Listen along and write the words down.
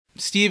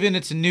Steven,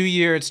 it's a new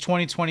year. It's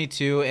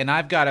 2022, and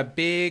I've got a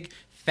big,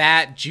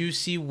 fat,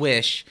 juicy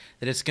wish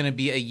that it's going to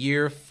be a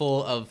year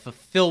full of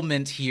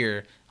fulfillment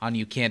here on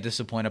You Can't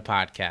Disappoint a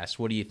Podcast.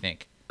 What do you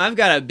think? I've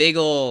got a big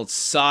old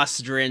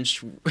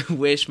sauce-drenched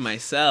wish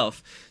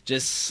myself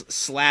just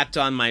slapped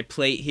on my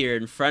plate here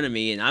in front of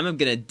me, and I'm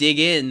going to dig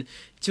in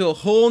to a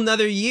whole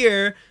nother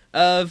year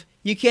of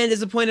You Can't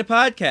Disappoint a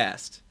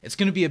Podcast. It's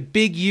going to be a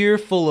big year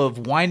full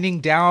of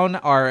winding down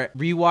our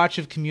rewatch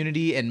of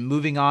Community and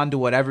moving on to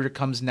whatever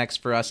comes next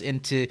for us,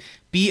 and to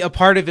be a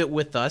part of it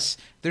with us.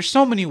 There's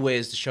so many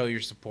ways to show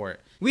your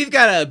support. We've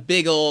got a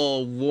big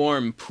old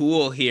warm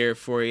pool here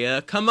for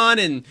you. Come on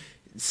and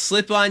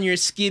slip on your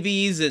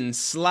skivvies and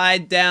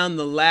slide down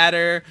the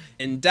ladder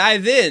and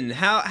dive in.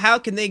 How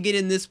can they get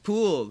in this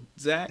pool,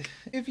 Zach?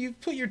 If you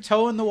put your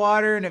toe in the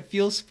water and it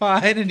feels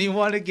fine and you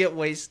want to get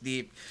waist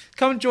deep,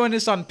 come join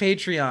us on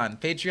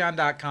Patreon,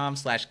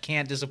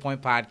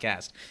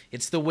 patreon.com/can'tdisappointpodcast.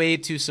 It's the way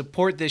to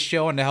support this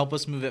show and to help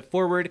us move it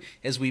forward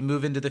as we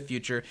move into the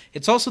future.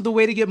 It's also the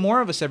way to get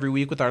more of us every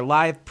week with our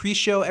live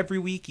pre-show every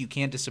week, You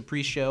Can't Dis a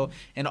Pre-Show,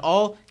 and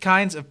all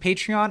kinds of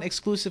Patreon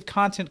exclusive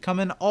content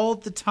coming all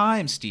the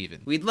time,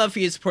 Steven. We'd love for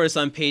you to support us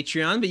on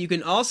Patreon, but you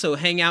can also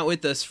hang out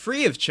with us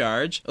free of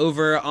charge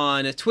over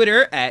on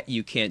Twitter at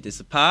You Can't Dis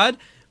a Pod.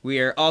 We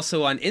are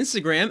also on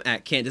Instagram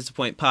at Can't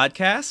Disappoint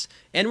Podcast,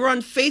 and we're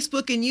on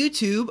Facebook and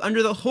YouTube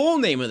under the whole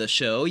name of the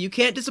show, You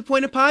Can't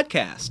Disappoint a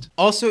Podcast.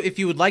 Also, if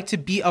you would like to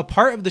be a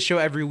part of the show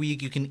every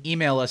week, you can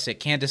email us at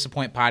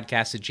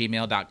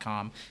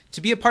can'tdisappointpodcast@gmail.com.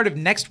 To be a part of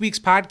next week's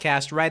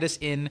podcast, write us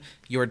in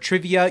your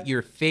trivia,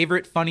 your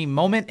favorite funny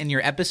moment, and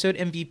your episode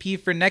MVP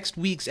for next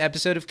week's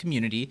episode of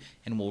Community,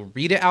 and we'll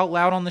read it out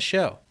loud on the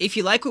show. If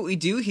you like what we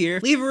do here,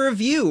 leave a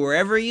review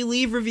wherever you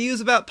leave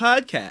reviews about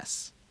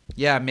podcasts.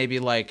 Yeah, maybe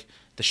like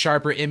the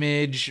Sharper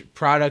Image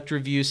product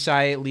review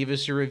site. Leave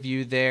us a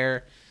review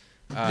there.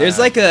 There's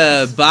like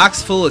a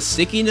box full of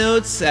sticky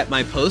notes at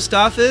my post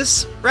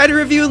office. Write a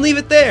review and leave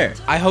it there.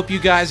 I hope you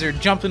guys are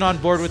jumping on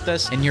board with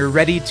us and you're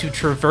ready to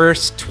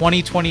traverse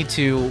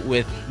 2022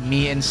 with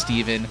me and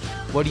Steven.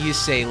 What do you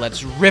say?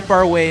 Let's rip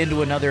our way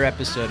into another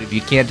episode of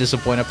You Can't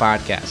Disappoint a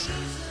Podcast.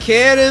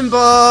 Cannonball!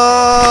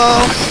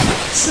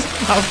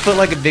 I'll put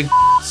like a big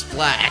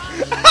splat.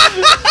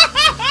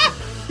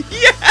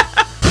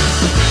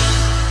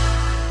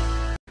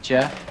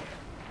 Jeff,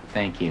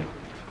 thank you.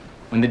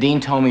 When the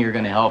dean told me you were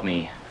going to help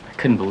me, I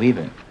couldn't believe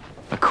it.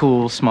 A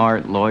cool,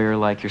 smart lawyer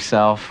like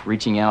yourself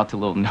reaching out to a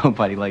little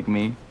nobody like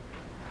me.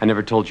 I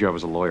never told you I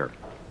was a lawyer.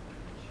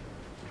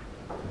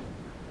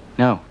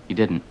 No, you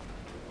didn't.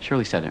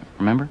 Shirley said it,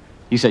 remember?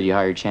 You said you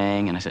hired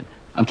Chang, and I said,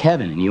 I'm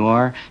Kevin, and you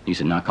are? And you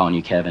said, not calling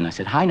you Kevin. I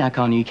said, hi, not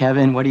calling you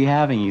Kevin. What are you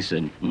having? You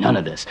said, none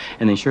of this.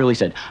 And then Shirley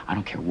said, I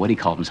don't care what he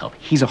called himself.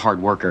 He's a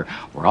hard worker.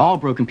 We're all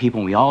broken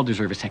people, and we all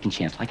deserve a second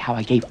chance, like how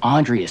I gave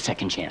Andre a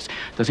second chance.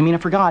 Doesn't mean I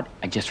forgot.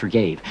 I just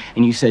forgave.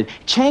 And you said,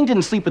 Chang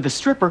didn't sleep with a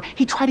stripper.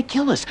 He tried to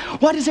kill us.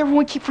 Why does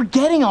everyone keep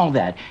forgetting all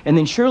that? And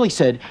then Shirley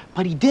said,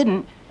 but he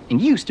didn't, and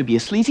used to be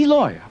a sleazy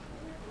lawyer.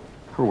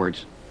 Her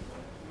words.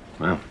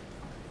 Well,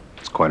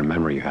 it's quite a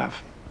memory you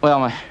have. Well,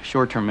 my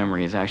short-term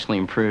memory has actually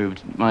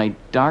improved. My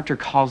doctor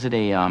calls it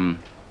a,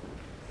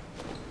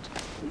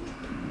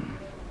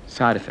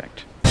 side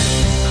effect.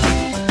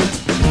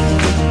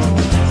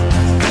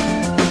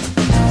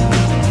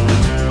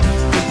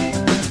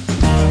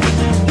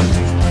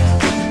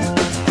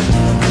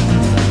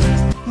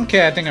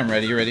 Okay, I think I'm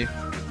ready. You ready?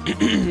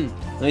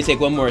 Let me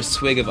take one more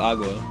swig of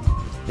agua.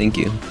 Thank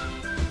you.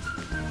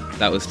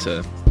 That was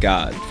to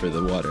God for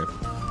the water.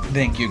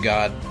 Thank you,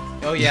 God.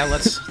 Oh yeah,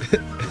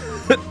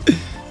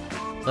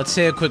 let's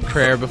say a quick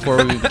prayer before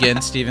we begin,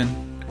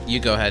 Steven. You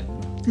go ahead.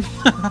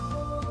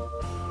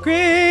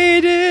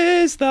 Great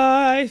is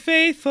thy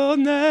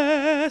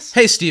faithfulness.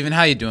 Hey, Steven,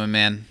 how you doing,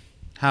 man?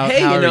 How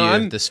are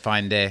you this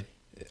fine day?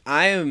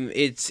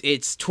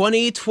 It's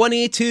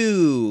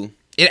 2022.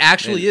 It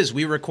actually is.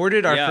 We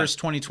recorded our first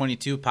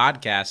 2022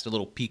 podcast, a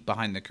little peek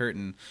behind the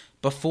curtain,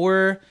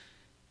 before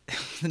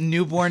the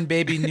newborn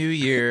baby New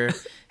Year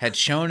had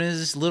shown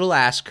his little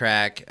ass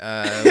crack. We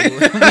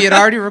had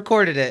already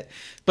recorded it,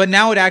 but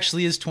now it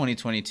actually is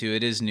 2022.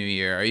 It is New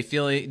Year. Are you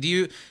feeling,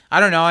 I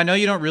don't know. I know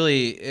you don't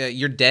really,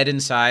 you're dead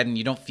inside and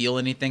you don't feel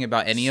anything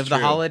about any of the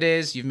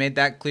holidays. You've made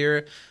that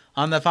clear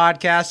on the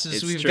podcast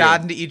as we've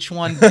gotten to each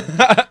one.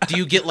 Do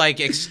you get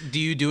do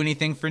you do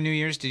anything for New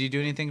Year's? Did you do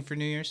anything for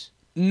New Year's?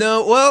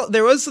 No, well,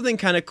 there was something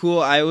kind of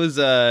cool. I was,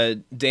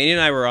 Danny and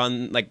I were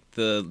on like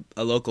a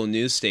local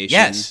news station.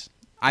 Yes.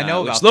 I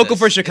know about which local this.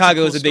 for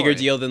Chicago It's a is a cool bigger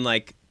story. deal than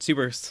like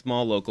super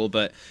small local,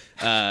 but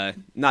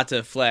not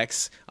to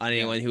flex on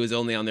anyone who is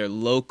only on their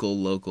local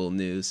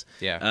news.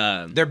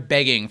 Yeah. They're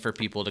begging for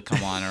people to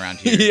come on around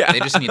here. Yeah. They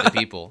just need the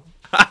people.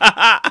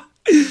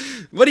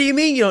 What do you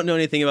mean you don't know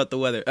anything about the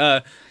weather?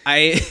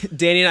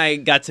 Danny and I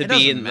got to It be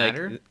doesn't in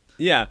matter. like,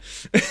 yeah.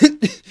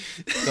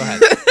 Go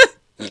ahead.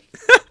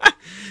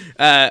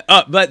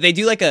 But they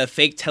do like a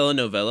fake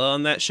telenovela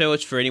on that show,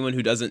 which for anyone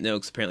who doesn't know,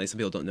 because apparently some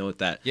people don't know what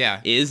that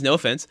is. No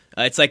offense.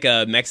 It's like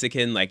a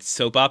Mexican like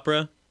soap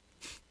opera.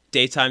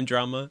 daytime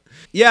drama.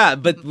 Yeah,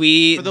 but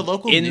we for the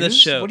local in news? the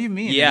show. What do you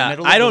mean? Yeah, In the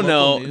middle of I the don't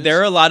know. local news? There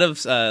are a lot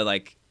of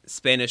like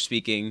Spanish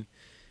speaking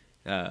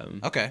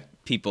Okay.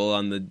 people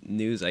on the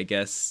news. I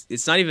guess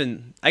it's not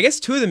even. I guess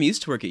two of them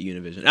used to work at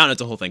Univision. I don't know.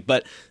 It's a whole thing,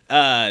 but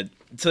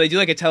so they do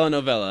like a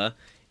telenovela.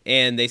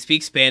 And they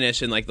speak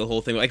Spanish and like the whole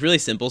thing, like really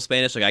simple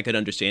Spanish. Like I could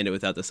understand it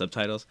without the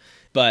subtitles.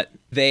 But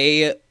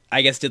they,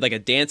 I guess, did like a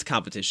dance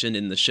competition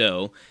in the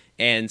show.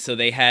 And so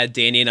they had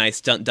Danny and I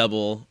stunt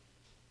double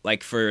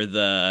like for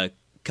the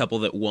couple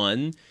that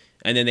won.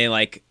 And then they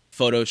like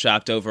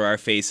photoshopped over our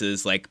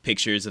faces like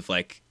pictures of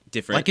like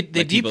different Like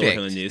they people deep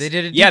from the news. They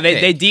did it. Yeah,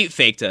 they deep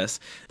faked us.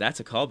 That's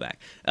a callback.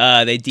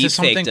 They deep to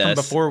something faked from us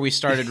before we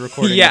started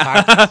recording.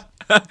 Yeah. The podcast.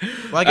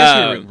 Well, I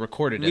guess we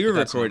recorded it. We were but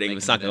that's recording. not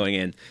It's not making it going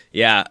in.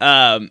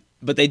 Yeah.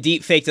 But they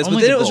deep faked us. Only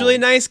But then the it was goal. really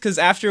nice because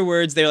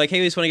afterwards they were like, "Hey,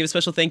 we just want to give a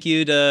special thank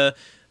you to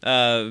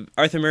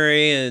Arthur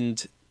Murray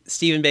and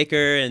Stephen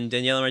Baker and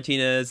Daniela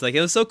Martinez." Like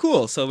it was so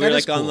cool. So we That were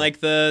is like on cool. like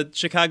the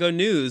Chicago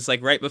news,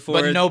 like right before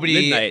But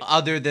nobody midnight.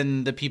 other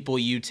than the people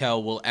you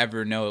tell will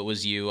ever know it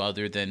was you,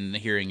 other than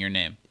hearing your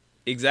name.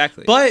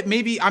 Exactly. But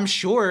maybe, I'm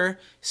sure,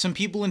 some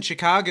people in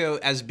Chicago,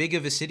 as big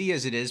of a city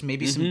as it is,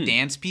 maybe some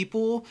dance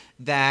people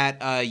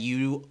that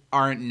you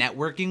aren't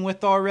networking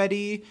with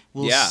already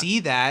will see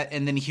that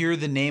and then hear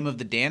the name of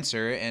the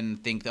dancer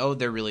and think, oh,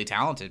 they're really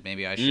talented.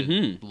 Maybe I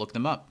should look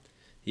them up.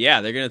 Yeah,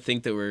 they're gonna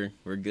think that we're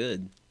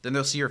good. Then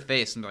they'll see your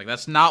face and be like,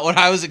 that's not what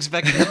I was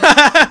expecting.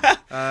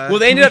 Well,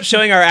 they ended up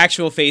showing our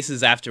actual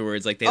faces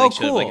afterwards. Like they like,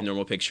 showed cool. like a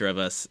normal picture of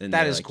us. And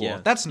That they're is like, cool. Yeah.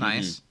 That's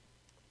nice.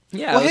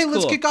 Yeah. Well, it was hey,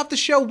 let's cool. kick off the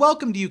show.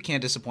 Welcome to You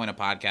Can't Disappoint a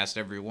Podcast,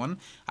 everyone.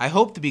 I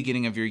hope the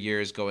beginning of your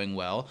year is going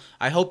well.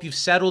 I hope you've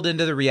settled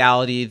into the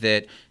reality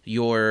that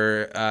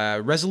your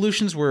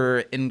resolutions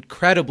were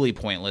incredibly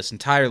pointless,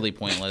 entirely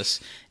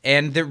pointless,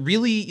 and that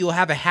really you'll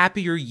have a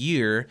happier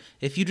year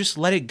if you just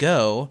let it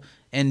go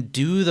and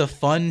do the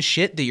fun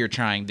shit that you're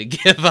trying to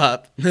give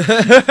up.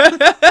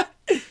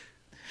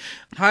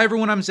 Hi,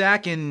 everyone. I'm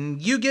Zach, and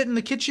you get in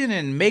the kitchen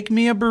and make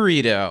me a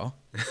burrito.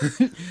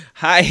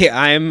 Hi,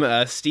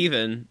 I'm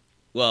Steven.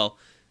 Well,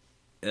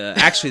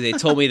 actually, they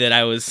told me that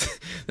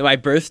that my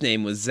birth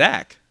name was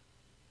Zach.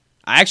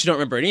 I actually don't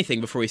remember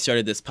anything before we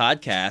started this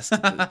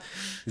podcast.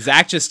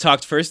 Zach just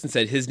talked first and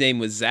said his name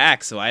was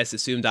Zach, so I just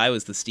assumed I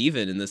was the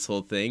Steven in this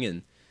whole thing,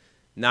 and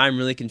now I'm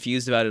really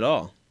confused about it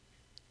all.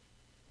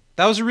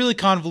 That was a really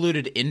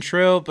convoluted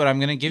intro, but I'm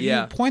going to give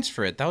Yeah. you points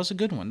for it. That was a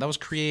good one. That was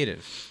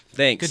creative.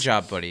 Thanks. Good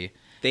job, buddy.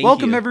 Thank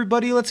Welcome, you.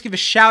 everybody. Let's give a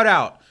shout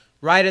out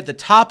right at the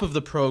top of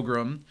the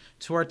program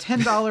to our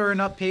 $10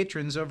 and up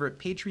patrons over at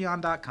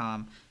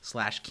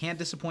patreon.com/Can't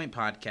Disappoint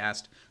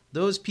Podcast.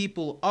 Those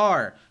people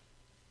are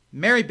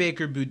Mary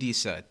Baker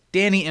Budisa,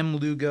 Danny M.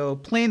 Lugo,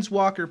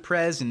 Planeswalker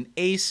Prez, and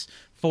Ace,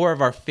 four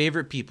of our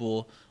favorite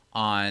people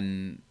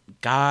on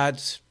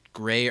God's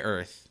gray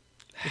earth.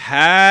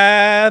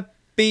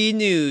 Happy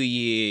New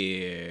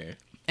Year.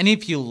 And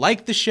if you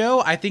like the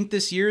show, I think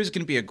this year is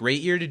going to be a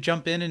great year to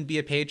jump in and be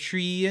a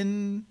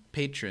patron.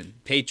 Patron.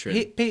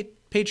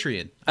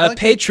 Patreon. I A like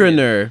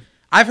patroner.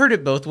 I've heard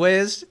it both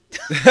ways.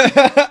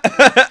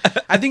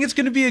 I think it's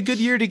going to be a good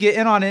year to get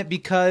in on it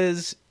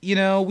because,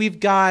 we've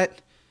got,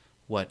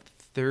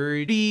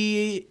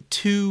 32,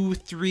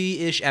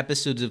 3-ish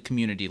episodes of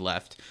Community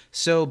left.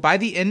 So by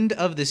the end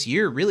of this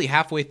year, really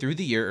halfway through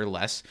the year or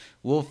less,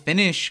 we'll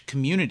finish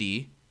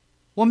Community.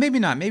 Well, maybe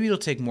not. Maybe it'll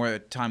take more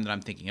time than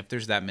I'm thinking if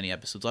there's that many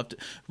episodes left.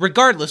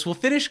 Regardless, we'll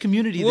finish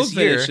Community We'll this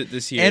year. finish it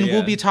this year, and we'll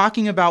yeah. be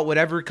talking about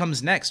whatever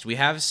comes next. We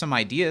have some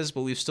ideas,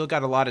 but we've still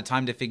got a lot of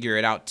time to figure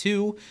it out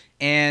too.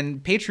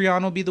 And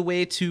Patreon will be the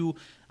way to,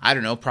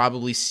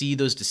 probably see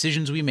those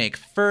decisions we make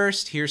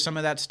first, hear some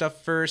of that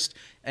stuff first.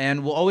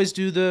 And we'll always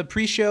do the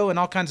pre-show and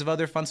all kinds of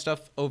other fun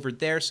stuff over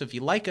there. So if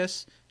you like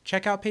us,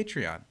 check out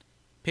Patreon.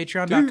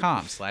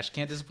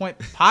 Patreon.com/Can't Disappoint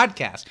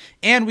Podcast.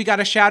 And we got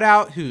to shout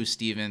out who,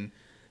 Steven?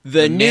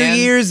 The New man-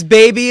 Year's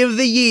baby of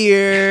the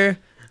year,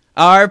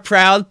 our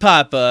proud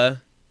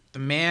papa. The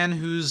man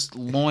whose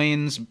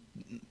loins,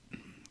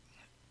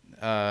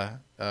 I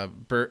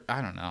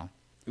don't know.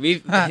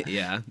 We've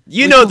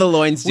you know the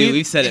loins do.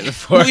 We've said it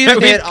before.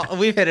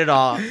 We've hit it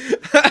all.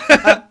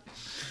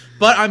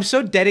 But I'm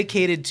so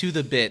dedicated to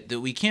the bit that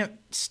we can't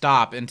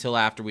stop until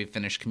after we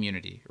finish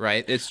Community,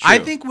 right? It's true. I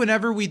think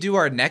whenever we do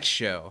our next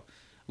show,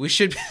 we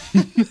should.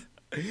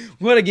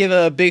 We want to give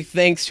a big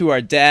thanks to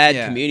our dad,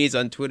 Yeah. communities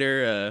on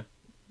Twitter.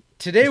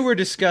 Today we're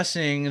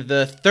discussing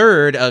the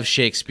third of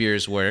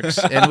Shakespeare's works,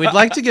 and we'd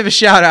like to give a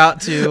shout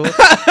out to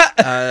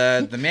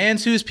the man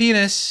whose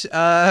penis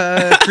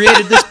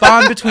created this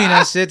bond between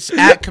us. It's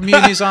at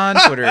Communities on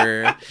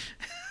Twitter.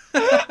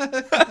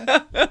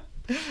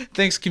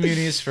 Thanks,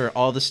 Communities, for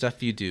all the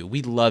stuff you do.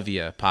 We love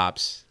you,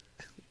 Pops.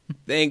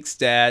 Thanks,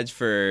 Dad,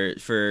 for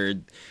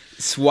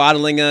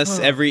swaddling us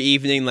every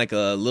evening like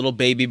a little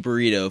baby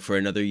burrito for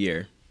another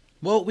year.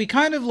 Well, we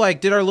kind of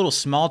did our little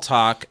small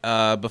talk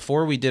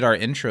before we did our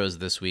intros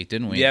this week,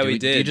 didn't we? Yeah, we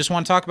did. Do you just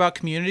want to talk about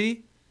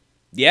Community?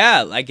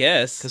 Yeah, I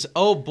guess. Because,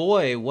 oh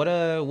boy, what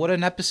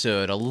an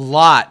episode. A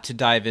lot to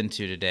dive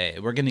into today.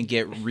 We're going to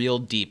get real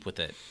deep with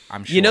it,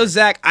 I'm sure. You know,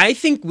 Zach, I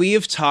think we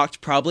have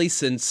talked probably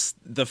since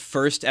the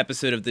first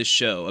episode of this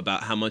show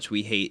about how much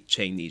we hate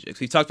Chang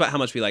Nijix. We've talked about how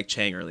much we like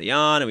Chang early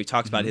on, and we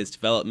talked about his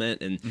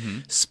development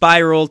and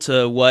spiral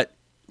to what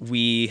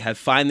we have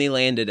finally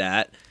landed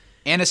at.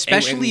 And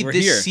especially and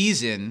this here.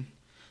 season,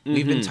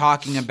 we've been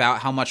talking about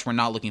how much we're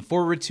not looking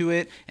forward to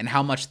it and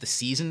how much the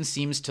season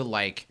seems to,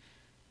 like,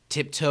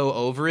 tiptoe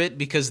over it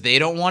because they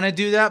don't want to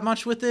do that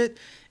much with it.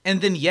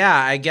 And then, yeah,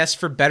 I guess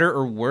for better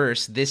or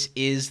worse, this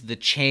is the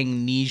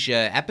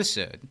Changnesia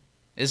episode,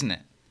 isn't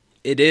it?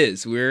 It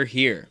is. We're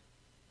here.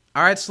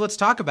 All right, so let's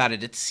talk about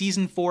it. It's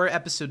Season 4,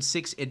 Episode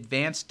 6,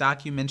 Advanced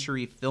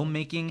Documentary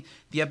Filmmaking.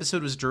 The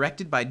episode was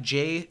directed by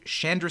Jay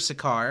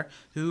Chandrasekhar,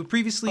 who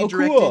previously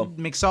directed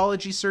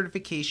Mixology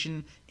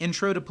Certification,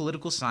 Intro to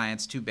Political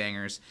Science, 2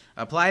 bangers,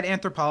 Applied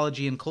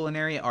Anthropology and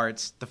Culinary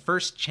Arts, The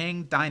First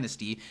Chang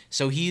Dynasty.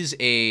 So he's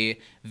a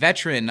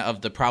veteran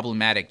of the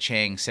problematic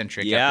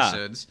Chang-centric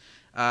episodes.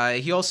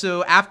 He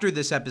also, after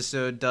this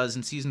episode, does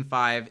in Season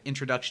 5,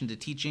 Introduction to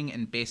Teaching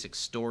and Basic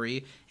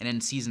Story, and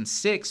in Season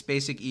 6,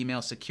 Basic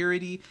Email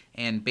Security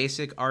and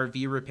Basic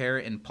RV Repair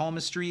and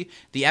Palmistry.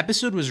 The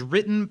episode was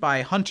written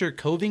by Hunter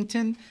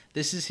Covington.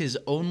 This is his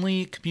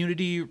only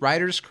community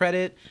writer's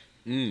credit.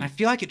 I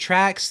feel like it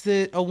tracks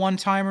that a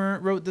one-timer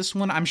wrote this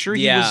one. I'm sure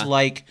he was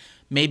like...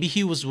 Maybe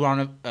he was one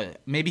of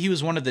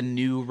the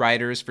new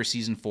writers for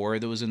Season 4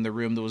 that was in the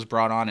room that was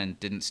brought on and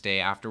didn't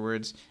stay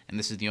afterwards, and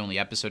this is the only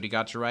episode he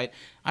got to write.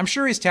 I'm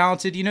sure he's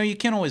talented. You know, you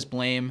can't always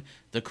blame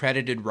the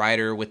credited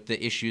writer with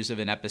the issues of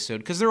an episode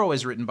because they're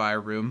always written by a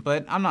room,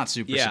 but I'm not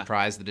super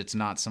surprised that it's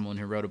not someone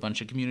who wrote a bunch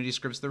of community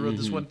scripts that wrote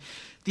this one.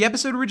 The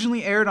episode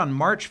originally aired on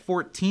March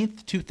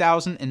 14th,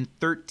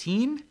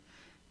 2013.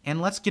 And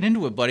let's get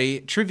into it, buddy.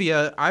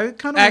 Trivia. I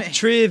kind of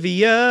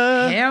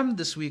trivia hammed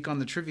this week on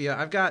the trivia.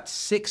 I've got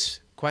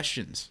 6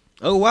 questions.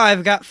 Oh wow,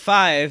 I've got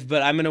 5,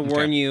 but I'm gonna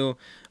warn you.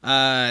 2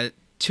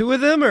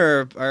 of them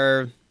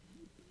are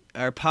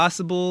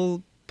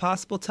possible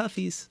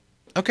toughies.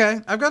 Okay,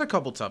 I've got a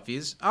couple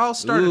toughies. I'll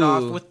start it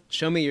off with.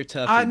 Show me your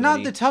toughie.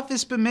 Not the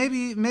toughest, but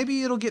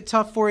maybe it'll get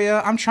tough for you.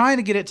 I'm trying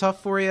to get it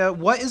tough for you.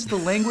 What is the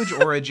language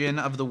origin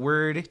of the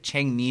word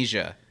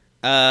Changnesia?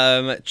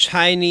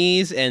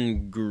 Chinese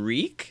and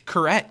Greek?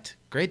 Correct.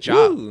 Great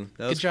job. Ooh,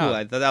 that was cool.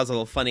 I thought that was a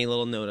little funny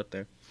little note up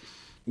there.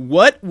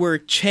 What were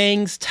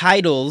Chang's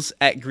titles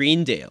at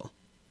Greendale?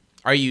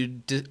 Are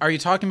you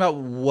talking about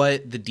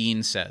what the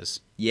dean says?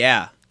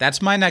 Yeah.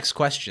 That's my next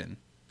question.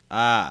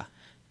 Ah.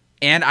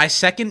 And I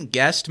second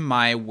guessed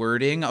my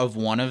wording of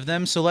one of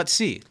them, so let's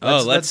see.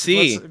 Let's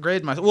see. Let's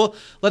grade myself. Well,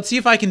 let's see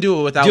if I can do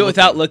it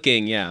without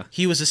looking, yeah.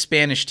 He was a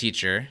Spanish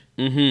teacher.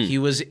 Mm-hmm. He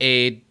was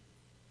a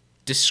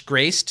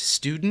disgraced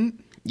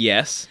student.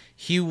 Yes.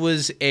 He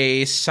was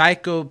a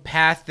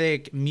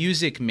psychopathic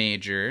music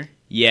major.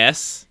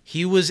 Yes.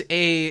 He was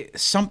a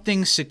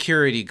something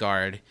security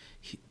guard.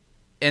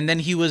 And then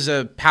he was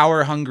a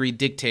power-hungry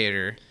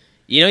dictator.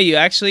 You know, you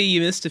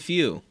missed a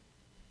few.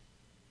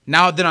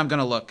 Now then I'm going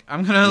to look.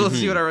 Let's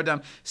see what I wrote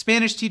down.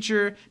 Spanish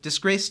teacher,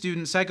 disgraced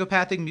student,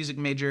 psychopathic music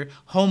major,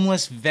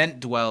 homeless vent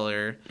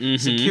dweller,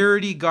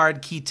 security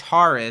guard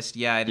guitarist.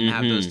 Yeah, I didn't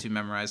have those 2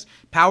 memorized.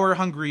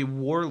 Power-hungry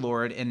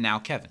warlord, and now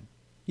Kevin.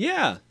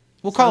 Yeah.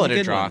 We'll call it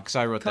a draw because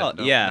I wrote that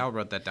down. Yeah. I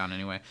wrote that down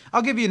anyway.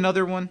 I'll give you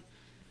another one.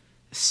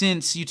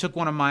 Since you took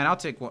one of mine, I'll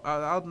take one.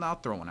 I'll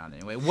throw one out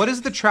anyway. What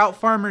is the trout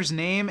farmer's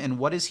name, and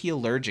what is he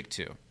allergic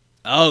to?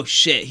 Oh,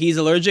 shit. He's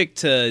allergic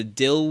to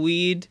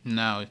dillweed?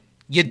 No.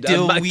 You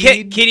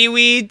dillweed?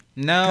 Kittyweed?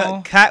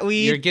 No.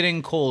 Catweed? You're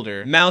getting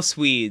colder.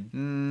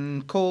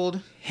 Mouseweed?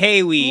 Cold.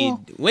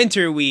 Hayweed?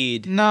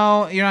 Winterweed?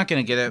 No, you're not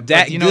going to get it.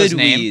 That you know his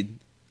name? weed?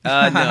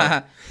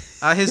 No.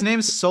 His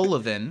name's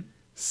Sullivan.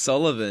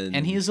 Sullivan.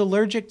 And he is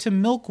allergic to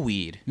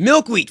milkweed.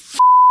 Milkweed?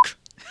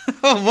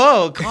 Oh,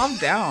 whoa, calm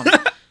down.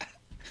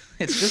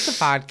 It's just a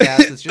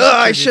podcast. It's just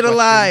I should have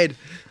lied.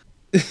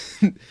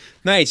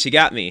 Nice, you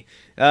got me.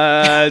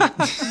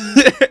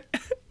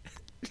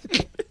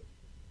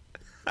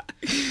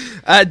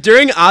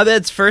 During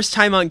Abed's first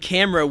time on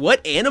camera,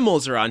 what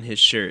animals are on his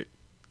shirt?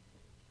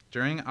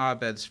 During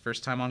Abed's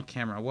first time on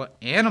camera, what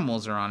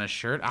animals are on his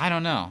shirt? I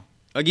don't know.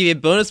 I'll give you a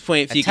bonus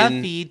point if you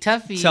can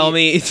tell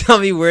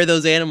me where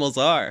those animals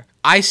are.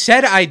 I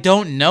said I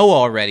don't know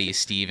already,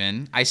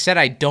 Steven. I said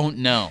I don't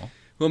know.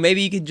 Well,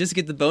 maybe you could just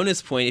get the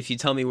bonus point if you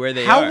tell me where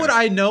they are. How would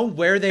I know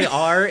where they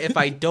are if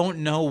I don't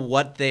know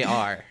what they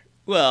are?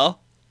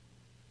 Well,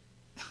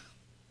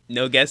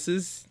 no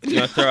guesses? You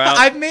want to throw out?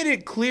 I've made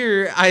it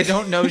clear I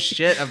don't know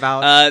shit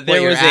about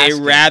there was a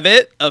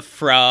rabbit, a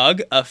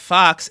frog, a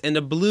fox, and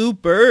a blue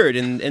bird,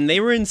 and they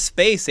were in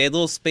space. They had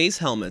little space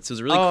helmets. It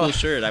was a really cool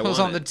shirt. It was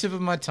on the tip of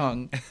my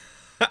tongue.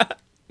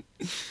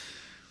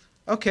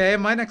 Okay,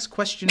 my next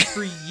question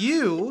for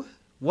you.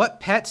 What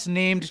pets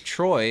named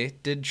Troy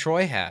did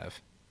Troy have?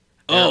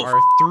 There are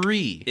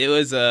 3. It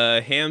was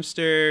a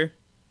hamster.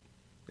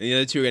 And the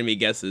other 2 are going to be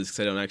guesses because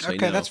I don't actually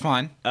know. Okay, that's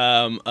fine.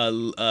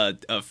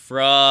 A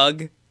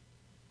frog.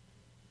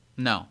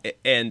 No.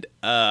 And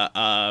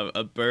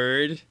a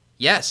bird.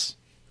 Yes.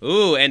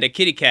 Ooh, and a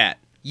kitty cat.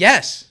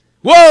 Yes.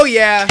 Whoa,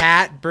 yeah.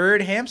 Cat,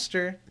 bird,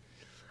 hamster.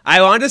 I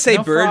wanted to say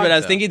No bird, frog, but I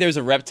was though. thinking there was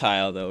a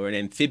reptile, though, or an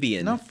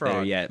amphibian. No frog.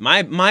 There yet.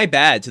 My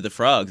bad to the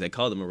frogs. I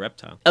called him a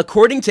reptile.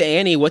 According to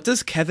Annie, what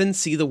does Kevin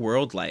see the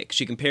world like?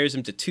 She compares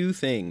him to two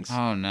things.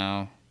 Oh,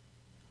 no.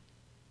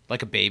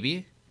 Like a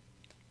baby?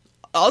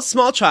 A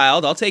small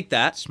child. I'll take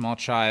that. Small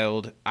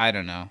child. I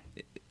don't know.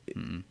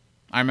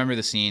 I remember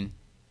the scene.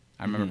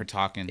 I remember her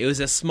talking. It was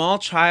a small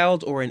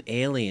child or an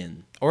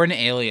alien. Or an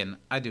alien.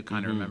 I do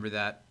kind of remember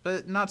that,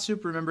 but not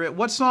super remember it.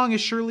 What song is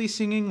Shirley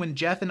singing when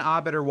Jeff and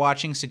Abed are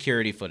watching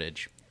security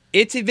footage?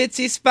 Itsy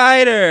Bitsy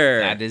Spider.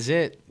 That is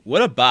it.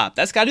 What a bop.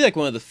 That's got to be like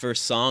one of the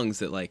first songs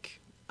that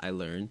like I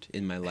learned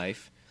in my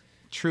life.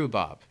 True,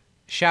 Bob.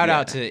 Shout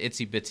out to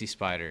Itsy Bitsy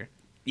Spider.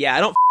 Yeah, I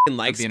don't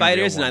like being a real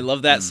spiders, and I one.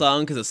 love that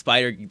song because the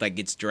spider like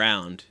gets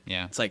drowned.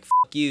 Yeah. It's like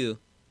you.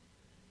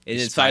 And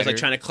The the spider's like spider?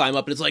 trying to climb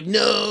up, and it's like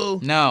no.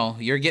 No,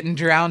 you're getting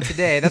drowned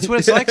today. That's what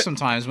it's like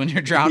sometimes when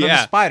you're drowned on a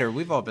Yeah. spider.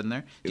 We've all been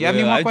there. Do you have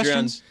any more I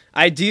questions? drowned.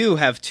 I do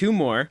have two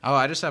more. Oh,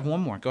 I just have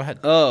one more. Go ahead.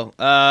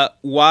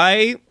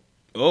 Why?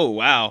 Oh,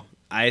 wow.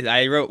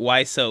 I wrote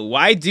why so.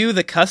 Why do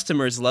the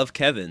customers love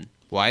Kevin?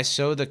 Why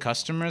so the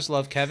customers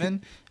love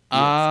Kevin?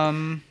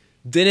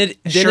 Dennis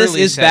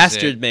Shirley is says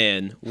Bastard it.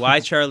 Man. Why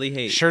Charlie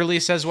hates? Shirley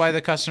says why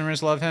the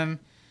customers love him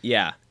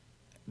Yeah.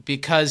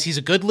 because he's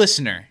a good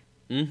listener.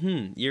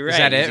 You're right. Is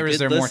that He's it, a or is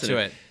good there more listener.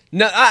 to it?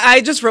 No, I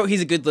just wrote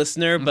he's a good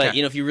listener, but Okay.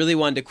 you know, if you really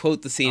wanted to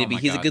quote the scene, Oh it'd be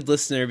my he's a God. good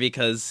listener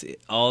because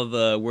all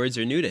the words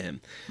are new to him.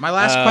 My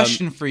last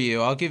question for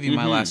you. I'll give you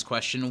my last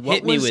question. What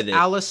Hit me was with it.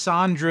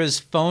 Alessandra's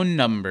phone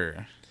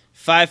number?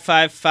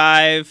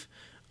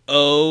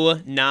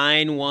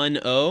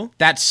 555-0910.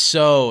 That's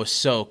so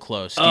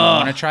close. Do you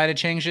want to try to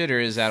change it, or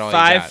is that all you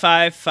got?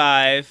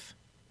 555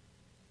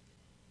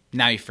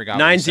 Now you forgot.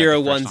 what you said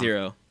the first time.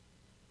 9010.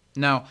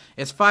 No,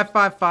 it's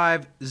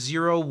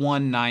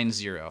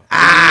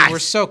 555-0190. We're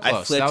so I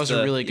close. That flipped was a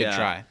the- really good yeah.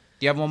 try. Do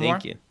you have one more?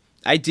 Thank you.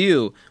 I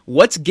do.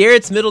 What's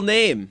Garrett's middle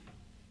name?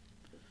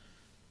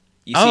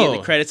 You see it in the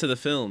Oh. credits of the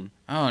film.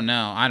 Oh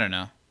no, I don't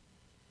know.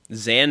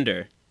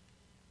 Xander.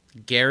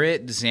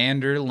 Garrett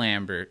Xander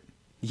Lambert.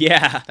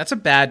 Yeah. That's a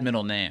bad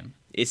middle name.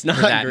 It's For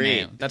not that great.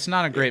 name. That's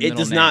not a great It middle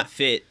does name. not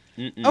fit.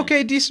 Mm-mm.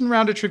 Okay, decent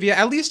round of trivia.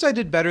 At least I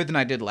did better than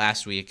I did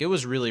last week. It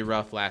was really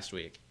rough last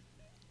week.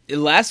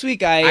 Last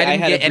week I didn't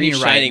had get a any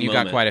brief right. shining You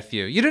moment. got quite a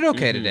few. You did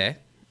okay today.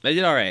 I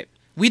did all right.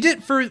 We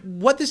did, for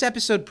what this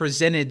episode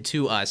presented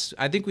to us,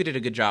 I think we did a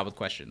good job with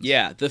questions.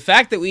 Yeah, the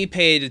fact that we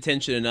paid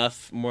attention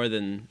enough more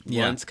than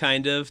Yeah. once,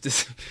 kind of,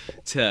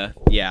 to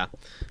yeah.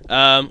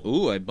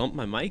 Ooh, I bumped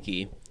my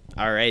Mikey.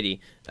 Alrighty.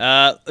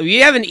 We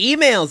have an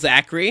email,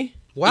 Zachary.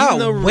 Wow, Even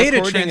though we're way to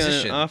recording on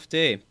transition. an off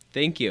day.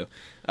 Thank you.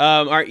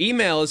 Our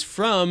email is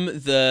from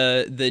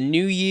the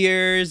New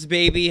Year's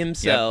baby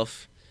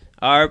himself.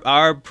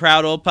 Our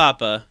proud old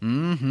papa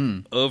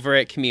over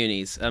at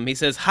Communities. He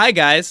says, "Hi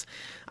guys,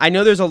 I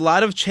know there's a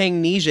lot of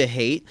Changnesia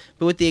hate,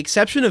 but with the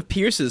exception of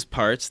Pierce's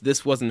parts,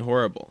 this wasn't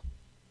horrible.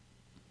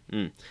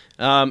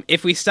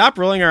 If we stop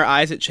rolling our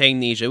eyes at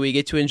Changnesia, we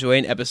get to enjoy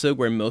an episode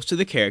where most of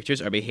the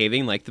characters are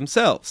behaving like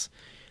themselves.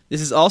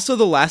 This is also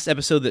the last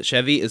episode that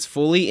Chevy is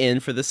fully in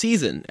for the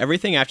season.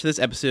 Everything after this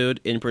episode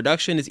in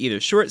production is either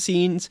short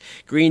scenes,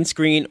 green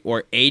screen,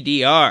 or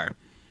ADR."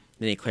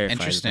 Then he clarifies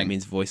that Interesting.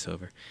 means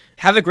voiceover.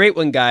 Have a great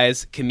one,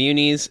 guys.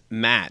 Communities,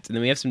 Matt. And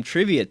then we have some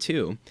trivia,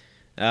 too.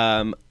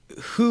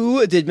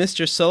 Who did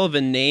Mr.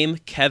 Sullivan name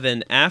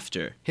Kevin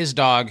after? His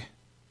dog.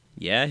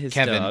 Yeah, his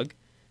Kevin. dog.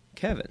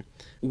 Kevin.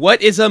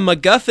 What is a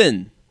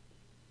MacGuffin?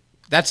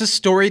 That's a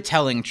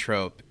storytelling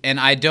trope, and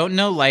I don't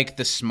know, like,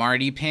 the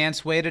smarty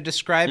pants way to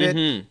describe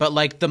it, but,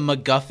 like, the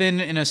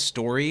MacGuffin in a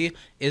story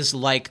is,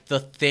 like, the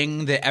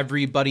thing that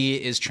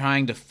everybody is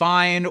trying to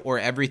find or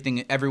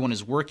everyone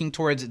is working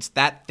towards. It's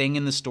that thing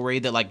in the story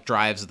that, like,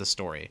 drives the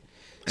story.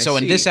 So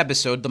in see. this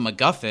episode, the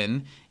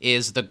MacGuffin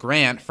is the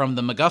grant from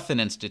the MacGuffin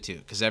Institute,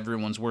 because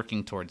everyone's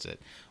working towards it.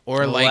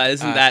 Or,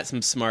 Isn't that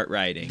some smart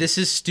writing? This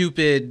is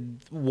stupid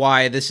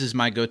why this is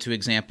my go-to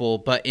example,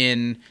 but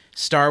in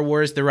Star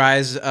Wars The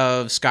Rise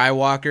of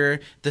Skywalker,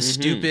 the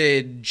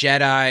stupid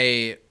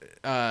Jedi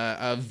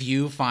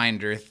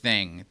viewfinder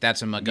thing,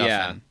 that's a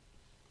MacGuffin.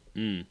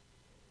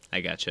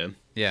 I gotcha.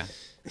 Yeah.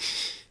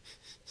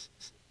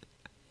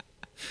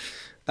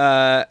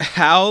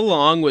 How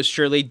long was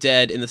Shirley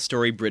dead in the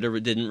story Britta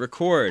didn't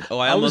record? Oh,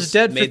 I I almost was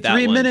dead for made that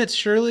 3 one. minutes,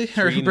 Shirley.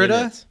 Or 3 Britta.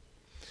 minutes.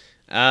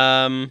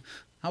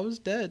 I was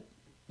dead.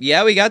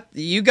 Yeah,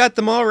 you got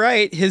them all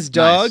right. His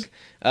dog.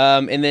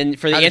 And then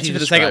for the How did answer he for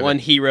the second describe one,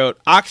 it? he wrote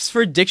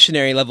Oxford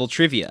Dictionary level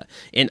trivia: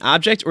 an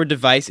object or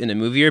device in a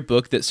movie or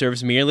book that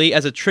serves merely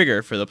as a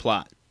trigger for the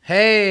plot.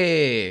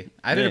 Hey,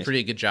 I did a Nice.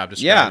 pretty good job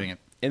describing it.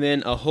 And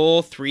then a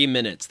whole 3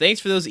 minutes. Thanks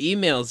for those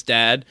emails,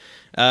 Dad.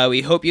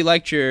 We hope you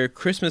liked your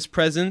Christmas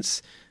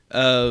presents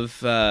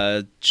of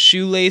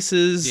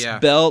shoelaces, Yeah.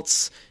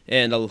 belts,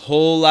 and a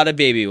whole lot of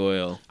baby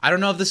oil. I don't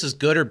know if this is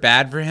good or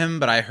bad for him,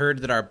 but I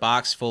heard that our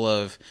box full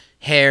of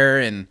hair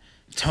and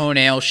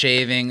toenail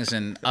shavings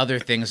and other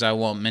things I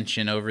won't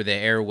mention over the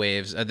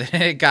airwaves.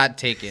 It got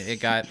taken. It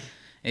got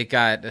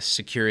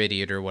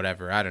securityed or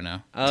whatever. I don't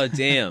know. Oh,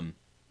 damn.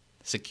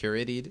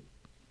 Securityed?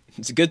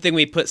 It's a good thing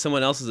we put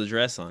someone else's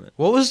address on it.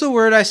 What was the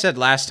word I said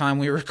last time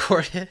we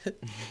recorded?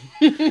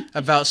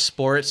 About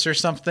sports or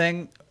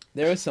something?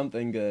 There was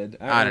something good.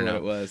 I don't know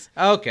what it was.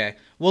 Okay.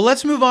 Well,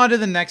 let's move on to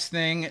the next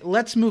thing.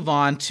 Let's move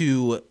on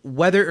to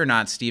whether or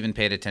not Steven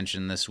paid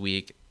attention this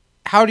week.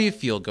 How do you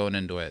feel going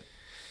into it?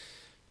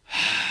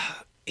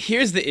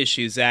 Here's the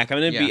issue, Zach. I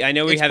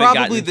know we it's haven't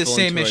gotten probably the full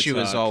same into our issue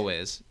as talk.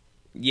 always.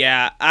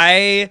 Yeah,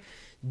 I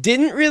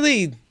didn't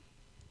really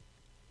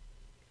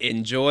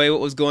enjoy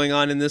what was going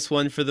on in this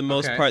one for the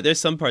most part. There's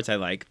some parts I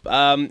like.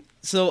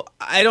 So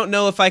I don't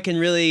know if I can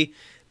really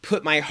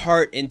put my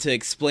heart into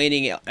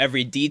explaining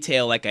every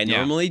detail like I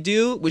normally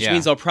do, which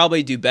means I'll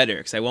probably do better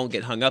because I won't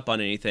get hung up on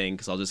anything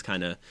because I'll just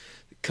kind of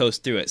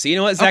coast through it. So you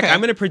know what, Zach? I'm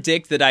going to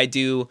predict that I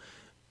do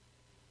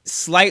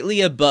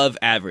slightly above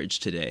average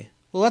today.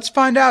 Well, let's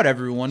find out,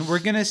 everyone. We're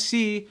going to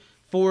see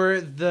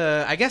for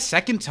the, I guess,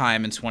 second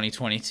time in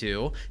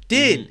 2022,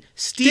 did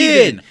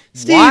Steven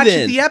watch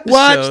the episode?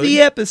 Watch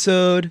the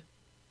episode.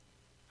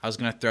 I was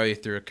going to throw you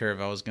through a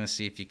curve. I was going to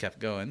see if you kept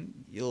going,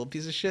 you little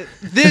piece of shit.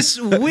 This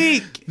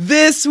week!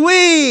 This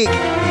week!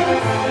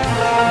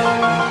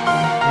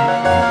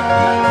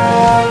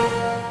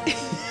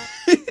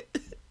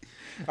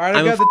 All right,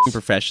 I'm a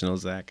professional,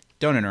 Zach.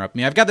 Don't interrupt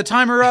me. I've got the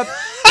timer up.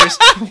 There's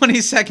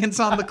 20 seconds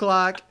on the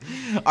clock.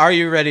 Are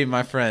you ready,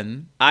 my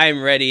friend?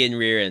 I'm ready and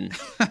rearing.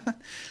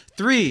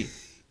 3,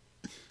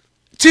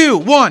 2,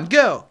 1,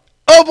 go.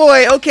 Oh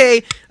boy,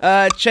 okay.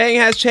 Chang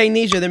has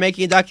Changnesia. They're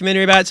making a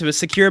documentary about it, so a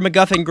secure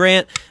MacGuffin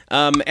grant.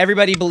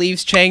 Everybody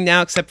believes Chang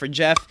now except for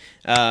Jeff.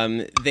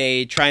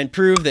 They try and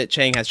prove that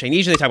Chang has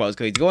Changnesia. They talk about what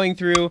he's going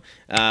through.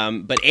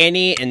 But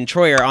Annie and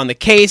Troy are on the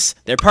case.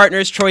 They're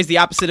partners. Troy's the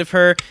opposite of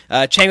her.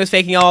 Chang was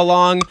faking all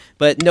along,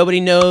 but nobody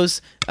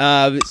knows.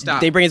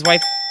 Stop. They bring his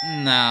wife.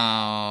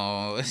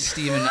 No,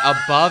 Steven,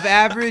 above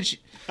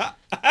average?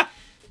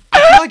 I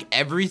feel like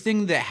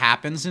everything that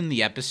happens in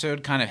the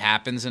episode kind of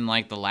happens in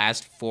like the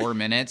last 4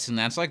 minutes, and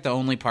that's like the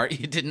only part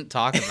you didn't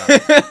talk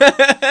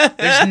about.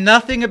 There's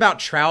nothing about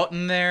Trout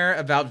in there,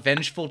 about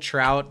vengeful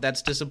Trout.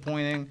 That's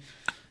disappointing.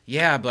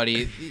 Yeah,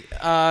 buddy.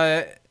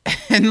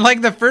 And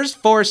like the first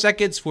 4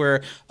 seconds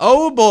were,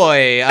 oh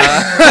boy.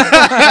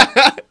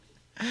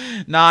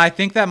 No, I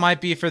think that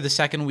might be for the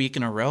second week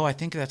in a row. I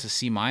think that's a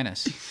C-.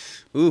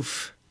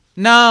 Oof.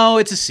 No,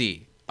 it's a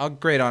C. I'll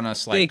grade on a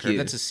slight Thank curve. you.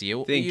 That's a C.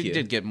 Thank you you.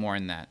 did get more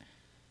than that.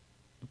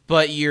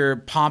 But your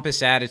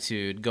pompous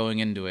attitude going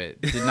into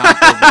it did not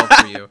go well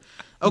for you.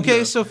 Okay,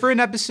 no. So for an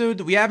episode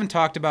that we haven't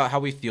talked about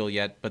how we feel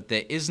yet, but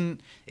that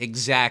isn't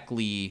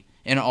exactly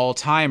an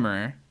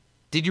all-timer,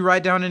 did you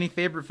write down any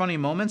favorite funny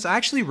moments? I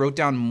actually wrote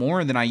down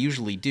more than I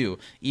usually do,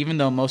 even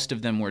though most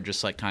of them were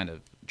just like kind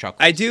of chuckles.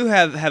 I do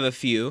have a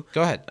few.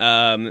 Go ahead.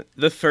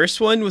 The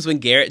first one was when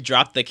Garrett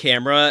dropped the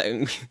camera.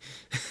 And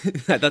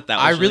I thought that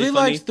was I really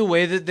funny. liked the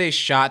way that they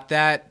shot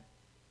that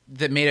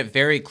made it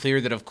very clear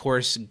that, of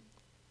course,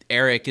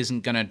 Eric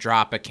isn't going to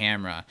drop a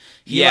camera.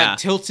 He like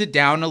tilts it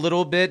down a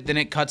little bit, then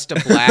it cuts to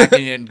black,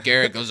 and then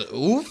Garrett goes,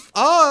 oof.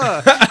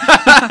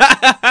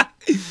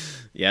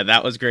 Yeah,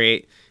 that was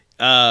great.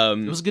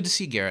 It was good to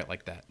see Garrett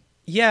like that.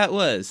 Yeah, it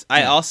was.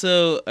 I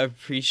also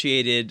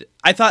appreciated...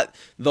 I thought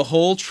the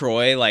whole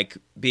Troy, like,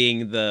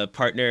 being the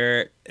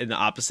partner and the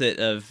opposite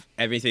of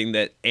everything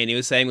that Annie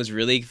was saying was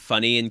really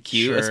funny and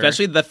cute. Sure.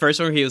 Especially the first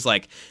one where he was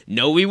like,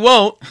 no, we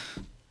won't.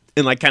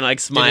 And, like, kind of, like,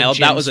 smiled.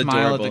 That was adorable.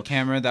 Smile at the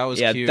camera. That was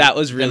cute. Yeah, that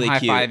was really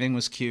cute. High-fiving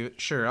was cute.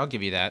 Sure, I'll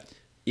give you that.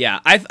 Yeah,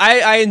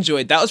 I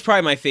enjoyed... That was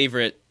probably my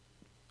favorite...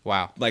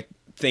 Wow. Like,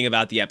 thing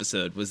about the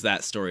episode was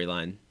that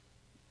storyline.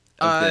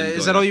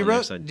 Is that all you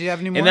wrote? Do you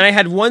have any more? And then I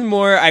had one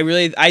more.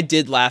 I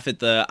did laugh at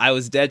the I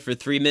was dead for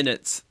 3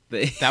 minutes.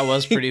 That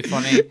was pretty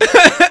funny.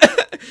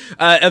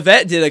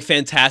 Yvette did a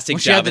fantastic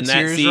job in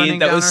that scene.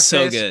 That was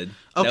so good.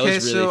 Okay, that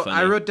was really funny.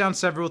 I wrote down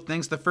several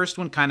things. The first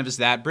one kind of is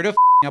that Britta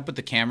up with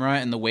the camera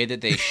and the way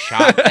that they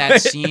shot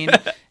that scene,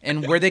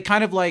 and where they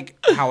kind of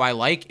like how I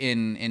like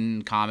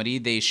in comedy,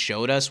 they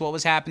showed us what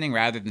was happening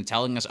rather than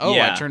telling us,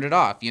 I turned it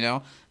off. You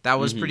know, that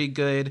was pretty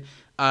good.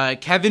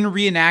 Kevin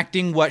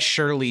reenacting what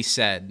Shirley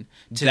said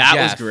to Jeff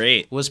was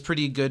great. Was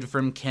pretty good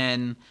from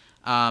Ken.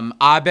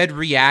 Abed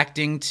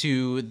reacting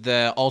to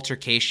the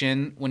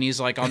altercation when he's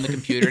like on the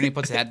computer and he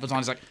puts the headphones on.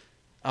 He's like,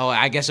 oh,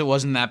 I guess it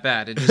wasn't that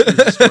bad. It just was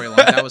a storyline.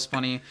 That was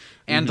funny.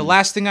 And the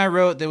last thing I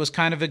wrote that was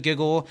kind of a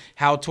giggle,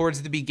 how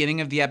towards the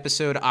beginning of the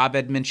episode,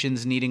 Abed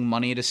mentions needing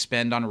money to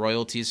spend on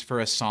royalties for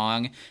a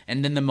song.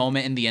 And then the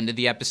moment in the end of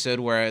the episode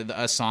where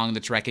a song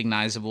that's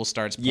recognizable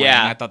starts playing,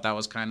 I thought that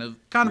was kind of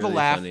really a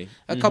laugh. Funny.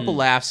 A couple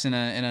laughs in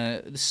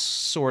a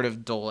sort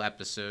of dull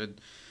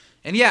episode.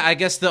 And yeah, I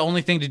guess the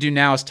only thing to do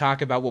now is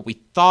talk about what we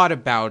thought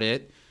about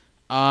it.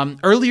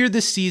 Earlier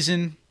this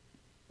season...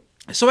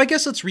 So I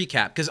guess let's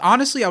recap, because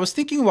honestly, I was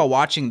thinking about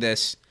watching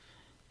this.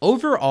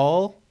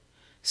 Overall,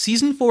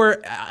 Season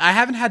 4, I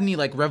haven't had any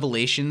like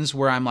revelations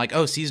where I'm like,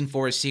 oh, Season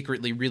 4 is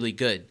secretly really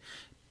good.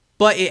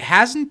 but it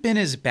hasn't been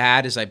as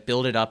bad as I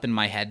build it up in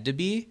my head to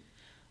be.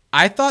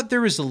 I thought there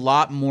was a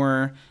lot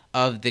more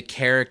of the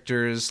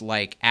characters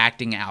like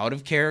acting out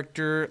of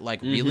character,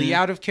 like really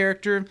out of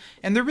character,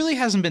 and there really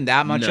hasn't been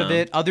that much of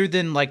it other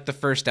than like the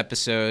first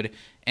episode,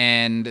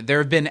 and there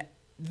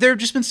have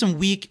just been some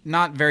weak,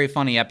 not very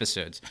funny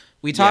episodes.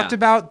 We talked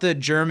about the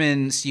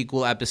German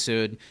sequel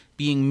episode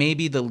being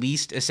maybe the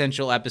least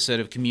essential episode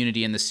of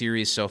Community in the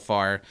series so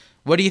far.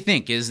 What do you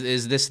think?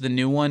 Is this the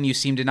new one? You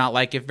seem to not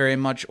like it very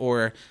much,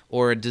 or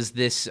does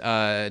this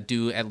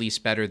do at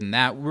least better than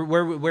that?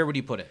 Where would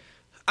you put it?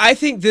 I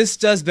think this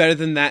does better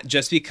than that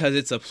just because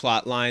it's a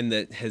plot line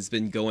that has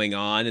been going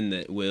on and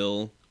that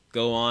will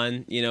go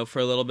on, for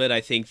a little bit.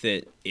 I think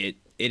that it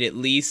at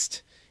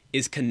least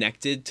is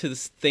connected to the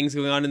things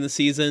going on in the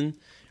season.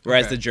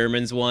 Whereas the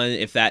Germans one,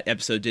 if that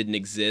episode didn't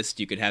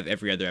exist, you could have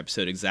every other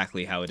episode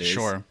exactly how it is.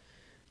 Sure.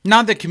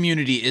 Not that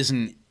Community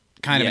isn't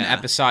kind of an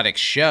episodic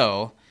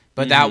show,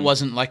 but that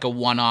wasn't like a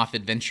one-off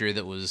adventure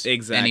that was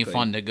any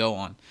fun to go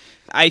on.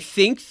 I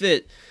think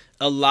that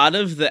a lot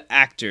of the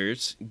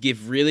actors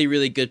give really,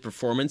 really good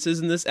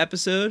performances in this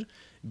episode,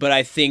 but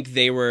I think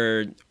they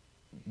were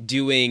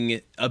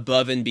doing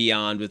above and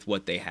beyond with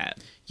what they had.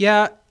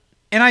 Yeah,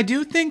 and I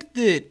do think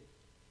that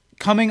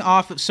coming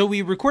off, so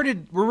we're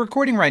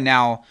recording right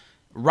now,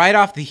 right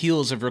off the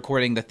heels of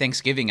recording the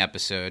Thanksgiving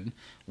episode,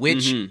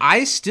 which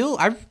I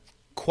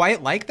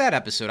quite like that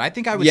episode. I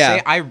think I would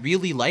say I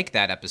really like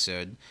that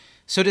episode.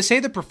 So to say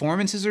the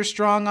performances are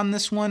strong on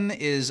this one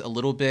is a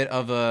little bit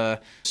of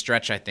a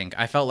stretch, I think.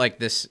 I felt like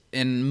this,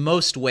 in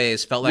most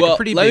ways, felt like a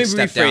pretty big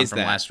step down from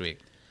last week.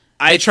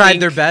 They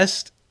tried their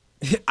best.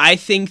 I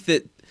think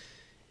that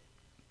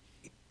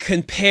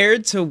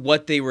compared to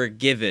what they were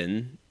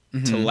given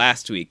to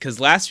last week, because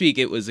last week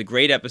it was a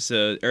great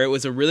episode, or it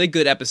was a really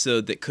good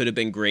episode that could have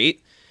been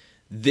great.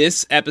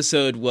 This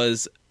episode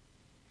was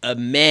a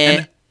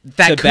meh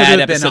to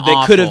bad episode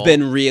that could have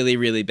been really,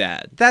 really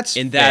bad. That's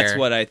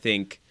what I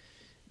think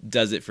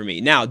does it for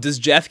me. Now, does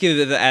Jeff give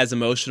it as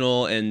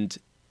emotional and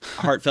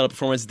heartfelt a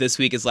performance this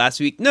week as last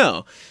week?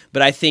 No.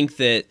 But I think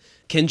that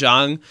Ken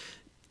Jeong,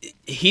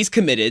 he's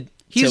committed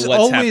to what's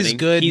always happening.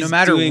 Good, no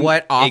matter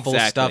what awful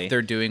stuff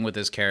they're doing with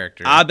his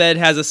character. Abed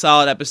has a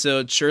solid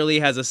episode. Shirley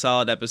has a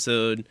solid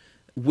episode.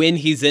 When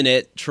he's in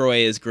it, Troy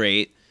is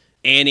great.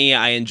 Annie,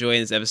 I enjoy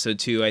in this episode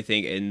too, I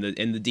think.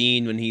 And the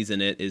Dean, when he's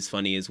in it, is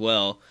funny as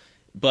well.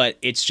 But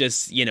it's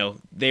just,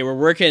 they were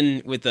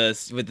working with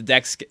the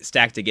deck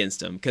stacked against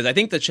them. Because I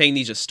think the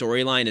Changnesia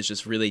storyline is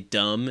just really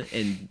dumb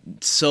and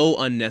so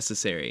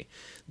unnecessary.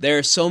 There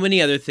are so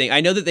many other things. I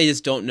know that they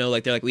just don't know.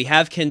 They're like, we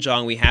have Ken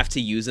Jeong, we have to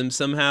use him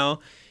somehow.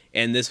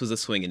 And this was a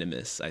swing and a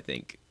miss, I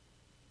think.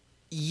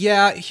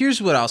 Yeah,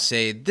 here's what I'll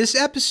say. This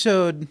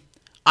episode,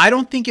 I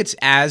don't think it's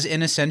as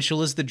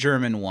inessential as the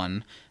German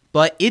one.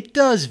 But it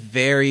does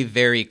very,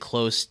 very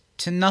close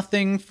to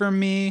nothing for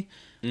me.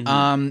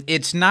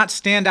 It's not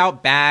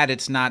standout bad.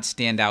 It's not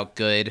standout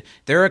good.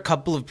 There are a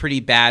couple of pretty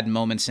bad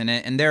moments in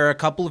it, and there are a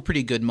couple of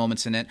pretty good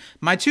moments in it.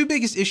 My two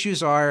biggest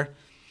issues are,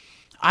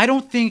 I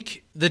don't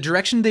think the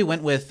direction they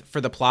went with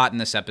for the plot in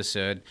this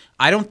episode,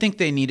 I don't think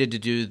they needed to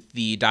do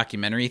the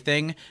documentary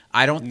thing.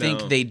 I don't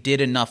think they did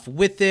enough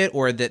with it,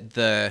 or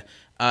that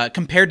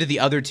compared to the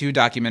other two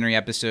documentary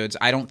episodes,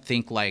 I don't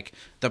think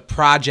the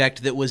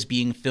project that was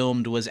being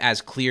filmed was as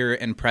clear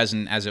and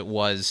present as it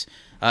was.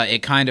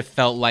 It kind of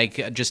felt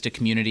like just a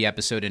Community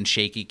episode in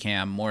shaky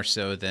cam more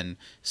so than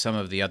some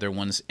of the other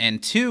ones.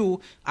 And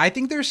two, I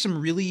think there's some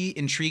really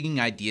intriguing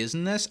ideas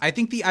in this. I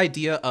think the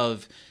idea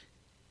of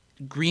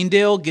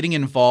Greendale getting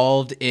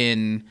involved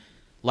in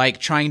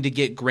trying to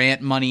get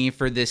grant money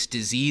for this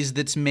disease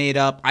that's made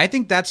up, I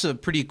think that's a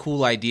pretty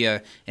cool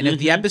idea. And if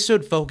the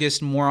episode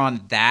focused more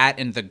on that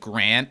and the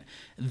grant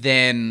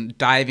than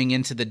diving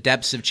into the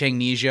depths of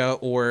Changnesia,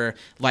 or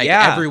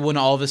everyone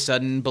all of a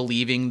sudden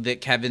believing that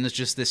Kevin is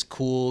just this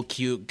cool,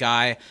 cute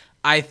guy,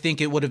 I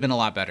think it would have been a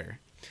lot better.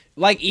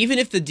 Even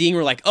if the Dean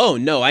were like, oh,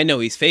 no, I know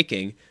he's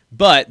faking,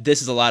 but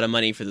this is a lot of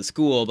money for the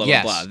school, blah,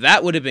 blah, blah.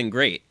 That would have been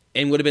great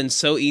and would have been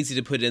so easy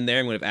to put in there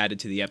and would have added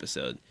to the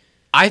episode.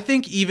 I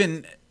think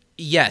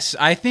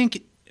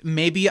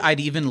maybe I'd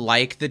even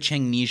like the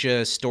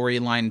Changnesia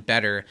storyline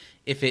better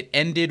if it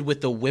ended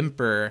with the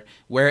whimper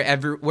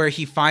where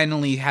he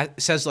finally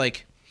says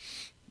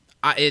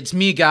it's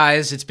me,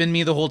 guys, it's been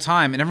me the whole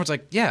time, and everyone's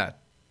like, yeah,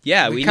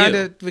 we kind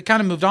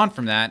of moved on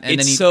from that. And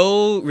it's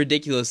so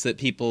ridiculous that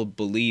people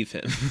believe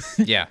him.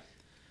 Yeah.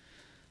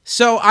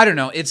 So I don't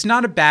know. It's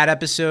not a bad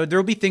episode. There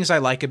will be things I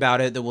like about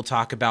it that we'll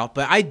talk about,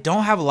 but I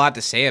don't have a lot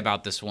to say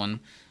about this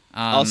one.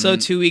 Also,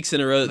 2 weeks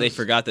in a row that they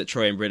forgot that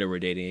Troy and Britta were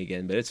dating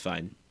again, but it's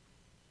fine.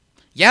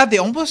 Yeah, they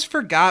almost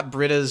forgot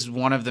Britta's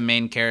one of the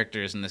main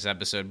characters in this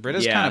episode.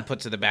 Britta's kind of put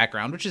to the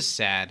background, which is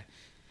sad.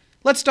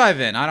 Let's dive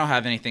in. I don't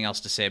have anything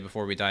else to say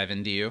before we dive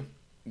in, do you?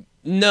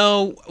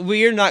 No,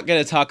 we're not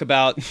going to talk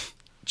about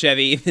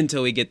Chevy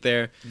until we get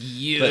there.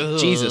 But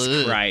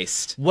Jesus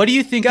Christ. What do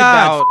you think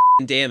about...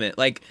 damn it.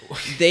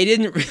 They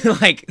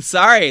didn't...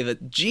 sorry,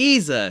 but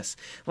Jesus.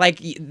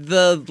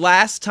 The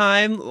last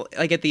time,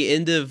 at the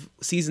end of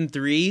season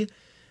 3...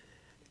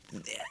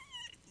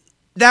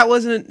 that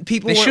wasn't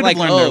people. They weren't should like,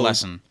 have learned their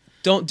lesson.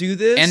 Don't do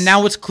this. And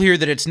now it's clear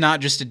that it's not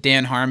just a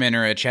Dan Harmon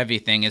or a Chevy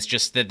thing. It's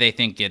just that they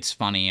think it's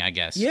funny, I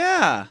guess.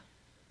 Yeah.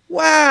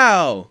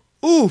 Wow.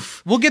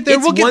 Oof. We'll get there.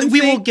 It's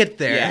We will get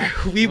there. Yeah,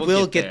 we we'll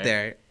will get get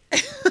there.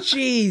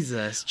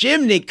 Jesus.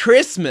 Jiminy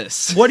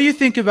Christmas. What do you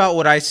think about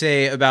what I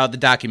say about the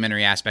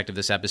documentary aspect of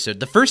this episode?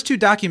 The first 2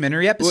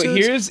 documentary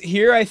episodes Well,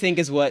 here I think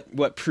is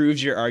what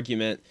proves your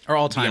argument. are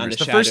all beyond timers. a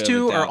The shadow first of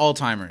 2 a are doubt. all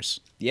timers.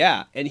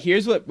 Yeah, and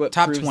here's what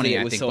Top proves 20, that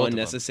I it was think, so both of them.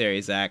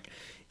 unnecessary, Zach,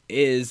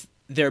 is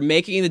they're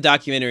making the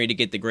documentary to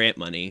get the grant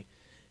money,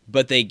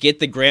 but they get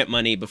the grant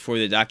money before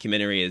the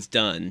documentary is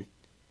done,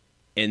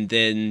 and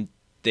then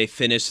they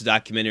finish the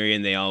documentary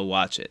and they all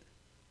watch it.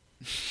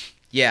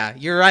 Yeah,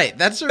 you're right.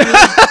 That's a really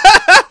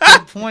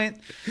good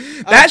point.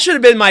 That should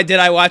have been my did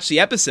I watch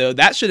the episode?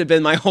 That should have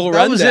been my whole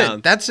That was rundown.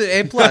 it. That's an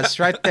A+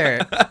 right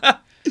there.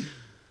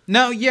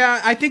 No,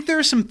 yeah, I think there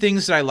are some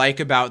things that I like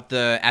about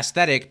the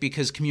aesthetic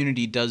because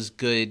Community does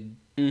good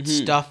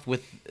stuff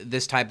with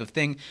this type of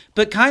thing.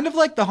 But kind of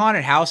like the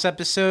Haunted House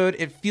episode,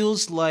 it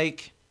feels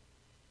like,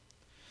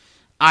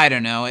 I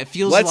don't know, it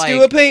feels Let's like...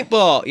 do a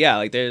paintball. Yeah,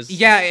 like there's...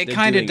 Yeah, it they're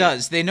kind of doing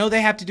does. They know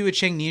they have to do a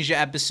Changnesia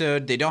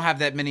episode. They don't have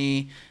that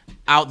many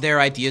out there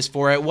ideas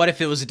for it. What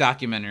if it was a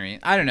documentary?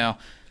 I don't know.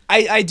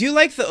 I do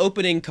like the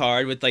opening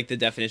card with like the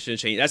definition of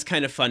change. That's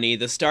kind of funny.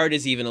 The start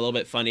is even a little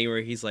bit funny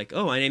where he's like,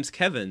 "Oh, my name's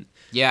Kevin."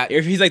 Yeah.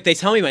 If he's like, "They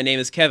tell me my name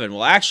is Kevin."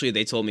 Well, actually,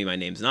 they told me my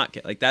name's not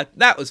Kevin. Like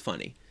that was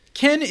funny.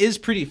 Ken is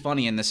pretty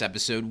funny in this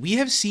episode. We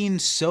have seen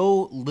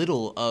so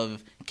little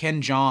of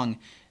Ken Jeong.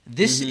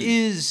 This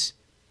is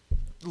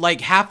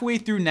like halfway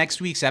through next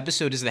week's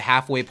episode is the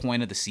halfway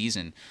point of the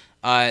season.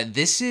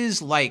 This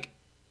is like,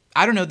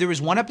 I don't know, there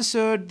was one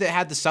episode that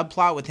had the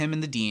subplot with him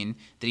and the Dean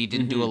that he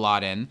didn't do a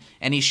lot in,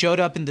 and he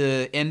showed up in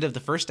the end of the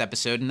first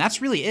episode, and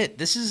that's really it.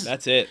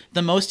 That's it.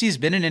 The most he's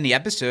been in any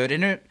episode,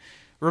 and it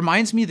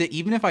reminds me that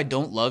even if I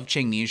don't love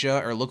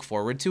Changnesia or look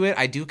forward to it,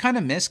 I do kind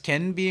of miss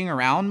Ken being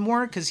around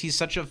more because he's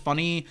such a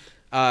funny,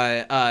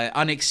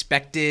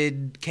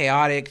 unexpected,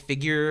 chaotic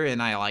figure,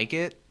 and I like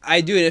it. I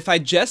do, and if I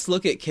just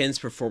look at Ken's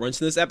performance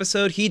in this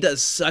episode, he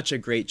does such a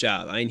great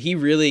job. I mean, he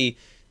really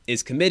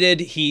is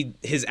committed.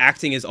 His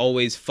acting is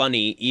always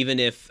funny, even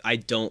if I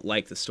don't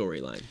like the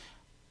storyline.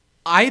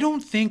 I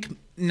don't think,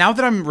 now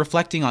that I'm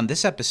reflecting on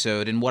this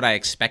episode and what I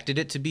expected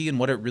it to be and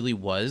what it really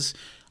was,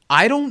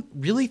 I don't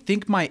really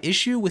think my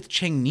issue with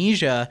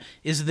Changnesia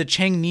is the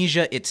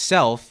Changnesia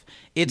itself.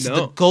 It's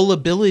the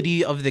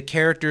gullibility of the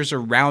characters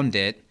around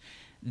it.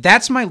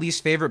 That's my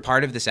least favorite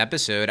part of this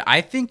episode.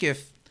 I think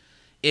if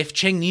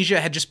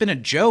Changnesia had just been a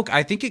joke,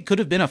 I think it could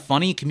have been a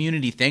funny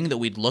Community thing that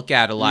we'd look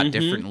at a lot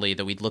differently,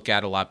 that we'd look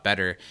at a lot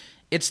better.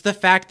 It's the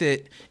fact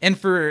that, and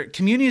for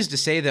communities to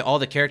say that all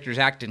the characters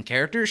act in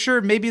character,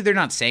 sure, maybe they're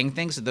not saying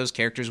things that those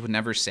characters would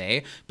never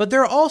say, but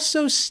they're all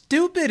so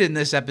stupid in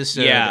this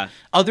episode. Yeah.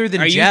 Other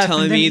than Jeff,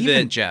 and then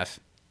even Jeff.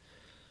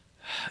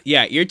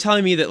 Yeah, you're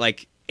telling me that,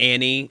 like,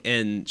 Annie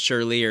and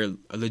Shirley are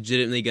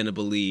legitimately going to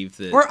believe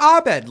that... Or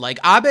Abed. Like,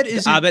 Abed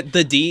isn't...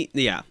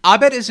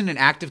 Abed isn't an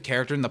active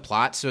character in the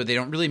plot, so they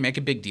don't really make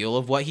a big deal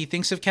of what he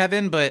thinks of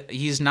Kevin, but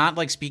he's not,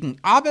 like, speaking...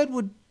 Abed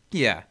would...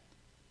 Yeah.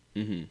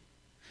 Mm-hmm.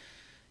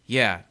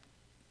 Yeah.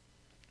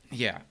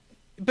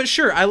 But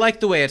sure, I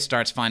like the way it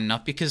starts fine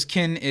enough because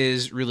Ken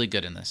is really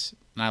good in this,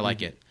 and I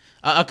like it.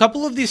 A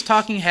couple of these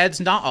talking heads,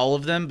 not all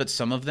of them, but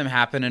some of them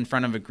happen in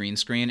front of a green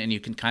screen, and you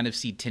can kind of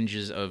see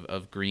tinges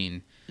of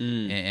green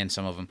in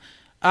some of them.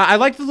 I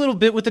like the little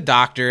bit with the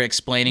doctor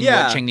explaining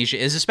what Changnesia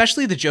is,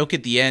 especially the joke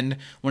at the end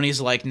when he's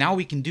like, now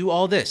we can do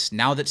all this,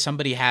 now that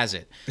somebody has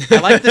it. I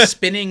like the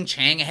spinning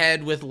Chang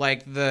head with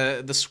like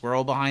the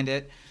swirl behind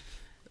it.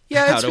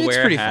 Yeah, it's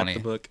pretty funny.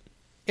 The book.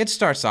 It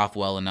starts off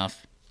well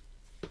enough.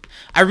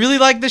 I really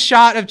like the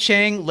shot of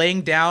Chang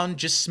laying down,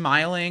 just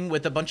smiling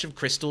with a bunch of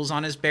crystals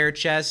on his bare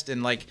chest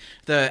and like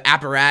the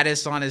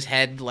apparatus on his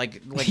head.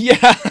 Like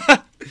yeah,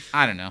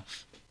 I don't know.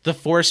 The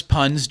force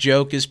puns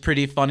joke is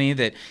pretty funny.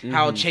 That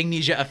how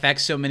Changnesia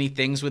affects so many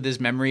things with his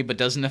memory, but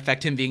doesn't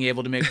affect him being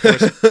able to make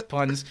force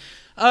puns.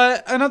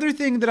 Another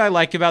thing that I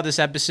like about this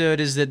episode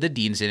is that the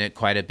Dean's in it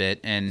quite a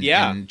bit,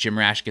 and Jim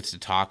Rash gets to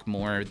talk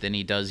more than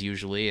he does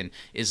usually, and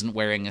isn't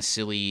wearing a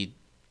silly,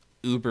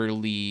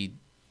 uberly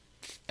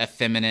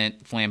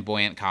effeminate,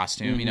 flamboyant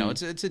costume. You know,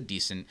 it's a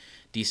decent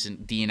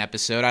Dean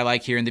episode. I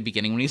like here in the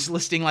beginning when he's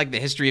listing like the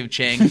history of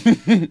Chang.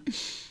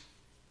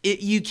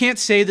 You can't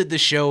say that the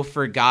show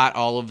forgot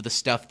all of the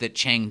stuff that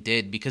Chang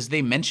did because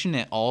they mention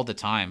it all the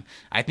time.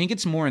 I think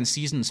it's more in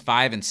seasons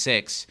 5 and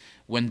 6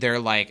 when they're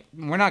like,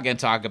 we're not going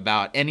to talk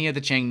about any of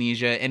the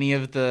Changnesia, any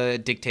of the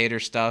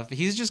dictator stuff.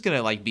 He's just going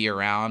to like be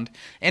around.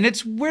 And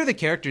it's where the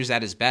character's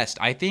at his best.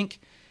 I think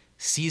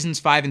seasons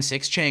 5 and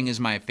 6 Chang is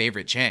my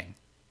favorite Chang.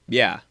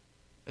 Yeah.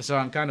 So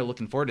I'm kind of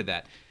looking forward to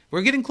that.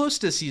 We're getting close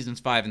to seasons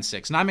 5 and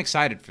 6, and I'm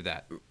excited for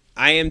that.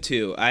 I am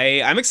too.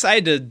 I'm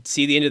excited to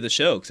see the end of the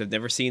show because I've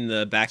never seen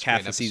the back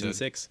half of season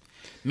 6.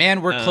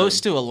 Man, we're close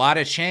to a lot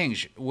of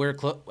change.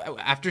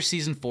 After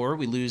season 4,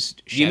 we lose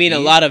Chevy. You mean a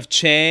lot of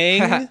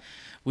Chang?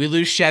 We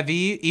lose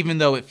Chevy, even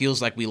though it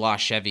feels like we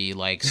lost Chevy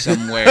like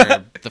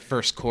somewhere the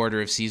first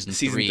quarter of season 3.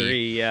 Season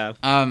 3, yeah.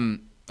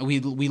 We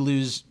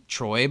lose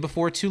Troy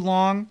before too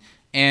long,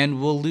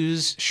 and we'll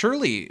lose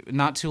Shirley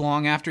not too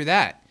long after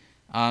that.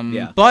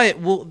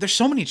 But there's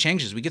so many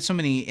changes. We get so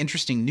many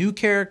interesting new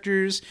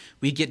characters.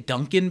 We get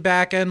Duncan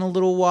back in a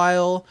little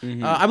while.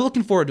 I'm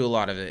looking forward to a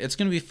lot of it. It's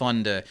going to be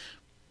fun to...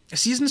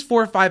 Seasons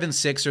 4, 5, and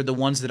 6 are the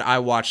ones that I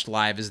watched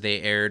live as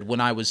they aired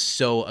when I was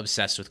so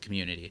obsessed with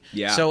Community.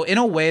 Yeah. So in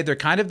a way, they're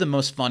kind of the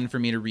most fun for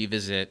me to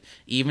revisit,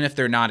 even if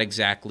they're not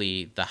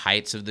exactly the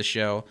heights of the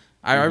show.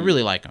 I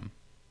really like them.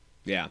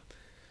 Yeah.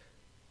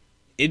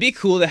 It'd be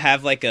cool to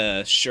have like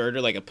a shirt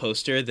or like a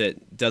poster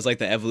that does like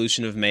the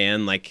evolution of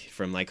man, like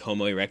from like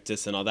Homo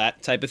erectus and all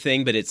that type of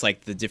thing, but it's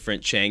like the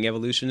different Chang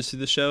evolutions through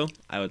the show.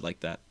 I would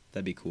like that.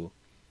 That'd be cool.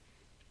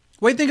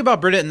 What do you think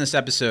about Britta in this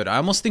episode? I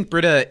almost think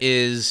Britta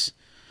is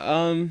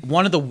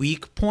one of the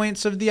weak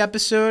points of the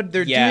episode.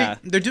 They're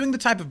doing the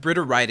type of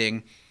Britta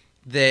writing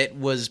that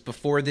was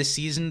before this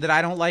season that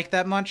I don't like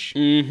that much.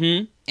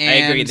 Mm-hmm. And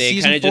I agree. They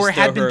season 4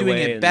 had been doing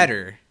it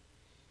better.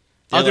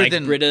 Other like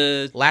than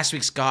Britta... last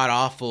week's god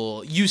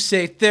awful. You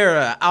say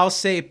Thera, I'll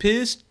say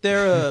pissed.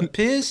 Thera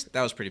pissed.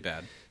 That was pretty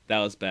bad. That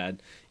was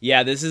bad.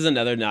 Yeah, this is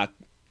another knock.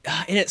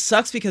 And it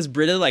sucks because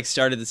Britta like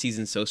started the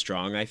season so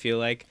strong, I feel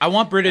like. I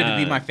want Britta to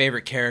be my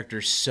favorite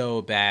character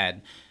so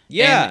bad.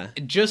 Yeah.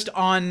 And just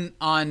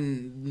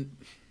on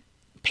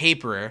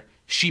paper,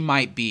 she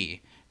might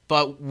be.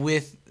 But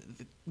with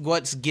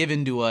what's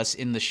given to us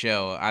in the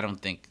show, I don't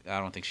think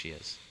she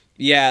is.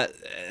 Yeah,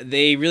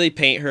 they really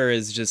paint her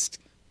as just...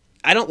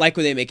 I don't like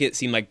when they make it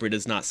seem like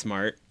Britta's not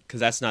smart, because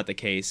that's not the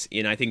case.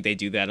 And I think they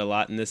do that a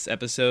lot in this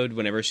episode.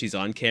 Whenever she's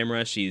on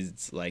camera,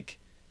 she's like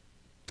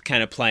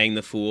kind of playing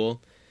the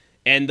fool.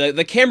 And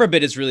the camera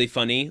bit is really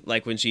funny,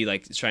 like when she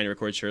like is trying to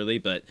record Shirley.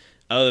 But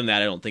other than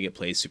that, I don't think it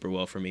plays super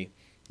well for me.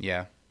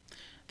 Yeah.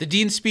 The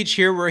dean's speech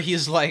here where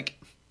he's like,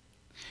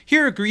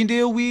 here at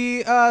Greendale,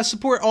 we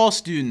support all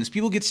students.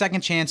 People get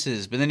second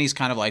chances. But then he's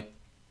kind of like,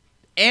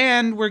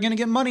 and we're going to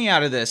get money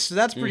out of this. So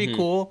that's pretty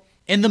cool.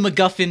 In the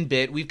MacGuffin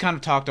bit, we've kind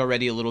of talked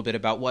already a little bit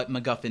about what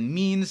MacGuffin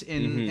means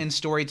in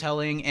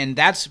storytelling, and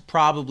that's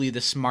probably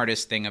the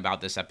smartest thing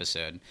about this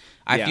episode.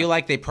 I feel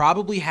like they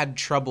probably had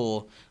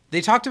trouble. They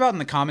talked about in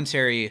the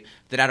commentary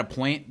that at a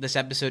point this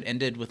episode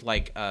ended with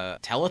like a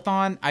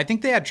telethon. I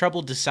think they had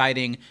trouble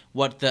deciding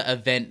what the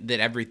event that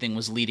everything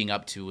was leading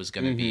up to was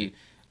going to be.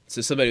 So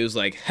somebody was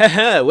like,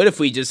 haha, what if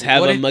we just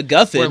have a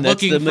MacGuffin? We're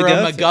looking for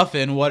a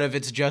MacGuffin. What if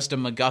it's just a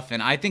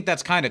MacGuffin? I think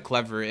that's kind of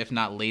clever, if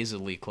not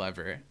lazily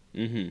clever.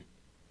 Mm-hmm.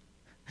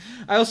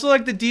 I also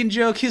like the Dean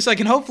joke. He's like,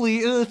 and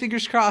hopefully,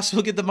 fingers crossed,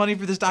 we'll get the money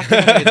for this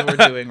documentary that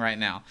we're doing right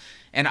now.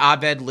 And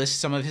Abed lists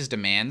some of his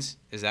demands.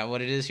 Is that what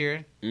it is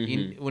here?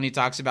 When he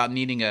talks about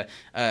needing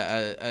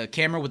a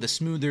camera with a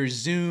smoother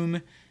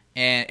zoom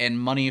and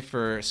money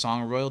for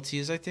song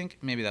royalties, I think.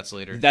 Maybe that's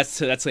later.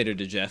 That's later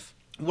to Jeff.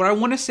 What I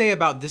want to say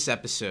about this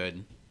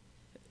episode,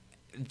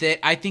 that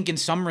I think in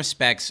some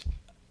respects,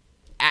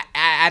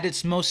 at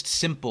its most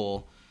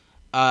simple,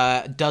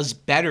 does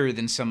better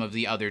than some of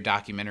the other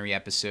documentary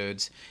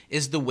episodes,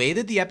 is the way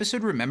that the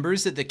episode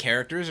remembers that the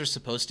characters are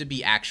supposed to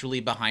be actually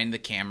behind the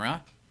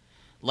camera.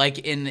 Like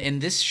in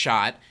this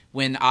shot,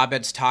 when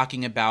Abed's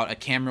talking about a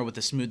camera with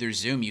a smoother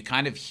zoom, you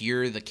kind of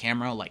hear the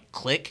camera like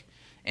click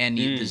and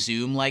the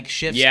zoom like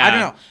shifts. Yeah. I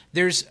don't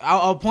know.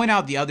 I'll point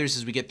out the others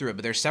as we get through it,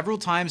 but there's several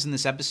times in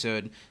this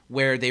episode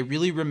where they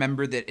really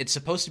remember that it's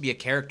supposed to be a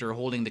character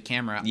holding the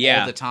camera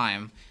all the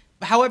time.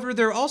 However,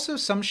 there are also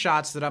some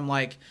shots that I'm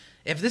like,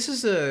 if this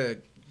is a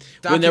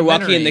when they're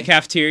walking in the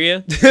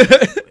cafeteria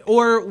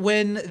or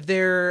when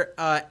they're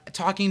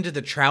talking to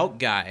the trout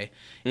guy,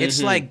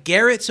 it's like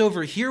Garrett's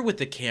over here with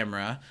the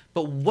camera,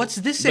 but what's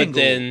this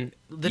angle? Then,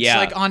 that's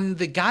like on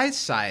the guy's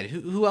side.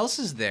 Who else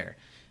is there?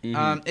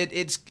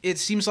 It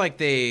seems like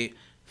they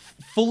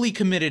fully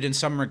committed in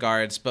some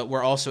regards, but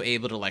were also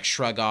able to like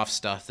shrug off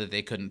stuff that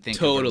they couldn't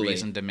think of a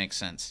reason to make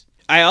sense.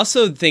 I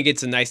also think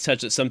it's a nice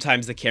touch that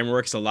sometimes the camera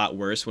works a lot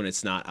worse when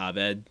it's not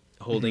Abed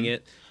holding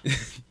it.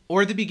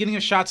 Or the beginning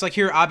of shots, like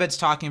here, Abed's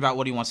talking about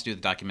what he wants to do with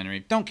the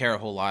documentary. Don't care a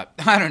whole lot.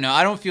 I don't know.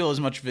 I don't feel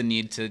as much of a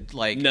need to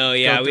like. No,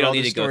 yeah, we don't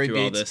need to go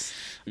through all this.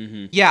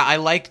 Yeah, I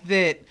like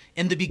that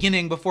in the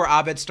beginning, before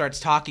Abed starts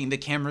talking, the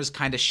camera's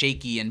kind of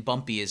shaky and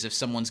bumpy, as if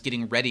someone's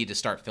getting ready to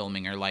start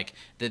filming, or like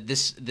that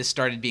this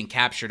started being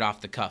captured off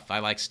the cuff. I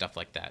like stuff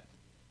like that.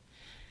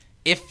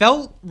 It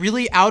felt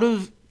really out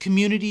of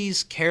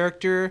Community's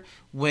character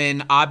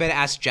when Abed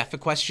asked Jeff a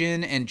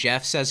question and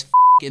Jeff says F***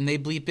 and they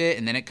bleep it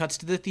and then it cuts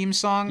to the theme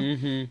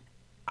song.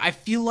 I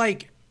feel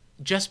like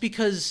just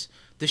because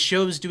the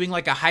show's doing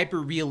like a hyper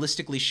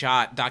realistically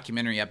shot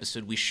documentary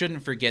episode, we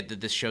shouldn't forget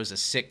that this show's a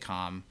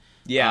sitcom.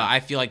 Yeah.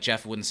 I feel like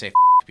Jeff wouldn't say F***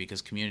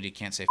 because Community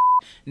can't say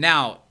F***.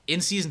 Now, in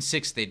season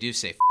 6 they do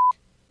say F***,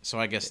 so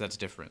I guess that's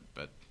different,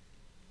 but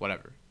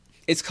whatever.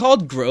 It's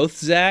called growth,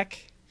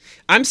 Zach.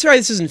 I'm sorry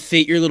this doesn't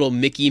fit your little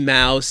Mickey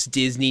Mouse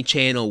Disney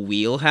Channel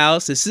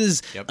wheelhouse. This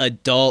is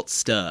adult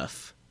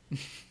stuff.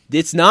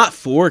 It's not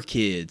for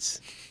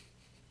kids.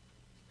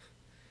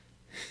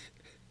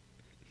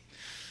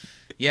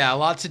 Yeah, a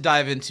lot to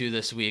dive into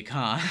this week,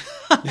 huh?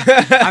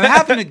 I'm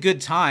having a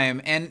good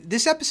time, and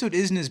this episode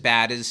isn't as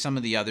bad as some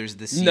of the others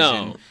this season.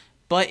 No.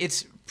 But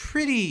it's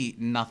pretty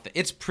nothing.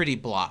 It's pretty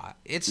blah.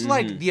 It's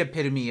like the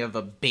epitome of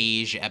a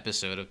beige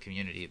episode of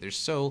Community. There's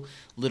so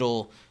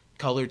little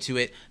color to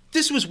it.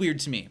 This was weird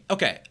to me.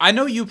 Okay, I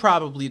know you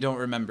probably don't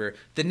remember.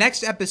 The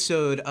next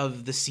episode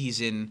of the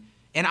season,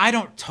 and I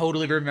don't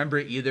totally remember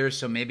it either,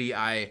 so maybe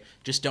I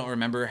just don't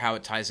remember how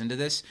it ties into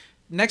this.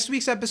 Next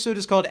week's episode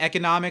is called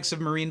Economics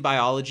of Marine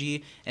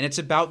Biology, and it's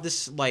about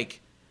this,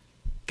 like,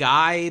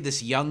 guy,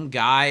 this young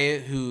guy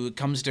who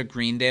comes to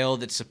Greendale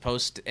that's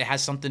it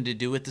has something to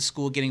do with the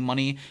school getting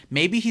money.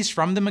 Maybe he's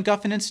from the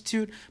MacGuffin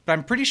Institute, but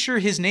I'm pretty sure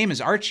his name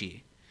is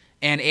Archie.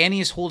 And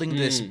Annie is holding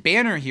this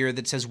banner here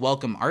that says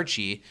 "Welcome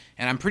Archie,"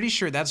 and I'm pretty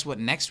sure that's what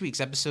next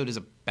week's episode is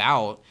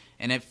about.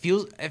 And it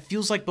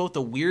feels like both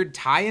a weird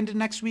tie into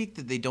next week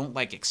that they don't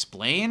like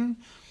explain,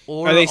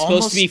 or are they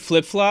supposed to be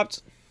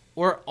flip-flopped?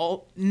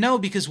 No,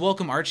 because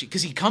Welcome Archie,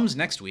 because he comes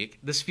next week.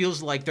 This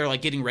feels like they're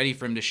like getting ready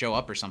for him to show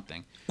up or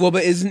something. Well,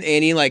 but isn't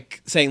Annie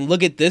like saying,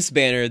 "Look at this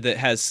banner that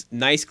has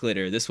nice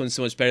glitter. This one's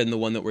so much better than the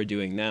one that we're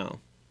doing now."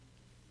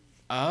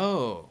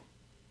 Oh,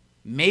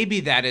 maybe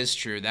that is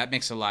true. That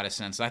makes a lot of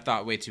sense. I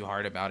thought way too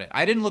hard about it.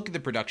 I didn't look at the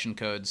production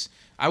codes.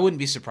 I wouldn't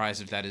be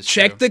surprised if that is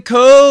true. Check the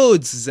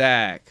codes,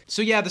 Zach.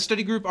 So yeah, the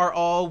study group are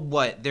all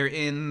what? They're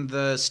in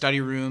the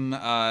study room,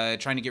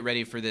 trying to get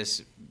ready for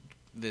this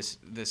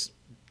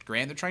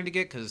grant they're trying to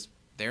get because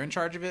they're in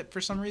charge of it for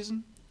some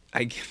reason.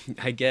 I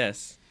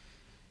guess.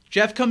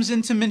 Jeff comes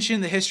in to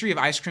mention the history of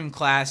ice cream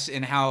class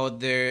and how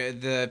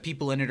the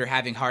people in it are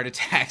having heart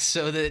attacks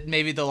so that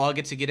maybe they'll all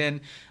get to get in.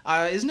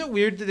 Isn't it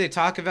weird that they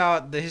talk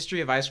about the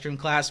history of ice cream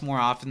class more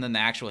often than the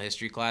actual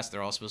history class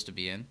they're all supposed to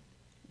be in?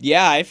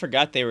 Yeah, I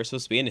forgot they were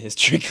supposed to be in a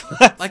history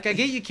class. Like, I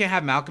get you can't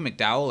have Malcolm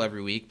McDowell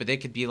every week, but they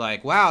could be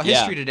like, wow,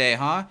 history today,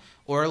 huh?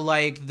 Or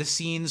like the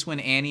scenes when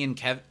Annie and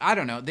Kev, I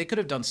don't know, they could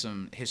have done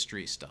some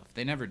history stuff.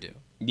 They never do.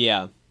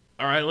 Yeah.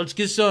 All right, let's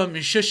get some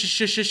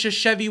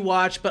Chevy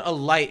watch, but a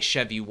light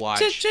Chevy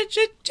watch.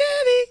 Chevy.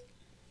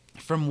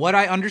 From what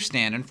I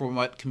understand and from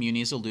what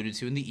Communities alluded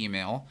to in the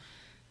email,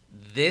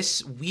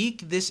 this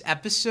week, this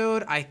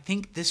episode, I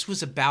think this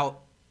was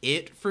about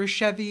it for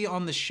Chevy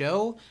on the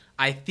show.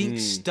 I think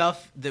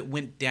stuff that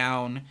went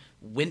down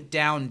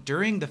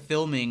during the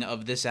filming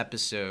of this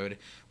episode,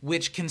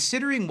 which,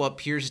 considering what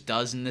Pierce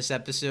does in this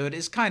episode,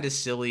 is kind of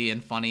silly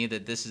and funny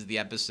that this is the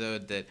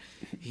episode that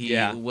he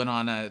went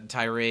on a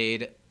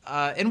tirade.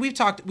 And we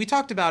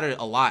talked about it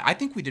a lot. I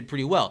think we did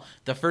pretty well.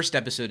 The first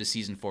episode of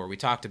season 4, we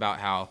talked about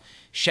how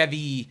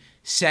Chevy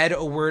said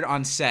a word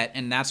on set,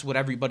 and that's what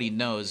everybody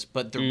knows.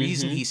 But the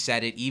reason he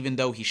said it, even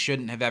though he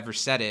shouldn't have ever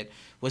said it,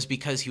 was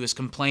because he was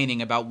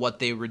complaining about what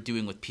they were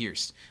doing with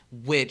Pierce,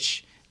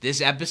 which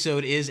this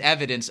episode is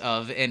evidence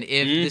of. And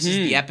if this is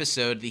the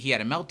episode that he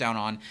had a meltdown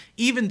on,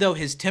 even though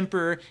his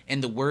temper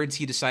and the words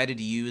he decided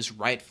to use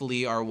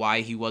rightfully are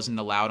why he wasn't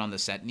allowed on the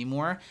set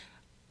anymore,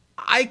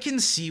 I can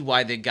see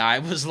why the guy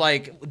was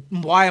like,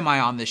 why am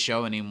I on this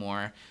show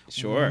anymore?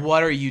 Sure.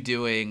 What are you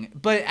doing?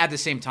 But at the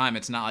same time,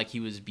 it's not like he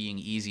was being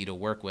easy to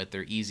work with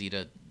or easy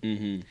to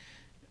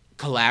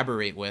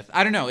collaborate with.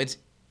 I don't know. It's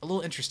a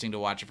little interesting to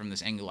watch it from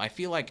this angle. I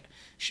feel like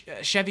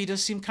Chevy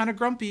does seem kind of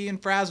grumpy and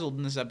frazzled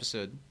in this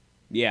episode.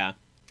 Yeah.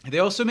 They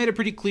also made it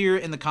pretty clear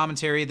in the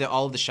commentary that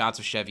all of the shots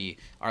of Chevy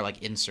are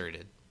like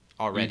inserted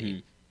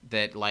already.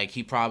 That like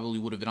he probably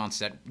would have been on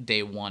set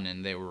day 1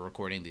 and they were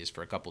recording these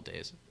for a couple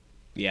days.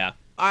 Yeah.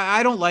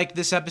 I don't like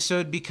this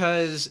episode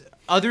because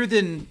other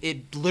than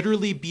it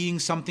literally being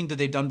something that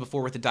they've done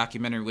before with the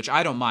documentary, which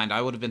I don't mind,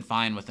 I would have been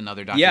fine with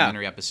another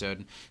documentary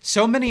episode.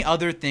 So many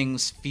other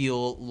things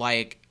feel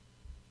like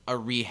a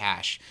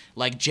rehash,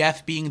 like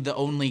Jeff being the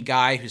only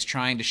guy who's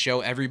trying to show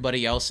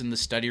everybody else in the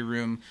study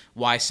room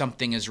why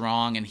something is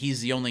wrong, and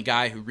he's the only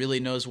guy who really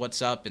knows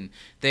what's up, and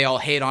they all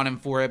hate on him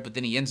for it, but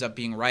then he ends up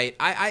being right.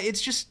 It's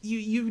just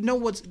you know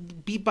what's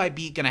beat by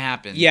beat gonna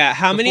happen. Yeah,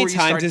 how many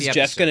times is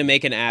Jeff gonna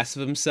make an ass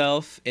of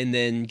himself and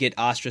then get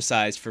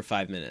ostracized for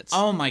 5 minutes?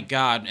 Oh my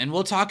god, and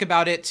we'll talk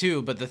about it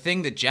too, but the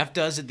thing that Jeff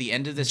does at the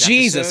end of this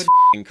Jesus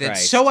episode Christ.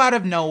 That's so out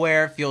of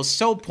nowhere, feels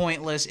so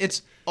pointless.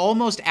 It's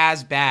almost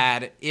as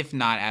bad, if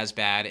not as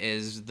bad,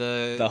 as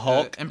the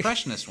Hulk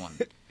impressionist one.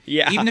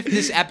 Yeah. Even if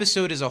this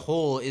episode as a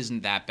whole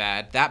isn't that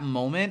bad, that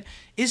moment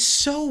is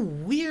so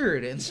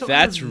weird and so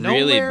that's out of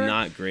really nowhere.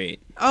 not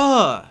great.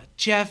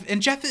 Jeff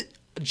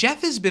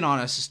has been on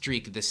a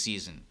streak this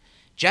season.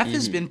 Jeff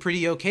has been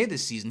pretty okay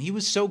this season. He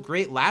was so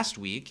great last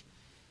week.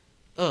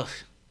 So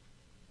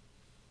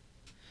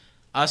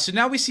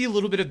now we see a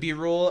little bit of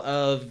B-roll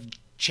of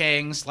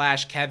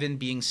Chang/Kevin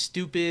being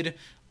stupid.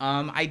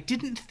 I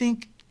didn't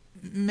think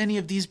many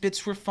of these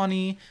bits were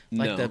funny.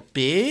 Like the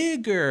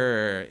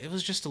bigger, it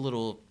was just a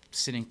little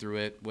sitting through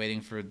it,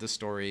 waiting for the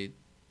story.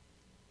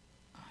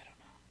 I don't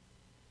know.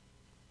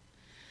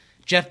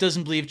 Jeff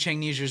doesn't believe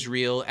Changnesia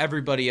real.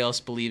 Everybody else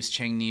believes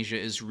Changnesia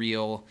is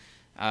real.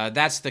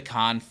 That's the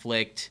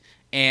conflict.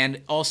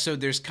 And also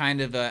there's kind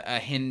of a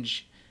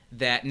hinge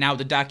that now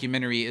the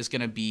documentary is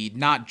going to be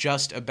not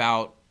just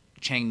about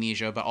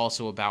Changnesia, but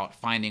also about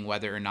finding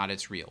whether or not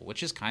it's real,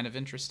 which is kind of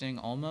interesting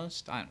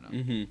almost. I don't know.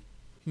 Mm-hmm.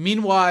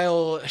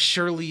 Meanwhile,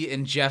 Shirley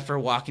and Jeff are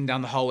walking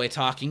down the hallway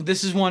talking.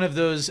 This is one of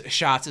those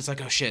shots. It's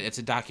like, oh shit, it's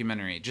a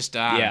documentary. Just,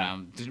 I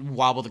don't know,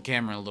 wobble the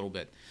camera a little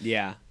bit.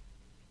 Yeah.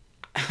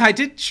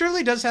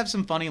 Shirley does have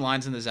some funny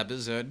lines in this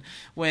episode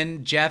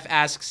when Jeff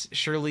asks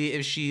Shirley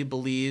if she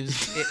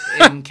believes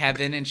in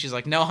Kevin, and she's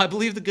like, no, I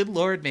believe the good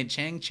Lord made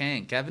Chang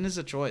Chang. Kevin is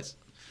a choice.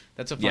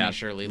 That's a funny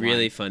Shirley line.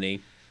 Really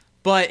funny.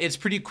 But it's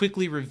pretty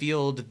quickly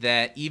revealed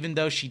that even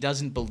though she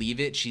doesn't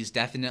believe it, she's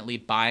definitely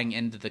buying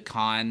into the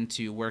con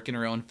to work in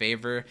her own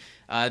favor.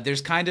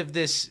 There's kind of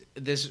this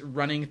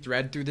running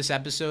thread through this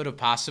episode of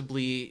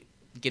possibly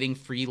getting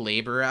free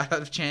labor out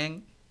of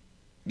Chang.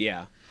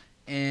 Yeah.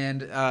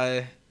 And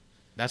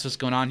that's what's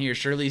going on here.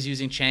 Shirley's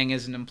using Chang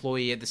as an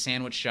employee at the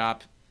sandwich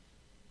shop.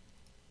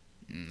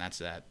 And that's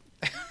that.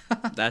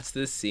 That's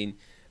this scene.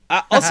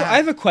 Also, I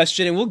have a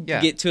question, and we'll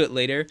get to it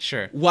later.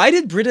 Sure. Why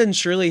did Britta and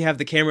Shirley have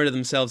the camera to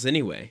themselves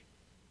anyway?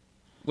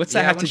 What's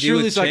that have to do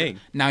Shirley's with Chang?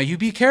 Like, now, you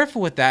be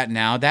careful with that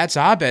now. That's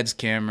Abed's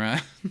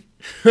camera.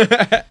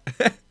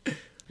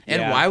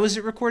 And why was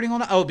it recording all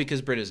that? Oh,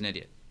 because Britta's an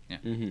idiot. Yeah.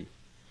 Mm-hmm.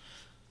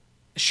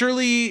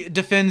 Shirley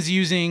defends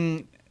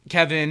using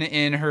Kevin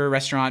in her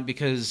restaurant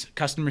because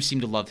customers seem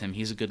to love him.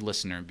 He's a good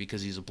listener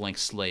because he's a blank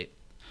slate.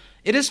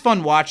 It is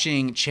fun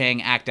watching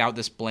Chang act out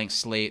this blank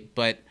slate,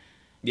 but...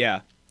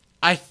 Yeah.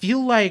 I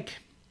feel like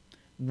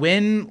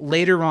when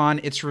later on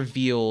it's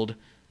revealed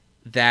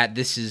that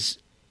this is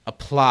a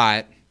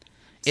plot,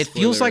 it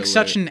feels like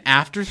such an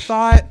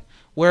afterthought.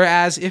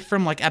 Whereas if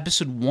from like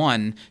episode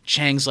 1,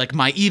 Chang's like,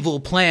 my evil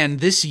plan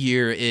this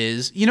year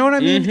is, you know what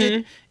I mean?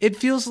 Mm-hmm. It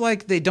feels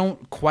like they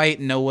don't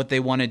quite know what they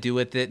want to do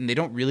with it, and they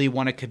don't really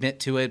want to commit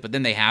to it, but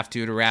then they have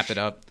to wrap it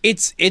up.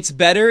 It's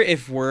better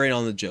if we're in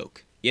on the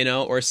joke, you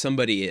know, or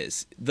somebody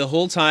is. The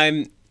whole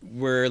time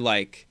we're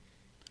like...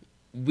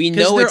 We know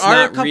it's not real. There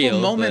are a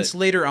couple moments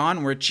later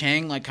on where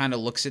Chang like kind of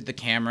looks at the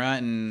camera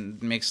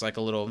and makes like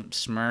a little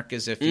smirk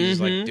as if he's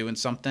like doing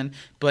something.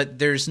 But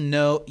there's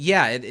no,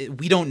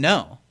 we don't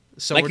know.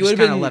 So like we're just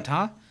kind of left,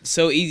 huh?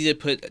 So easy to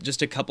put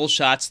just a couple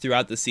shots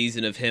throughout the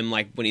season of him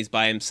like when he's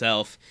by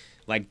himself,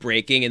 like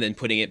breaking and then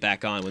putting it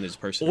back on when there's a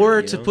person.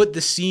 Or to put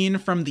the scene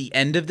from the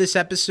end of this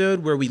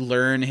episode where we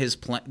learn his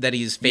that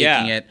he's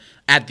faking it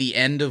at the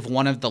end of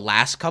one of the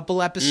last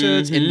couple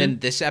episodes, and then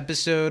this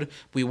episode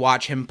we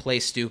watch him play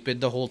stupid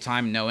the whole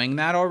time knowing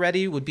that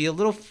already would be a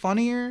little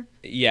funnier.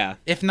 Yeah.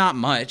 If not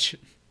much.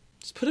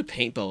 Just put a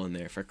paintball in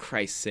there, for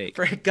Christ's sake.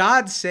 For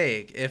God's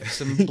sake, if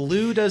some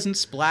blue doesn't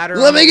splatter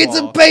Let me get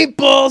some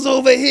paintballs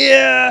over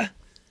here!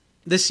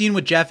 The scene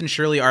with Jeff and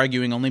Shirley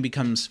arguing only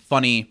becomes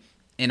funny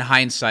in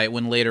hindsight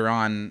when later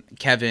on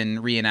Kevin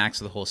reenacts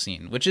the whole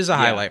scene, which is a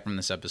highlight from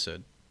this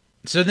episode.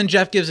 So then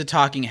Jeff gives a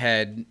talking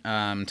head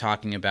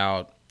talking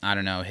about, I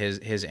don't know,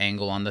 his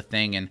angle on the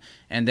thing,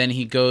 and then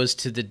he goes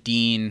to the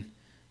dean.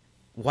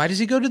 Why does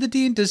he go to the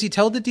dean? Does he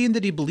tell the dean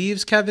that he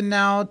believes Kevin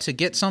now to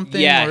get something?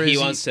 Yeah, or he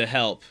wants to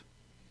help.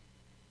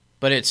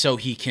 But it's so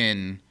he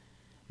can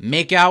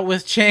make out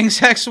with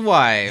Chang's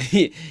ex-wife.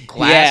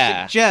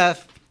 Classic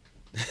Jeff.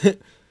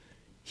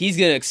 He's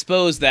going to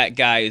expose that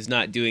guy who's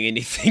not doing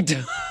anything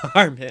to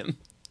harm him.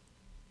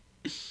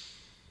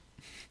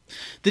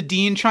 The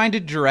dean trying to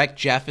direct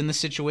Jeff in the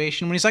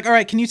situation when he's like, all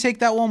right, can you take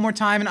that one more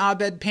time? And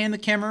Abed pan the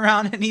camera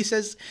around and he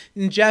says,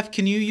 Jeff,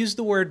 can you use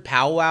the word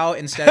powwow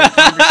instead of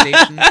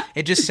conversation?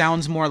 It just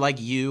sounds more like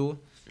you.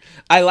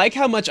 I like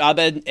how much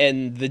Abed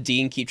and the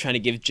dean keep trying to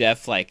give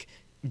Jeff like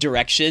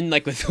direction,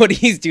 like with what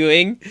he's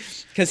doing,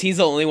 because he's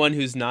the only one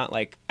who's not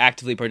like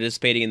actively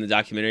participating in the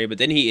documentary, but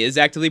then he is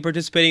actively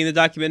participating in the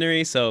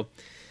documentary, so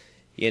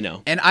you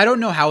know. And I don't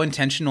know how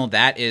intentional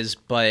that is,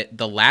 but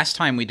the last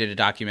time we did a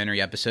documentary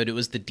episode, it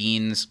was the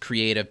dean's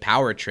creative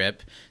power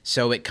trip,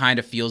 so it kind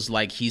of feels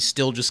like he's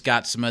still just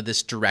got some of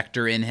this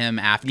director in him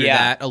after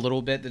that a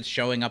little bit that's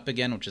showing up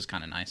again, which is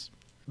kind of nice.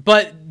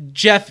 But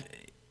Jeff,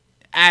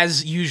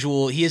 as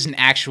usual, he isn't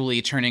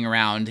actually turning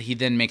around. He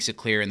then makes it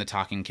clear in the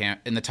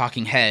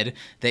talking head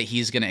that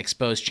he's going to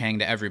expose Chang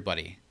to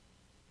everybody.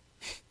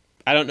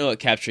 I don't know what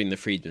capturing the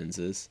Friedmans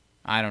is.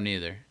 I don't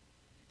either.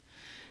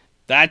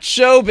 That's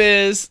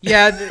showbiz.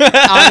 Yeah,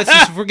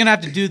 if we're gonna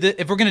have to do this,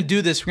 we're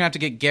gonna have to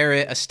get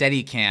Garrett a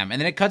Steadicam, and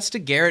then it cuts to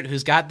Garrett,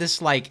 who's got this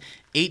like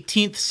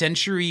 18th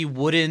century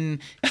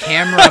wooden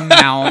camera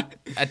mount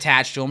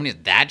attached to him, and he's,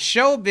 that's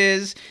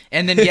showbiz.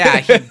 And then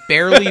he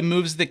barely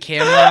moves the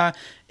camera.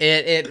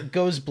 It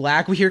goes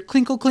black. We hear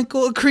clinkle,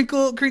 clinkle,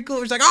 crinkle,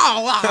 crinkle. It's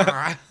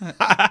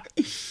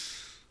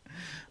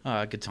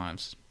like, good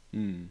times.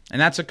 And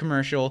that's a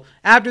commercial.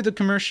 After the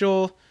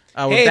commercial,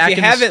 we're back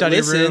in the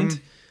study room.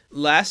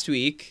 Last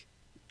week,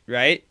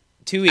 right?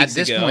 2 weeks ago. At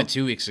this point,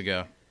 2 weeks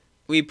ago.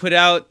 We put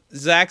out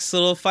Zach's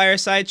little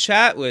fireside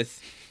chat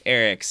with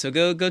Eric. So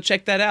go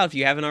check that out if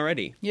you haven't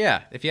already.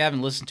 Yeah, if you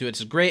haven't listened to it.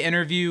 It's a great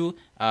interview.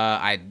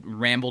 I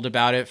rambled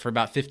about it for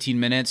about 15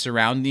 minutes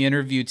around the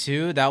interview,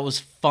 too. That was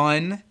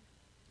fun.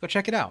 Go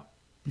check it out.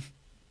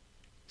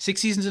 6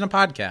 seasons in a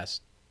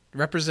podcast.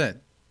 Represent.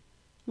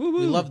 Woo-woo.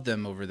 We love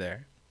them over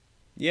there.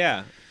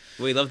 Yeah.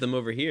 We love them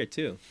over here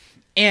too.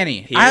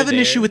 Annie. Here, I have an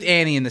there. issue with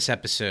Annie in this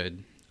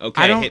episode.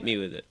 Okay, hit me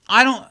with it.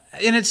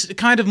 And it's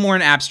kind of more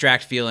an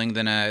abstract feeling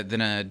than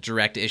a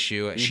direct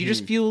issue. She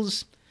just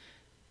feels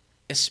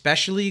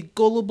especially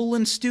gullible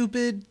and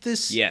stupid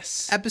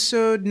this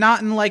episode.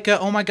 Not in like a,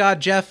 oh my god,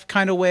 Jeff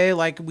kind of way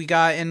like we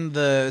got in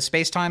the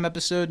Space-Time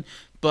episode.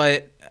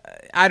 But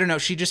I don't know.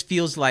 She just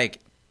feels like,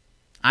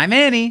 I'm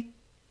Annie,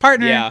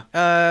 partner.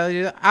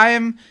 Yeah.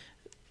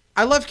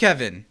 I love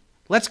Kevin.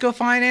 Let's go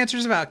find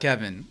answers about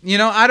Kevin. You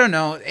know, I don't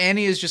know.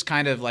 Annie is just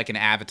kind of like an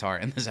avatar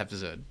in this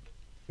episode.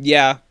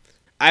 Yeah.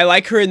 I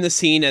like her in the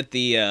scene at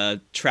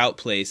the Trout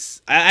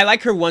place. I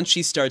like her once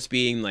she starts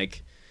being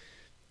like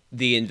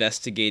the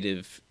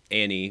investigative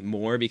Annie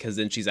more, because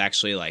then she's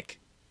actually like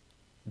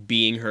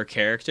being her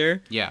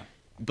character. Yeah.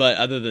 But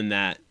other than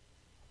that,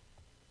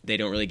 they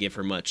don't really give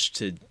her much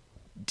to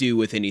do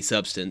with any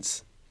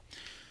substance.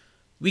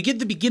 We get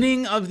the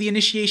beginning of the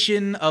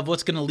initiation of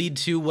what's going to lead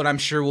to what I'm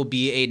sure will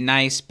be a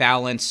nice,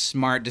 balanced,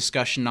 smart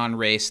discussion on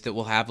race that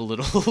we'll have a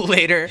little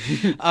later.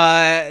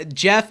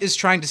 Jeff is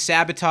trying to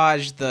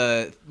sabotage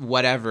the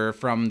whatever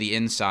from the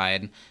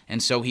inside,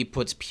 and so he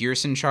puts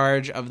Pierce in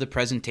charge of the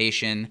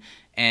presentation.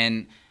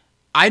 And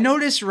I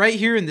noticed right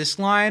here in this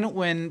line,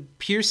 when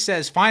Pierce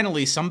says,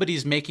 finally,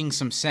 somebody's making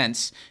some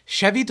sense,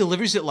 Chevy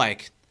delivers it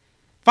like,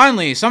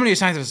 finally, somebody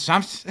signs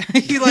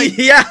something. He like,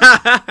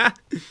 yeah.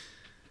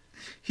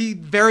 He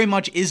very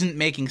much isn't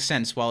making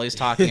sense while he's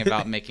talking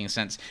about making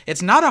sense.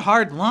 It's not a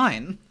hard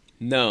line.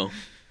 No.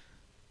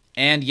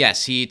 And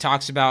yes, he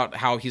talks about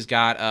how he's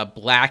got a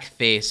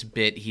blackface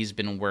bit he's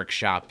been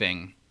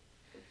workshopping.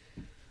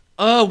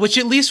 Which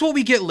at least what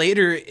we get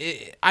later,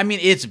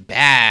 it's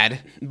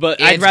bad. But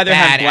it's I'd rather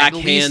bad. have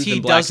black hands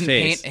than black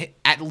face.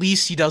 At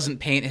least he doesn't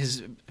paint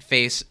his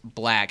face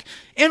black.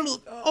 And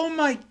oh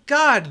my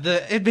god,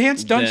 the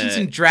Advanced Dungeons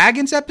and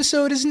Dragons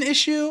episode is an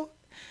issue.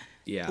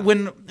 Yeah.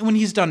 When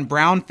he's done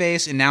brown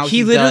face and now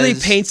he literally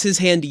paints his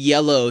hand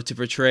yellow to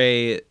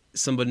portray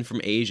someone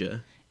from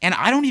Asia. And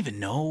I don't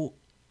even know,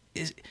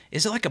 is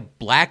it like a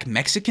black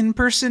Mexican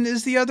person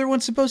is the other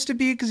one supposed to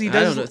be? Because he does.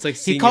 I don't know. It's like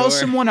he calls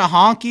someone a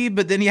honky,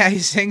 but then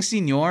he's saying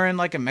senor and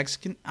like a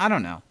Mexican. I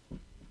don't know.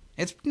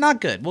 It's not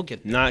good. We'll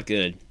get there. Not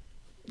good.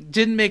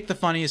 Didn't make the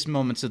funniest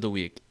moments of the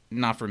week.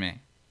 Not for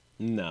me.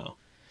 No.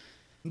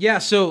 Yeah,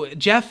 so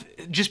Jeff,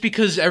 just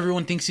because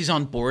everyone thinks he's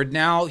on board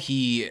now,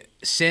 he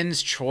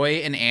sends Troy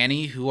and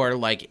Annie, who are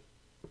like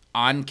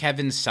on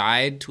Kevin's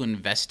side, to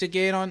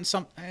investigate on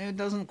something. It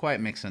doesn't quite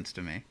make sense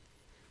to me.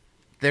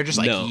 They're just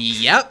like,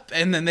 yep,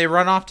 and then they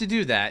run off to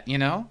do that, you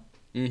know?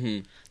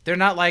 Mm-hmm. They're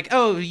not like,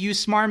 oh, you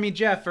smarmy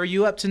Jeff, are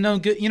you up to no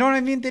good? You know what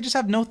I mean? They just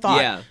have no thought.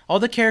 Yeah. All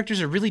the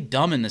characters are really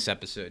dumb in this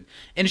episode.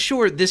 And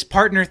sure, this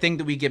partner thing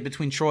that we get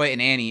between Troy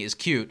and Annie is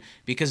cute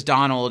because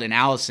Donald and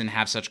Allison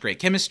have such great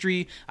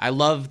chemistry. I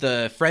love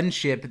the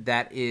friendship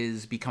that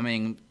is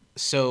becoming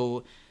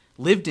so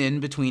lived in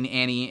between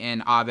Annie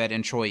and Abed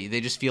and Troy. They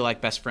just feel like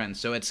best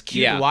friends. So it's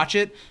cute to watch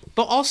it.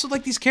 But also,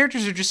 like, these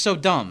characters are just so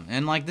dumb.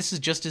 And, like, this is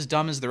just as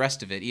dumb as the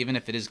rest of it, even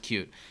if it is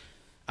cute.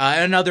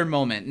 Another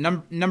moment,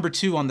 number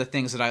 2 on the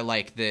things that I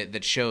like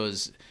that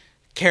shows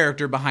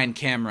character behind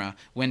camera,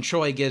 when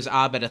Troy gives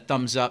Abed a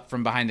thumbs up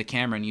from behind the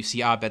camera and you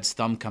see Abed's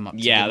thumb come up to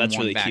give him that's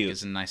one really back cute.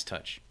 is a nice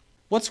touch.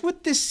 What's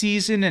with this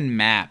season and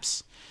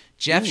maps?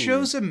 Jeff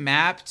shows a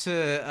map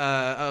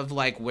of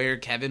like where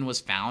Kevin was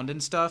found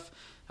and stuff.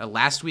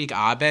 Last week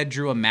Abed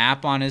drew a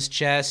map on his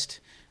chest.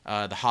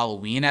 The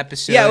Halloween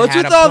episode what's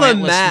had with a all the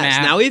pointless maps?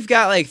 map. Now we've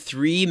got like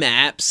 3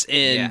 maps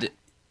and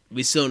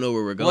we still don't know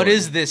where we're going. What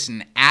is this,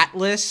 an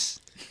atlas?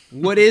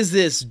 What is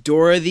this,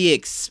 Dora the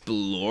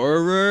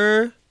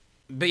Explorer?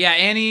 But yeah,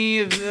 Annie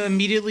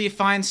immediately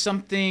finds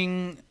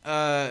something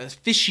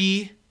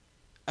fishy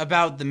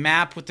about the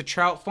map with the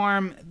trout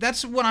farm.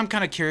 That's what I'm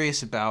kind of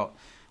curious about.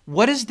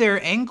 What is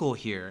their angle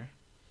here?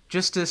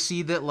 Just to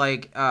see that,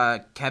 like,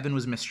 Kevin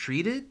was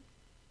mistreated?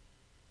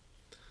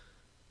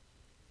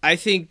 I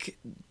think...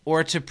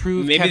 Or to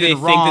prove maybe Kevin they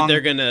wrong. think that they're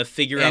going to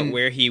figure out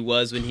where he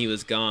was when he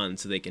was gone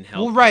so they can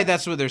help. Well, right,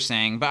 that's what they're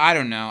saying. But I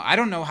don't know. I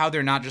don't know how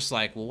they're not just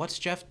like, well, what's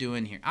Jeff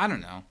doing here? I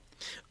don't know.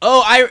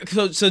 Oh,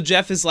 so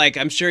Jeff is like,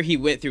 I'm sure he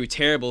went through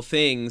terrible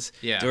things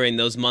during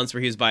those months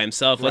where he was by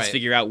himself. Let's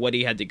figure out what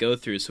he had to go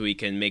through so we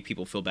can make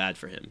people feel bad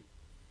for him.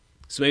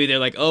 So maybe they're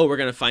like, oh, we're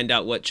going to find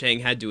out what Chang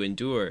had to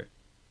endure.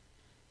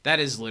 That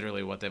is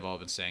literally what they've all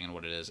been saying and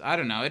what it is. I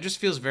don't know. It just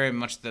feels very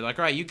much, they're like,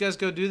 all right, you guys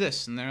go do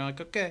this. And they're like,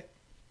 okay.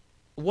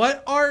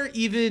 What are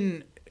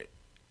even...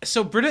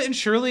 So Britta and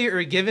Shirley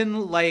are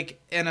given,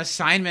 like, an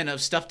assignment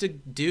of stuff to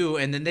do,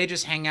 and then they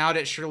just hang out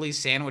at Shirley's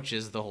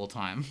sandwiches the whole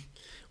time.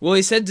 Well,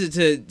 he said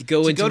to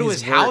go to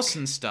his work. house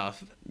and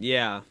stuff.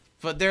 Yeah.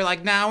 But they're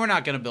like, nah, we're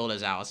not going to build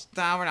his house.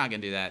 Nah, we're not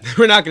going to do that.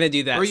 We're not going to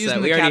do that. We're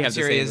using the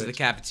cafeteria as the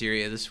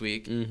cafeteria this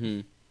week.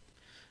 Mm-hmm.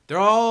 They're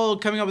all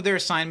coming up with their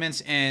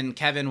assignments, and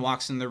Kevin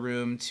walks in the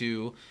room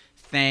to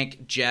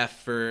thank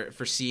Jeff for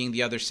seeing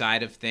the other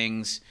side of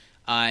things.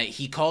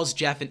 He calls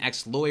Jeff an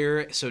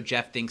ex-lawyer, so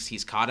Jeff thinks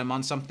he's caught him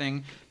on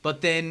something.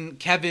 But then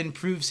Kevin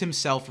proves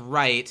himself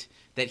right,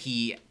 that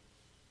he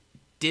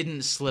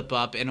didn't slip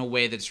up in a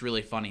way that's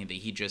really funny, that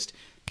he just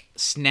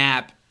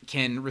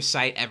can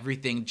recite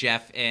everything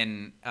Jeff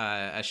and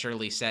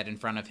Shirley said in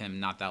front of him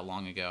not that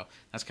long ago.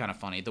 That's kind of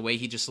funny. The way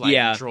he just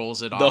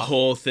drolls it off. The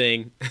whole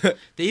thing.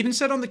 They even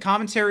said on the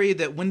commentary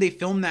that when they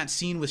filmed that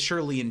scene with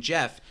Shirley and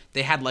Jeff,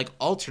 they had like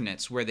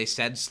alternates where they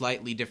said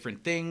slightly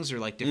different things or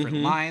like different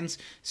lines.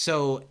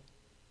 So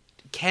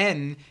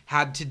Ken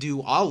had to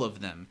do all of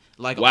them.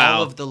 Like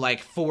all of the like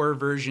 4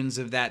 versions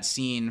of that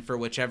scene for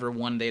whichever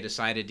one they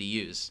decided to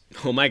use.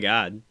 Oh my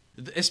God.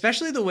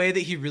 Especially the way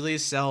that he really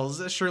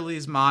sells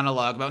Shirley's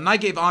monologue about, and I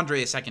gave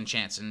Andre a second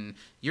chance, and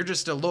you're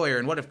just a lawyer,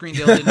 and what if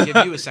Greendale didn't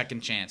give you a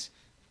second chance?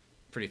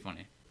 Pretty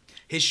funny.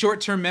 His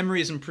short-term memory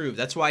is improved.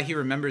 That's why he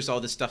remembers all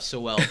this stuff so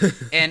well.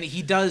 And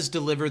he does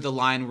deliver the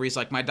line where he's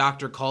like, my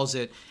doctor calls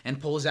it, and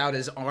pulls out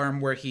his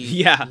arm where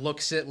he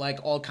looks at like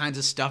all kinds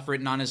of stuff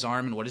written on his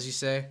arm, and what does he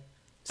say?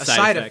 A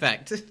side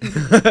effect.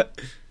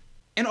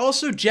 And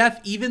also Jeff,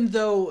 even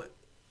though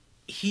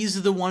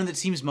he's the one that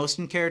seems most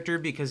in character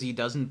because he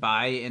doesn't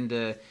buy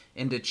into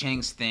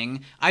Chang's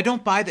thing, I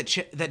don't buy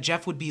that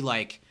Jeff would be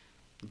like,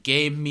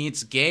 game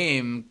meets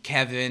game,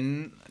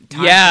 Kevin. Time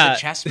for the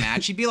chess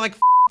match. He'd be like,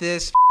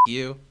 this,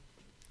 you.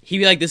 He'd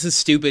be like, this is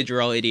stupid,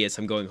 you're all idiots,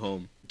 I'm going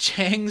home.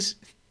 Chang's,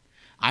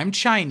 I'm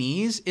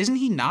Chinese. Isn't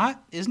he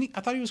not? Isn't he?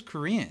 I thought he was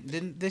Korean.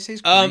 Didn't they say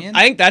he's Korean?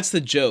 I think that's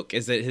the joke,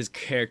 is that his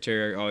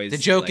character always... The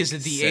joke is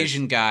that the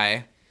Asian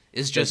guy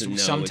is just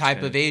some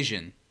type of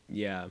Asian.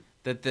 Yeah.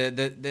 That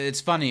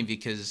it's funny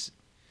because,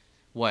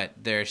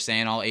 they're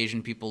saying all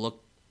Asian people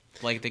look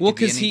like they could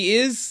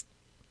be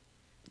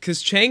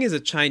because Chang is a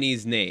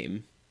Chinese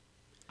name.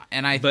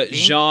 But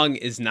Zhang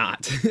is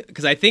not.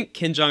 Because I think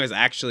Kim Jong is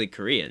actually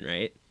Korean,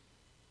 right?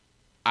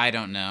 I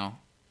don't know.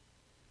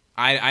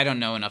 I don't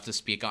know enough to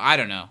speak on. I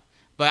don't know.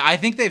 But I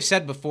think they've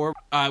said before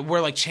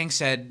where like Chang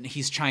said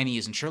he's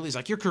Chinese and Shirley's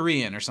like, you're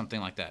Korean or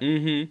something like that.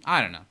 Mm-hmm.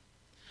 I don't know.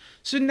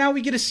 So now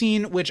we get a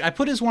scene which I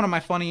put as one of my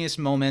funniest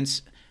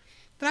moments.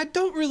 But I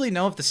don't really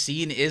know if the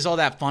scene is all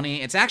that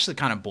funny. It's actually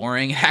kind of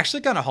boring. It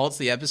actually kind of halts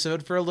the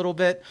episode for a little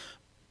bit.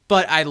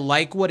 But I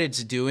like what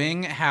it's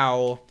doing,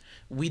 how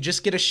we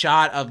just get a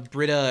shot of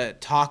Britta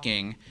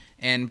talking,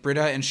 and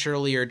Britta and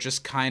Shirley are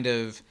just kind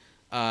of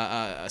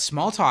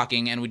small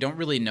talking, and we don't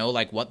really know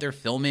like what they're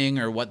filming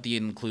or what the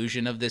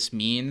inclusion of this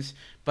means.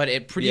 But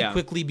it pretty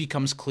quickly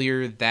becomes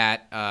clear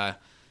that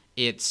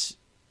it's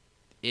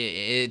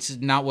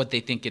not what they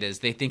think it is.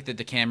 They think that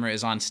the camera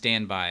is on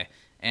standby,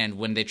 and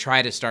when they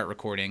try to start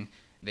recording,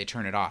 they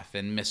turn it off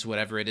and miss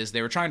whatever it is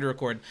they were trying to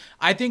record.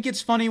 I think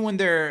it's funny when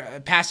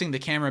they're passing the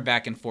camera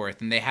back and forth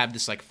and they have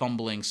this like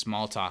fumbling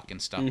small talk and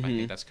stuff. Mm-hmm. I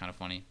think that's kind of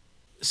funny.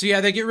 So yeah,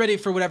 they get ready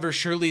for whatever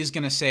Shirley is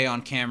going to say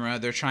on camera.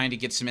 They're trying to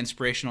get some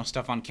inspirational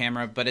stuff on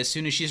camera, but as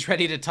soon as she's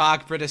ready to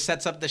talk, Britta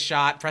sets up the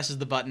shot, presses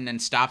the button, and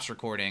stops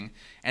recording.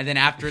 And then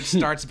after it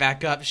starts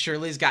back up,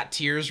 Shirley's got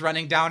tears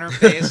running down her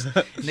face,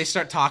 and they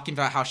start talking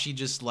about how she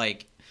just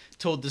like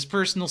told this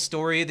personal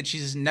story that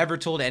she's never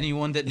told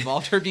anyone that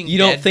involved her being dead. You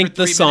don't think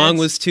the song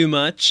was too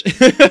much?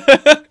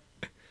 I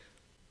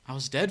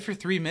was dead for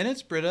 3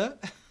 minutes, Britta.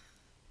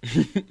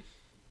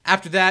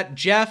 After that,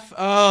 Jeff,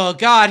 oh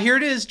God, here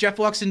it is. Jeff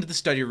walks into the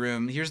study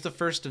room. Here's the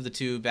first of the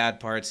 2 bad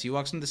parts. He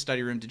walks into the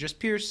study room to just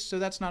Pierce, so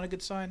that's not a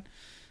good sign.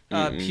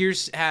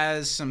 Pierce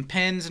has some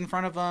pens in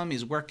front of him.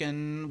 He's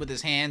working with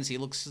his hands. He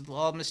looks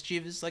all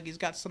mischievous, like he's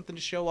got something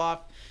to show off.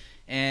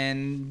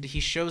 And he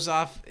shows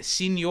off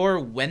Senor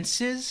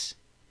Wences.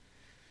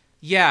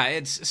 Yeah,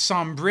 it's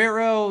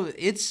sombrero.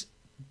 It's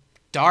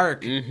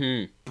dark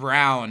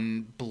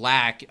brown,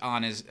 black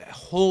on his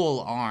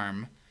whole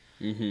arm.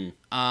 Not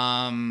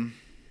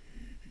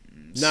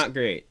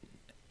great.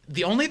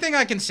 The only thing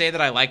I can say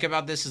that I like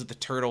about this is the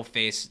turtle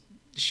face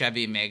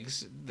Chevy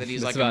Miggs, that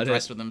he's like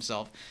impressed with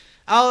himself.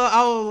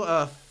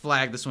 I'll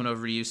flag this one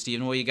over to you,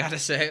 Steven. What you got to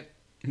say?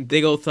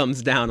 Big old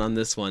thumbs down on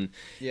this one.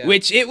 Yeah.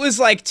 Which it was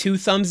like 2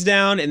 thumbs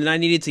down, and then I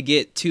needed to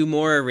get 2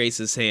 more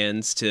racist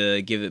hands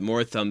to give it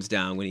more thumbs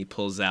down when he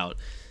pulls out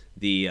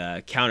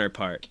the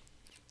counterpart.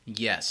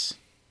 Yes.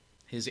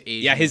 His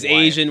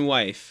Asian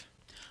wife.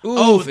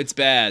 Oof, it's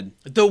bad.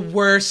 The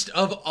worst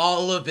of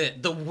all of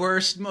it. The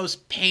worst,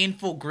 most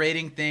painful,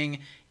 grating thing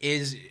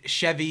is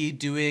Chevy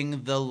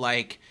doing the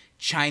like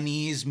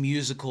Chinese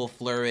musical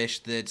flourish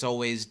that's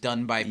always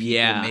done by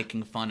people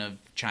making fun of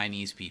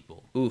Chinese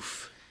people.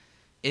 Oof.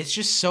 It's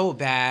just so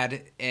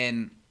bad,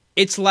 and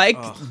it's like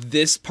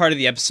this part of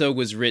the episode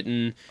was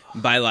written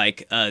by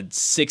like a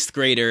 6th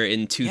grader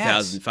in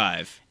 2005.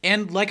 Yes.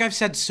 And like I've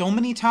said so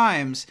many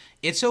times,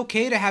 it's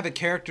okay to have a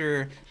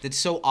character that's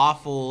so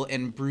awful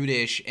and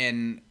brutish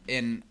and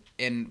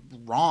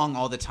wrong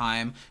all the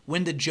time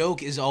when the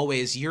joke is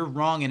always you're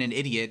wrong and an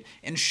idiot.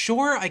 And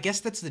sure, I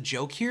guess that's the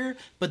joke here,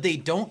 but they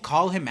don't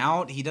call him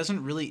out. He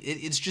doesn't really,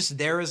 it's just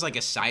there as like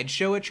a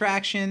sideshow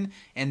attraction,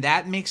 and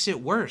that makes it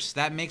worse.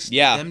 That makes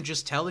them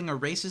just telling a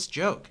racist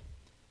joke.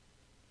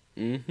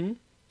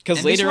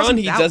 Because later on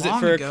he does it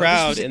for a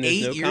crowd and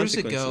there's no consequences. 8 years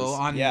ago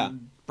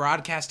on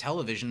broadcast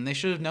television. They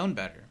should have known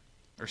better.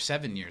 Or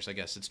 7 years, I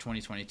guess. It's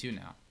 2022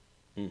 now.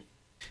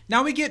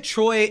 Now we get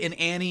Troy and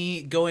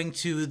Annie going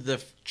to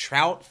the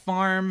trout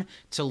farm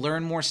to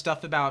learn more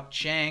stuff about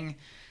Chang.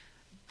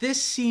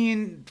 This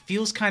scene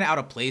feels kind of out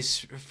of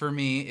place for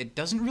me. It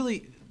doesn't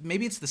really,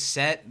 maybe it's the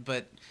set,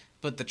 but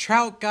the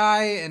trout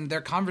guy and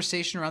their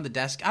conversation around the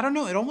desk, I don't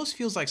know, it almost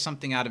feels like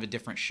something out of a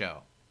different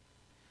show.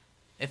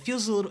 It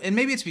feels a little, and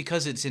maybe it's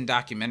because it's in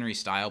documentary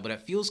style, but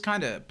it feels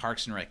kind of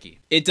Parks and Rec-y.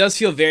 It does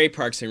feel very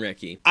Parks and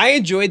Rec-y. I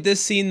enjoyed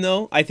this scene,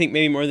 though. I think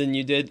maybe more than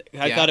you did.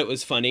 I thought it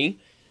was funny,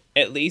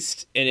 at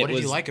least. And what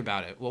did you like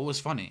about it? What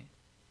was funny?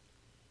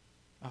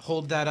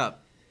 Hold that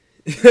up.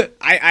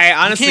 I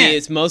honestly,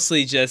 it's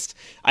mostly just,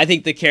 I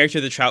think the character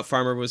of the trout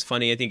farmer was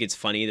funny. I think it's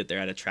funny that they're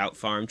at a trout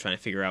farm trying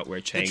to figure out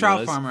where Chang was. The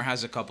trout farmer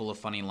has a couple of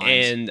funny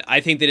lines. And I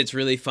think that it's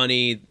really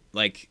funny,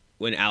 like,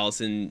 when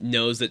Allison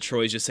knows that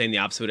Troy's just saying the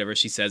opposite of whatever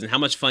she says and how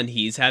much fun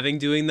he's having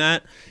doing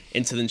that.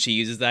 And so then she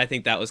uses that. I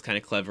think that was kind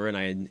of clever, and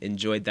I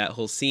enjoyed that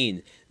whole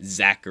scene.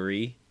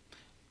 Zachary.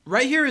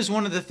 Right here is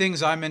one of the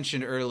things I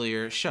mentioned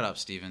earlier. Shut up,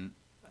 Steven.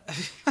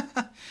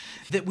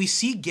 That we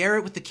see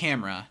Garrett with the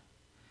camera.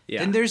 Yeah.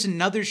 Then there's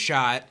another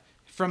shot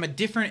from a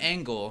different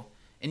angle,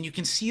 and you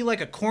can see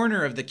like a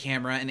corner of the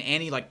camera, and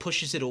Annie like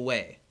pushes it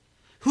away.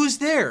 Who's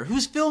there?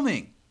 Who's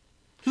filming?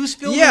 Who's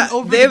filming over the guy's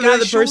shoulder? They have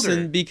another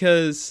person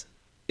because...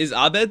 Is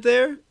Abed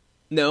there?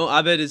 No,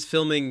 Abed is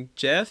filming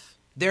Jeff.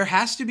 There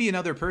has to be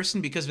another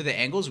person because of the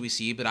angles we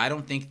see, but I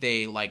don't think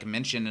they like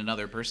mention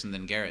another person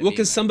than Garrett. Well,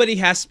 because somebody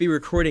has to be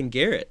recording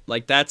Garrett.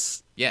 Like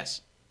that's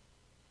yes.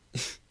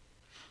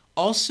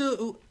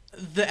 Also,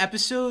 the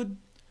episode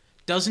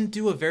doesn't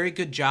do a very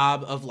good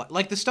job of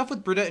like the stuff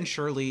with Britta and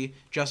Shirley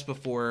just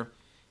before.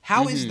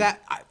 How is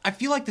that? I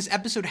feel like this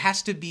episode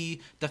has to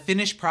be the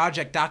finished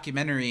project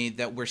documentary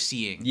that we're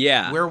seeing.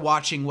 Yeah. We're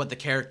watching what the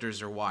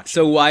characters are watching.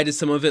 So why does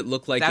some of it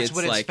look like That's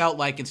what it's felt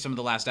like in some of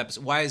the last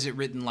episodes. Why is it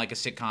written like a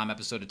sitcom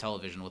episode of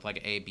television with like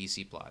an A, B,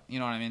 C plot? You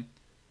know what I mean?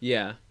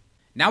 Yeah.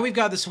 Now we've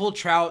got this whole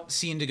trout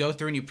scene to go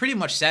through, and you pretty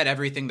much said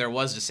everything there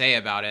was to say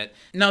about it.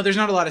 No, there's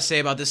not a lot to say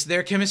about this.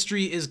 Their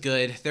chemistry is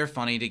good. They're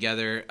funny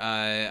together.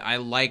 I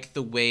like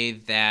the way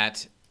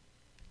that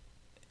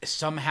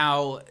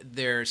somehow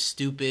their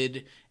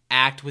stupid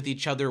act with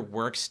each other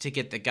works to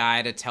get the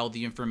guy to tell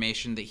the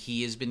information that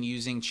he has been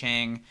using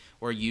Chang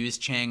or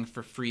used Chang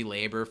for free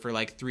labor for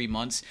like 3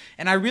 months.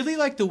 And I really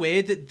like the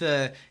way that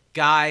the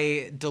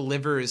guy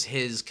delivers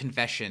his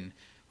confession.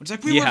 It's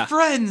like, we were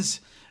friends.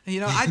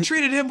 You know, I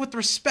treated him with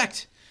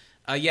respect.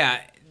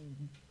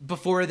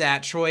 Before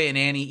that, Troy and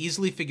Annie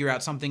easily figure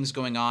out something's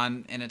going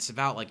on, and it's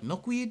about like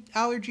milkweed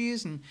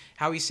allergies and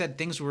how he said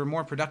things were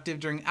more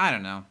productive during, I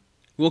don't know.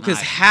 Well,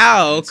 because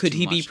how could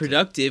he be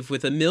productive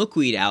with a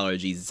milkweed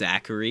allergy,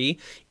 Zachary?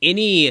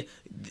 Any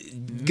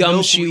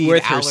gumshoe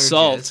worth her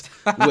salt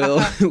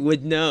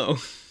would know.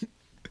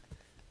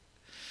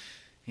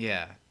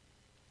 Yeah.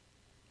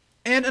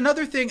 And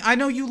another thing, I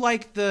know you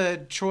like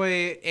the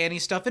Troy Annie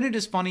stuff, and it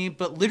is funny,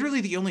 but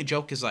literally the only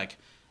joke is like,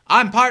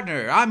 I'm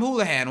partner, I'm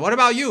Houlihan. What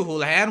about you,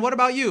 Houlihan? What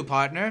about you,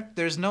 partner?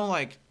 There's no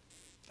like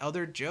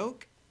other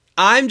joke.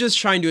 I'm just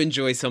trying to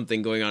enjoy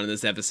something going on in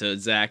this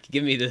episode, Zach.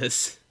 Give me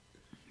this.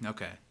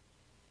 Okay.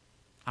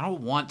 I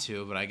don't want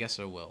to, but I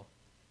guess I will.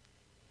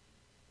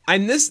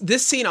 And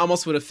this scene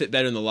almost would have fit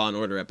better in the Law and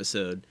Order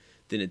episode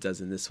than it does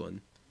in this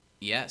one.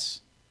 Yes.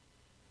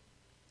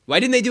 Why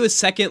didn't they do a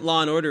second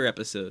Law and Order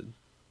episode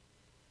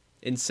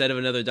instead of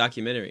another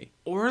documentary?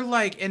 Or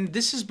like, and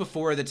this is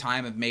before the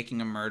time of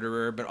Making a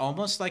Murderer, but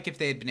almost like if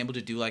they had been able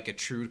to do like a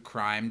true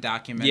crime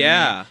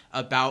documentary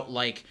about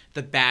like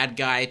the bad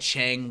guy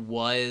Chang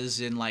was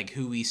and like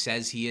who he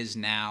says he is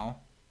now.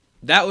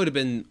 That would have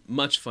been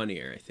much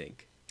funnier, I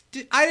think.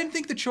 I didn't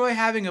think the Troy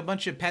having a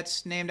bunch of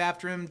pets named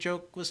after him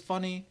joke was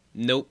funny.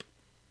 Nope.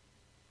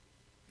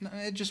 No,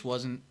 it just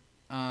wasn't.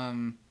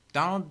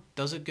 Donald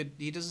does it good.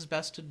 He does his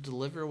best to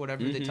deliver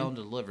whatever they tell him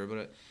to deliver,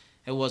 but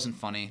it wasn't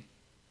funny.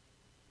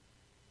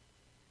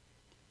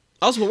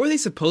 Also, what were they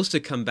supposed to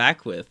come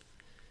back with?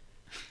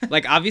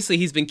 Like, obviously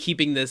he's been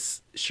keeping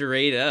this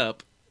charade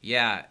up.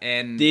 Yeah,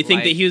 and do you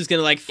think that he was going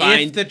to, like,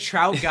 find... If the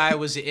trout guy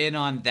was in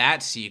on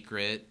that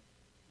secret...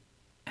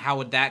 How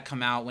would that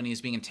come out when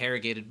he's being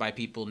interrogated by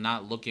people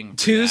not looking for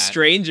two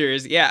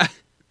strangers, yeah.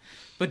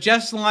 But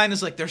Jeff's line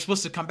is like, they're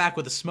supposed to come back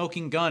with a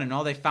smoking gun, and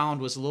all they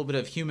found was a little bit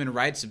of human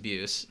rights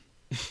abuse.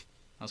 That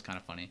was kind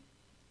of funny.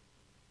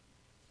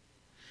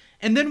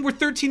 And then we're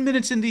 13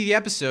 minutes into the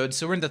episode,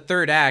 so we're in the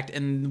third act,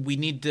 and we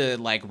need to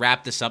like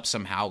wrap this up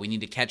somehow. We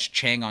need to catch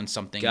Chang on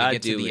something to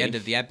get to the end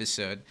of the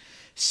episode.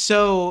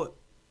 So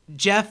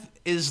Jeff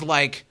is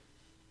like,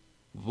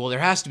 well, there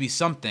has to be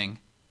something.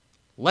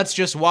 Let's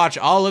just watch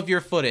all of your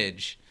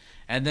footage.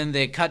 And then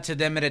they cut to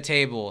them at a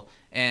table.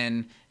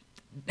 And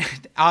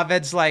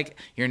Abed's like,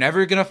 you're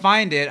never going to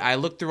find it. I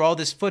looked through all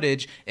this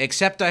footage,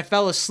 except I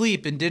fell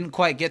asleep and didn't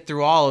quite get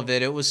through all of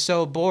it. It was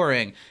so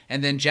boring.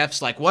 And then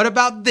Jeff's like, what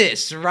about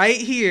this right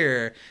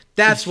here?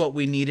 That's what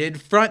we needed,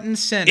 front and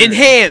center.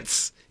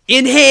 Enhance!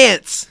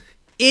 Enhance!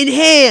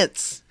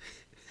 Enhance!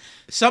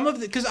 Some of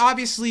the... Because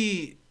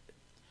obviously...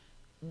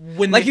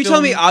 when like, you're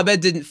telling me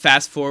Abed didn't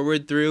fast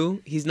forward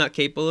through? He's not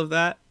capable of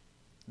that?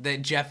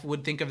 that Jeff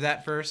would think of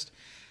that first.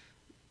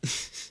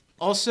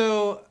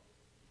 Also,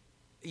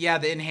 yeah,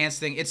 the enhanced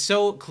thing. It's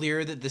so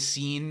clear that the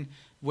scene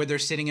where they're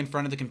sitting in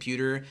front of the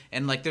computer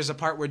and like there's a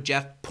part where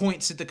Jeff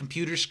points at the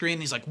computer screen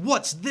and he's like,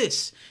 "What's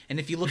this?" And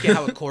if you look at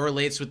how it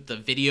correlates with the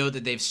video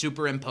that they've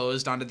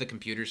superimposed onto the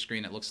computer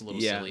screen, it looks a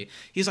little silly.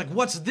 He's like,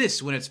 "What's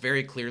this?" when it's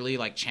very clearly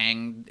like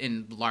Chang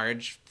in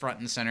large front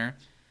and center.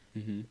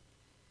 Mm-hmm.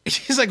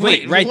 He's like,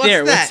 "Wait, right what's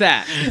there,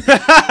 that? What's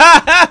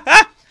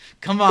that?"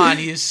 Come on,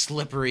 you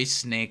slippery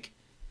snake.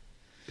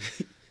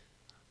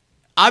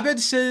 Abed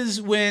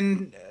says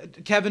when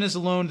Kevin is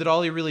alone that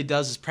all he really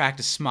does is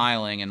practice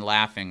smiling and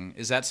laughing.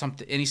 Is that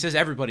something? And he says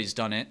everybody's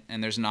done it,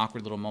 and there's an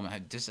awkward little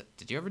moment.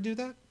 Did you ever do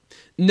that?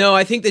 No,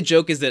 I think the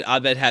joke is that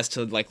Abed has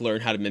to like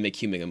learn how to mimic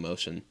human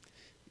emotion.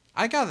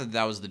 I got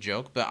that was the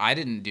joke, but I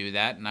didn't do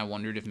that, and I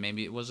wondered if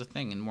maybe it was a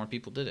thing and more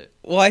people did it.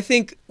 Well, I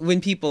think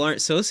when people aren't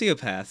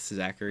sociopaths,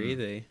 Zachary,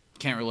 they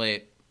can't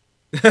relate.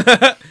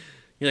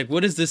 You're like,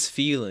 what is this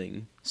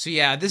feeling? So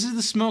yeah, this is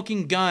the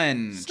smoking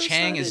gun. So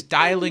Chang is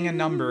dialing a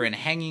number and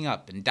hanging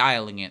up and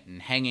dialing it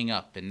and hanging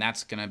up, and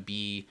that's gonna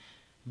be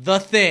the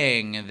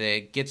thing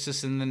that gets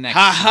us in the next.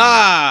 Ha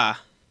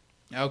ha!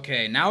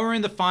 Okay, now we're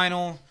in the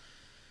final.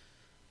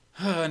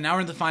 Now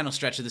we're in the final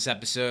stretch of this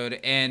episode,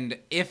 and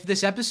if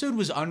this episode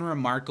was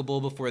unremarkable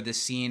before this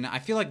scene, I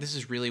feel like this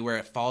is really where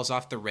it falls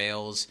off the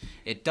rails.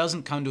 It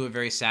doesn't come to a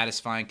very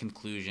satisfying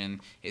conclusion.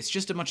 It's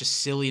just a bunch of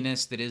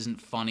silliness that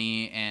isn't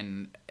funny,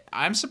 and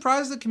I'm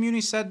surprised the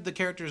community said the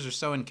characters are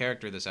so in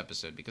character this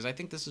episode, because I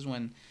think this is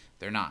when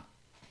they're not.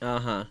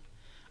 Uh-huh.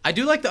 I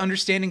do like the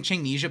Understanding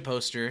Changnesia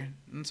poster.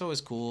 It's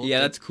always cool.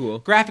 Yeah, that's cool.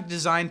 Graphic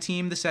design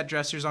team, the set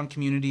dressers on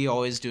Community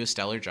always do a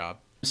stellar job.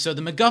 So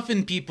the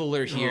MacGuffin people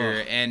are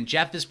here, and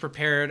Jeff has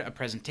prepared a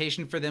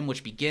presentation for them,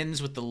 which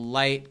begins with the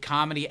light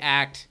comedy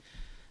act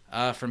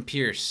from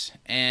Pierce.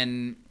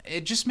 And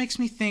it just makes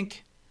me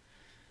think,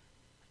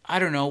 I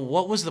don't know,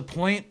 what was the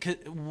point?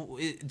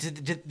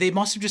 They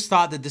must have just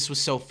thought that this was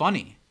so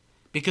funny.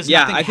 Because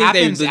nothing I think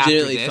they happens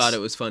legitimately after this. thought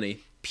it was funny.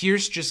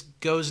 Pierce just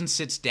goes and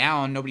sits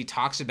down. Nobody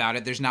talks about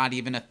it. There's not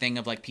even a thing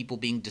of like people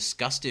being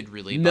disgusted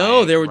really.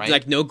 No, there were right?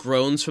 like no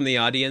groans from the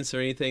audience or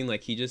anything.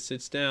 Like he just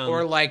sits down.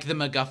 Or like the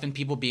MacGuffin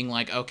people being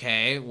like,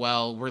 okay,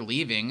 well, we're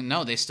leaving.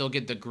 No, they still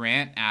get the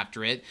grant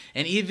after it.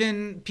 And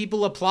even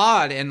people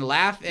applaud and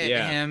laugh at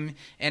him.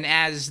 And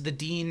as the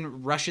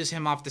dean rushes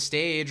him off the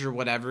stage or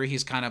whatever,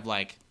 he's kind of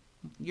like,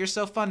 "You're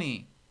so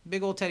funny.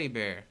 Big old teddy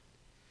bear."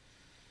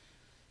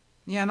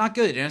 Yeah, not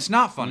good. And it's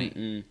not funny.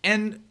 Mm-mm.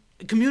 And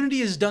Community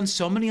has done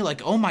so many,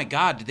 like, oh my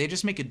god, did they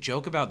just make a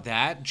joke about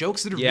that?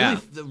 Jokes that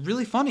are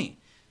really funny.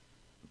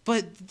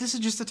 But this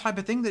is just the type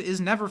of thing that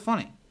is never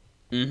funny.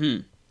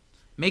 Mm-hmm.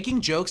 Making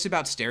jokes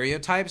about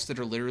stereotypes that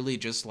are literally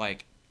just,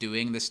 like,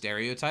 doing the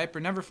stereotype are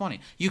never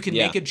funny. You can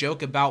make a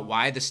joke about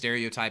why the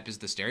stereotype is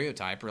the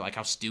stereotype, or, like,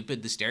 how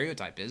stupid the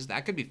stereotype is.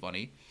 That could be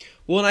funny.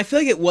 Well, and I feel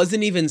like it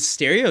wasn't even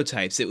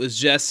stereotypes. It was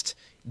just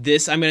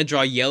this, I'm going to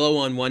draw yellow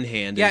on one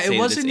hand and say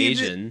that it's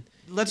Asian.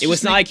 It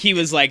was not like he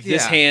was like,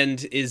 this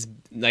hand is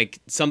like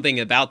something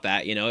about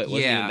that, you know? It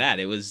wasn't even that.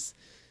 It was,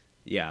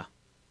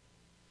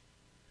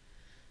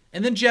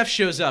 And then Jeff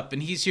shows up,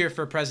 and he's here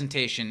for a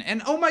presentation.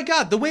 And oh my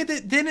god, the way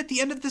that then at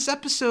the end of this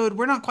episode,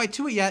 we're not quite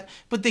to it yet,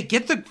 but they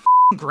get the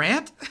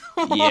grant?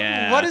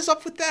 Yeah. What is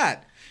up with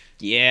that?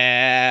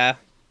 Yeah.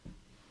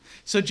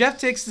 So Jeff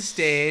takes the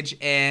stage,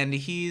 and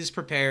he's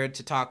prepared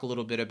to talk a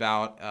little bit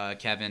about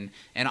Kevin.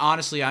 And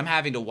honestly, I'm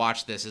having to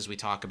watch this as we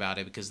talk about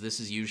it, because this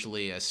is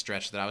usually a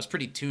stretch that I was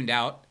pretty tuned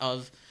out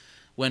of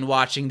when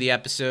watching the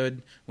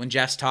episode. When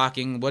Jeff's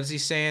talking, what is he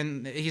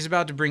saying? He's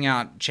about to bring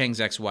out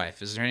Chang's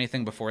ex-wife. Is there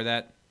anything before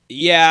that?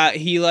 Yeah,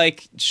 he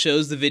like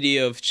shows the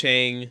video of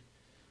Chang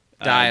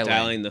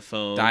dialing the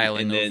phone,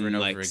 and then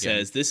over again.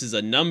 Says this is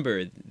a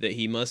number that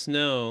he must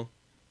know,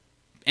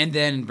 and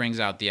then brings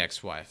out the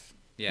ex-wife.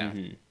 Yeah.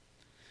 Mm-hmm.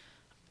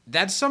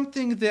 That's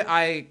something that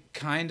I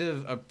kind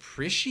of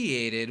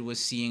appreciated, was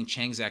seeing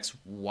Chang's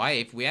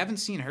ex-wife. We haven't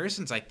seen her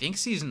since, I think,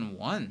 season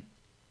 1.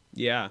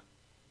 Yeah.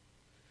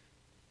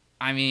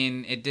 I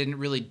mean, it didn't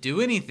really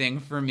do anything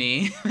for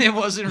me. It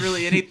wasn't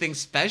really anything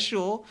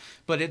special,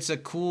 but it's a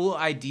cool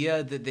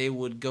idea that they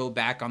would go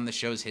back on the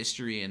show's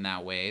history in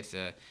that way,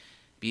 to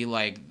be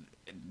like,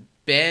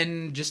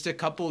 Ben just a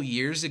couple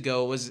years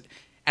ago was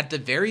at the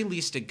very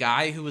least a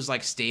guy who was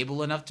like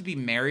stable enough to be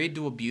married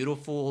to a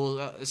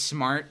beautiful,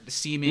 smart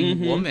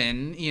seeming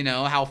woman. You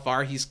know how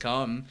far he's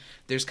come.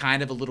 There's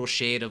kind of a little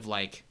shade of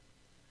like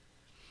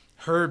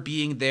her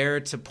being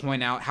there to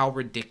point out how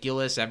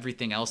ridiculous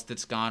everything else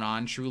that's gone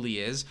on truly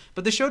is.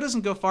 But the show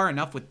doesn't go far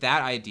enough with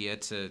that idea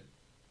to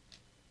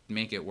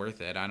make it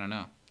worth it. I don't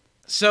know.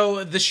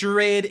 So the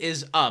charade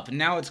is up.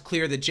 Now it's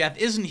clear that Jeff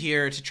isn't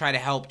here to try to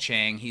help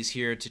Chang. He's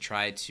here to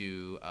try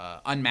to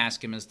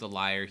unmask him as the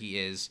liar he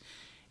is.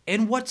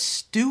 And what's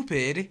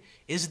stupid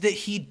is that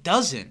he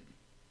doesn't.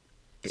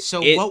 So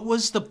what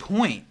was the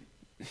point?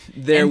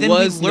 There and then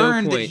was we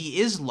learned no point. that he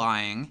is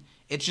lying.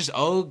 It's just,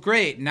 oh,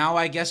 great. Now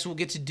I guess we'll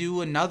get to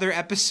do another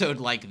episode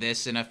like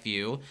this in a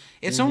few.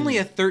 It's only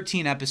a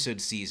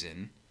 13-episode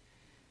season.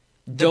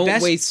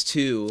 Don't waste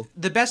 2.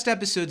 The best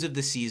episodes of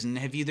the season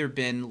have either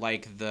been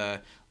like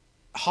the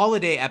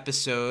holiday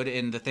episode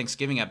and the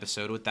Thanksgiving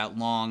episode with that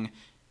long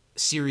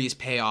series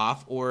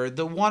payoff, or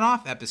the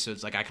one-off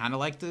episodes. Like, I kind of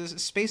like the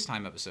Space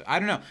Time episode. I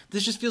don't know.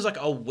 This just feels like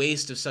a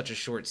waste of such a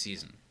short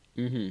season.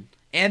 Mm-hmm.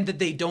 And that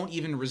they don't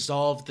even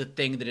resolve the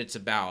thing that it's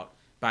about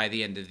by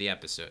the end of the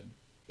episode.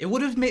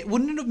 Wouldn't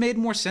it have made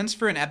more sense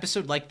for an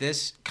episode like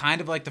this,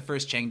 kind of like the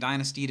first Chang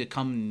Dynasty, to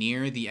come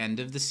near the end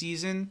of the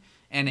season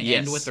and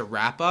end with a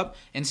wrap-up?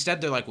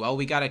 Instead, they're like, well,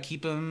 we got to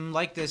keep him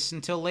like this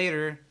until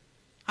later.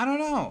 I don't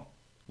know.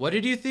 What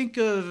did you think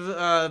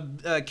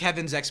of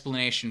Kevin's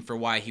explanation for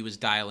why he was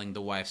dialing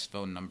the wife's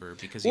phone number?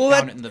 Because he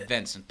found it in the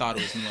vents and thought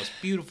it was the most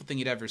beautiful thing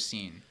he'd ever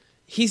seen.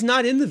 He's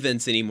not in the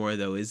vents anymore,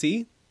 though, is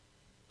he?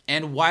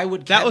 And why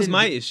would That was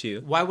my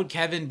issue. Why would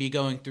Kevin be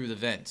going through the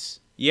vents?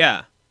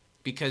 Yeah.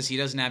 Because he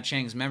doesn't have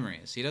Chang's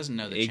memories. He doesn't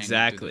know that Chang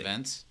went through the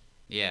vents.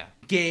 Yeah.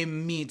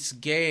 Game meets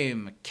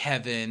game,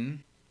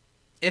 Kevin.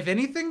 If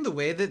anything, the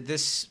way that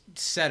this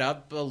set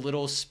up a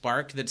little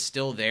spark that's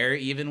still there,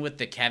 even with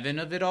the Kevin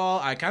of it all,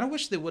 I kind of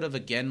wish they would have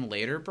again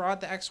later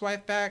brought the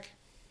ex-wife back.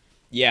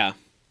 Yeah.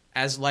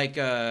 As like,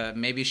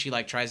 maybe she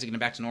like tries to get him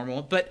back to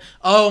normal. But,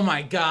 oh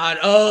my God,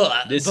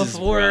 this is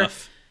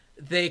rough.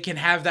 They can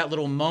have that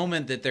little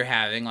moment that they're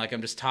having, like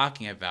I'm just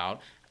talking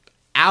about,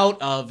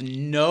 out of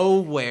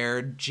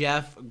nowhere,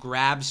 Jeff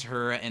grabs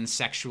her and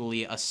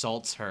sexually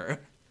assaults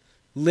her.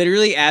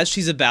 Literally, as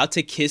she's about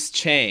to kiss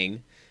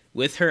Chang,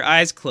 with her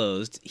eyes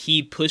closed,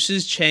 he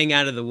pushes Chang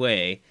out of the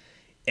way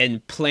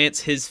and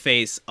plants his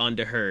face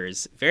onto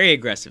hers very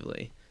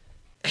aggressively.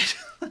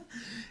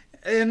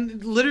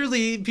 And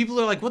literally, people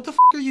are like, what the f***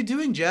 are you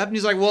doing, Jeff? And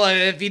he's like, well,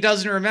 if he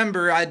doesn't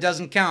remember, it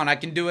doesn't count. I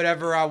can do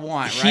whatever I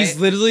want, right? He's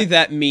literally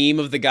that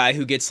meme of the guy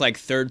who gets, like,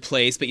 3rd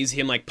place, but you see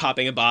him, like,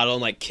 popping a bottle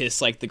and, like,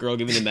 kiss, like, the girl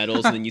giving the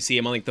medals, and then you see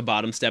him on, like, the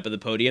bottom step of the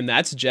podium.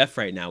 That's Jeff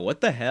right now.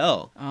 What the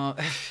hell?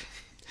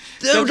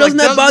 Doesn't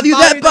that bother you?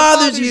 That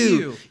bothers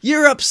you!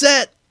 You're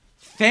upset!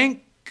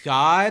 Thank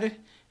God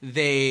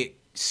they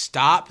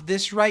stop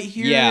this right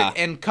here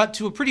and cut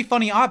to a pretty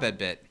funny Abed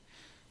bit.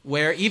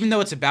 Where even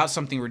though it's about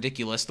something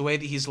ridiculous, the way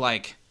that he's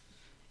like,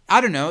 I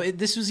don't know,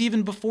 this was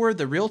even before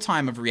the real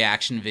time of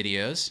reaction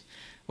videos,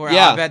 where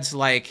Abed's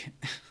like,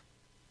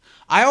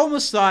 I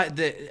almost thought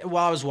that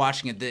while I was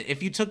watching it, that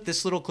if you took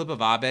this little clip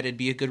of Abed, it'd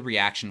be a good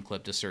reaction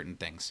clip to certain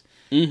things.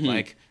 Mm-hmm.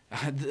 Like,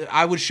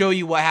 I would show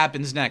you what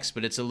happens next,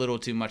 but it's a little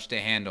too much to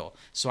handle,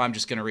 so I'm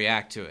just going to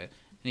react to it.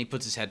 And he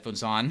puts his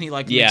headphones on, and he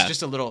like makes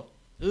just a little,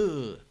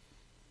 ugh.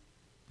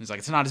 He's like,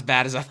 it's not as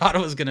bad as I thought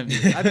it was going to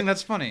be. I think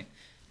that's funny.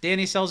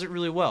 Danny sells it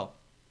really well.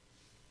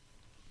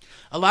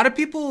 A lot of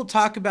people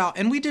talk about,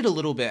 and we did a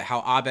little bit,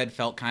 how Abed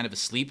felt kind of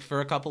asleep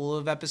for a couple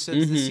of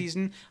episodes this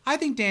season. I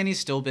think Danny's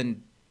still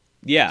been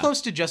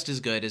close to just as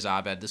good as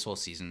Abed this whole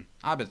season.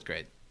 Abed's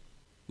great.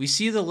 We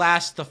see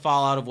the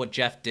fallout of what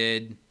Jeff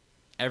did.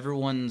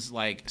 Everyone's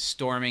like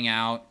storming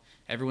out.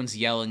 Everyone's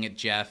yelling at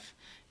Jeff.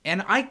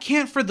 And I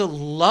can't for the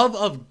love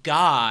of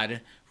God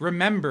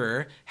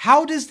remember,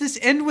 how does this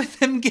end with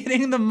him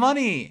getting the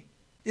money?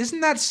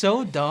 Isn't that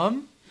so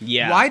dumb?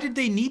 Yeah. Why did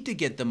they need to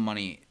get the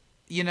money?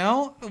 You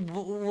know?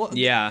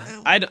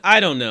 Yeah. I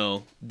don't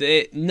know.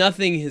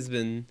 Nothing has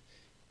been...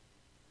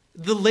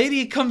 The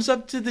lady comes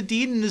up to the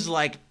dean and is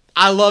like,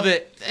 I love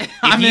it.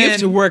 If you have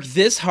to work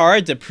this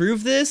hard to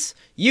prove this,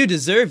 you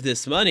deserve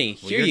this money.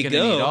 Here you go.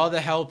 You're gonna need all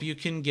the help you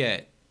can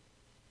get.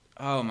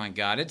 Oh my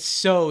God. It's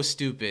so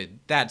stupid.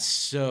 That's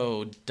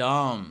so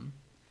dumb.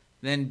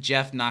 Then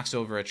Jeff knocks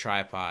over a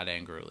tripod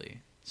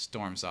angrily.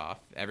 Storms off.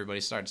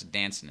 Everybody starts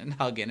dancing and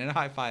hugging and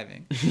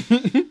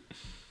high-fiving.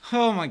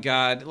 Oh my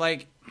God.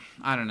 Like,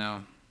 I don't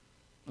know.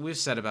 We've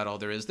said about all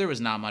there is. There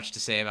was not much to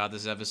say about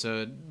this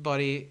episode,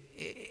 buddy.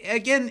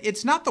 Again,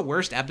 it's not the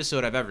worst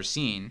episode I've ever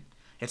seen.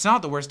 It's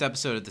not the worst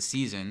episode of the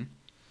season.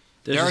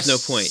 There's no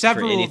point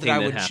for anything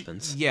that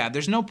happens. Yeah,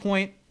 there's no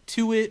point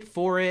to it,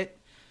 for it.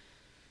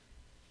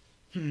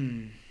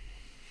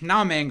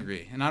 Now I'm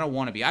angry, and I don't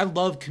want to be. I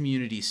love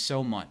Community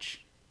so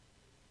much.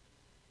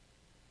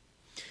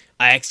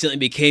 I accidentally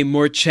became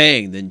more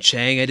Chang than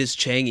Chang at his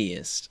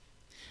Changiest.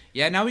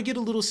 Yeah, now we get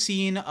a little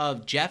scene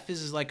of Jeff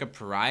is like a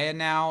pariah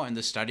now, and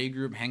the study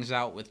group hangs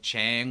out with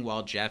Chang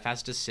while Jeff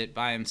has to sit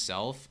by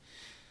himself.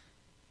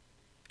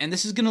 And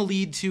this is going to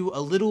lead to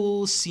a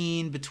little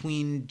scene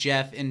between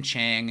Jeff and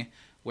Chang,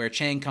 where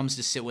Chang comes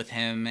to sit with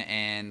him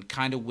and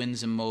kind of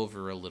wins him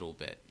over a little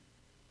bit.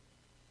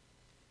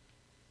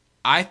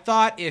 I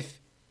thought, if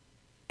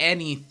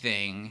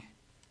anything,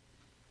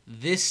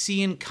 this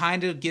scene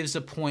kind of gives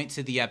a point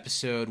to the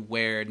episode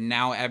where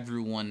now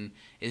everyone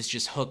is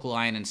just hook,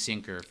 line, and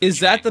sinker. Is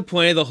Chang. That the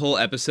point of the whole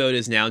episode,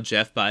 is now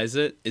Jeff buys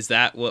it? Is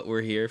that what we're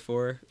here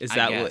for? Is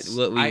that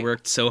what we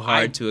worked so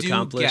hard to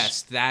accomplish?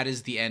 Yes, that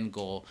is the end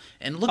goal.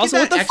 And look also,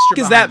 at that what the extra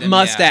fuck is that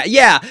mustache?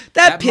 Yeah,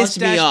 that pissed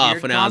me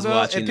off when I was combo,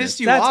 watching it pissed this.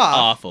 You That's off.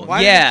 Awful.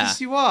 Why did it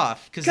piss you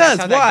off? Because that's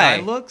how that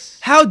guy looks?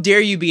 How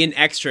dare you be an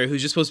extra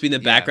who's just supposed to be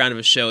in the background of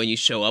a show and you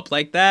show up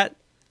like that?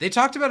 They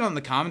talked about it on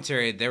the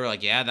commentary. They were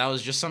like, yeah, that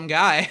was just some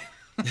guy.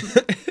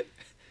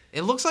 It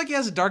It looks like he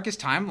has a Darkest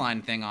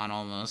Timeline thing on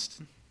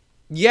almost.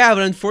 Yeah,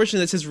 but unfortunately,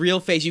 that's his real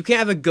face. You can't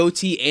have a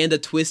goatee and a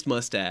twist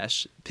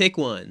mustache. Pick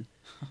one.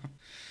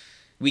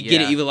 We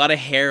get it. You have a lot of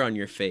hair on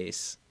your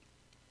face.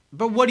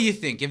 But what do you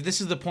think? If this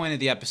is the point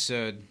of the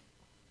episode,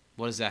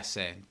 what does that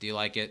say? Do you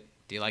like it?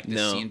 Do you like the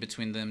scene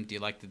between them? Do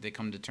you like that they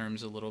come to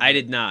terms a little bit? I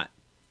did not.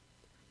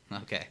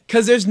 Okay.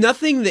 Because there's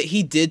nothing that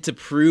he did to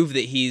prove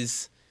that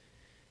he's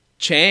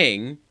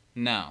Chang.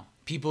 No.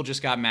 People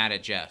just got mad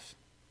at Jeff.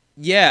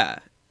 Yeah.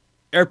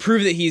 Or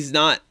prove that he's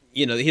not,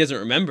 that he doesn't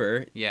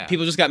remember. Yeah.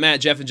 People just got mad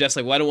at Jeff, and Jeff's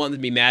like, well, I don't want them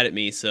to be mad at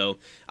me, so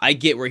I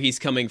get where he's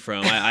coming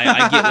from.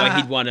 I get why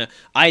he'd want to.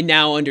 I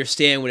now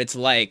understand what it's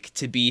like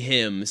to be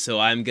him, so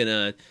I'm going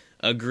to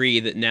agree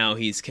that now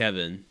he's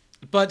Kevin.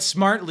 But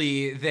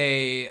smartly,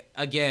 they,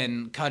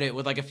 again, cut it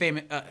with like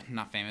a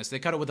not famous, they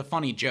cut it with a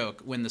funny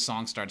joke when the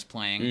song starts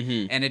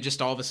playing, and it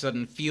just all of a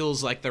sudden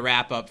feels like the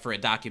wrap-up for a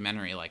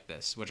documentary like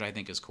this, which I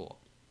think is cool.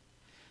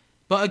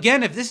 But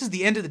again, if this is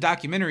the end of the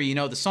documentary,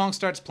 the song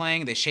starts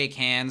playing, they shake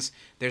hands,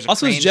 there's a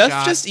also, crane is Jeff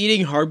shot. just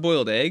eating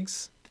hard-boiled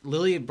eggs?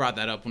 Lily brought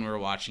that up when we were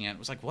watching it. It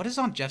was like, what is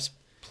on Jeff's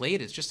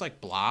plate? It's just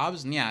like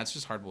blobs? And yeah, it's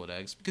just hard-boiled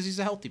eggs, because he's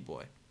a healthy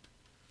boy.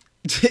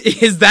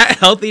 Is that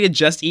healthy to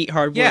just eat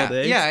hard-boiled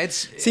eggs? Yeah,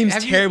 seems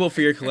terrible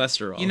for your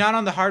cholesterol. You're not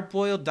on the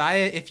hard-boiled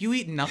diet. If you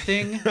eat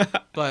nothing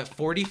but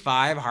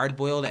 45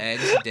 hard-boiled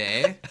eggs a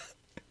day,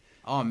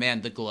 oh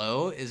man, the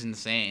glow is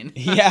insane.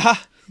 Yeah.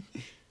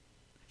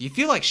 You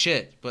feel like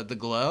shit, but the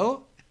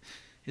glow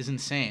is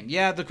insane.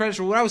 Yeah, the credits.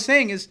 What I was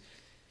saying is,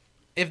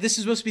 if this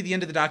is supposed to be the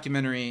end of the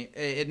documentary,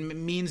 it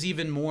means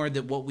even more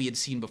that what we had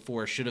seen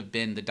before should have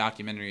been the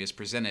documentary as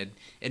presented,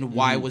 and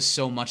why was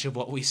so much of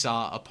what we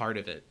saw a part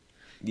of it.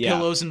 Yeah.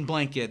 Pillows and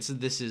blankets,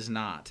 this is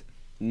not.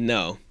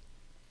 No.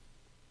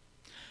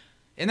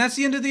 And that's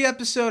the end of the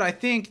episode. I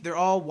think they're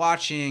all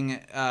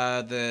watching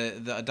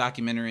the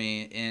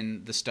documentary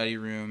in the study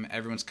room.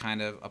 Everyone's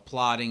kind of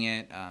applauding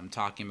it,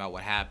 talking about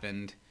what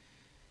happened.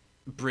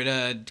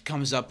 Britta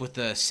comes up with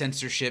a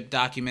censorship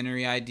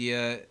documentary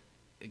idea.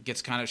 It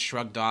gets kind of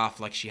shrugged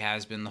off like she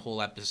has been the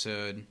whole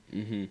episode.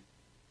 Mm-hmm.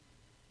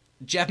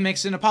 Jeff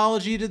makes an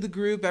apology to the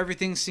group.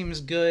 Everything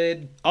seems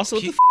good. Also,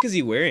 what the f*** is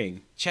he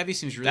wearing? Chevy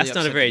seems really upset.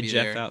 That's not a very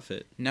Jeff there.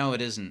 Outfit. No,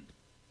 it isn't.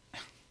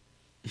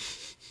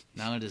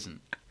 No, it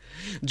isn't.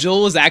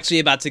 Joel was actually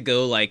about to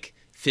go,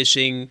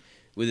 fishing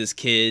with his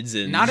kids.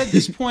 And not at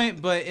this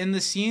point, but in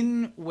the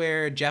scene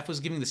where Jeff was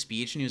giving the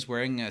speech and he was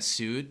wearing a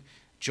suit,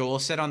 Joel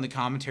said on the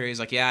commentary, he's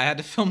like, yeah, I had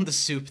to film the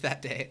soup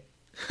that day.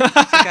 It's like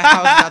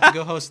I was about to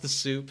go host the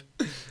soup.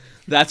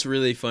 That's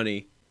really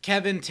funny.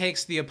 Kevin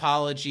takes the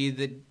apology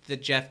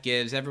that Jeff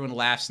gives. Everyone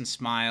laughs and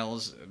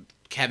smiles.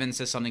 Kevin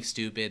says something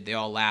stupid. They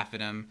all laugh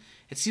at him.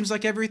 It seems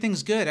like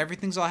everything's good.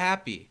 Everything's all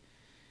happy.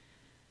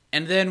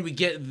 And then we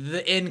get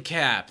the end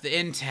cap, the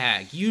end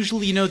tag.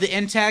 Usually, the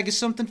end tag is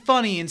something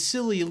funny and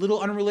silly, a little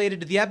unrelated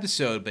to the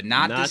episode, but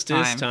not this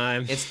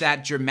time. It's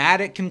that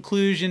dramatic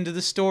conclusion to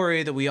the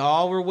story that we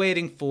all were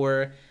waiting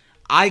for.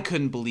 I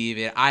couldn't believe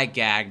it. I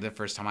gagged the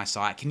first time I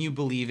saw it. Can you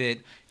believe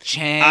it?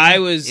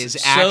 Chang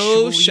is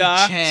actually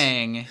shocked.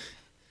 Chang.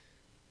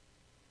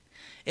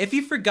 If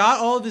he forgot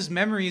all of his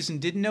memories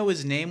and didn't know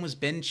his name was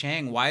Ben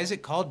Chang, why is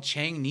it called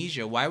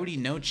Changnesia? Why would he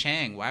know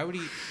Chang? Why would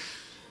he...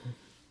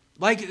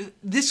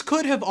 this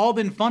could have all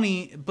been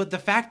funny, but the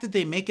fact that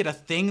they make it a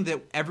thing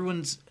that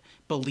everyone's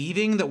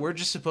believing that we're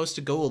just supposed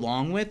to go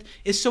along with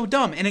is so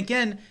dumb. And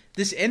again,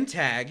 this end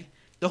tag,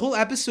 the whole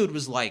episode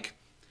was like,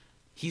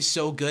 he's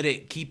so good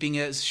at keeping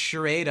a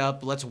charade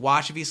up. Let's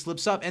watch if he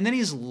slips up. And then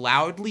he's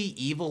loudly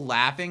evil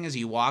laughing as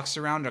he walks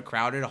around a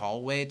crowded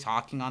hallway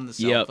talking on the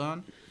cell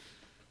phone.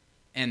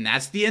 And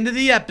that's the end of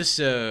the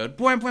episode.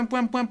 Boing, boing,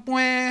 boing, boing,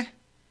 boing.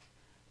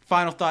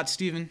 Final thoughts,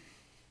 Steven?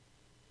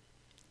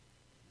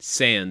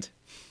 Sand.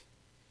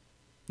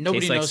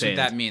 Nobody knows what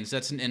that means.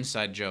 That's an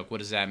inside joke. What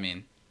does that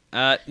mean?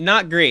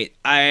 Not great.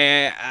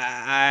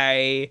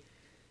 I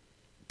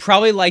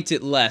probably liked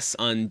it less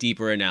on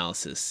deeper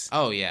analysis.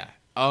 Oh, yeah.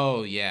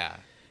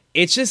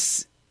 It's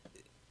just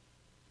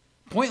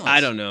pointless. I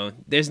don't know.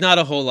 There's not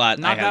a whole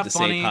lot I have to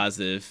say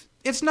positive.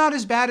 It's not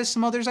as bad as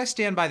some others. I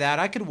stand by that.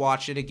 I could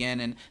watch it again,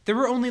 and there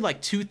were only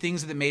two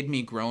things that made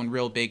me groan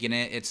real big in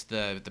it. It's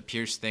the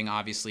Pierce thing,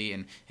 obviously,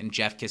 and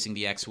Jeff kissing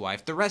the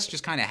ex-wife. The rest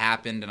just kind of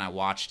happened, and I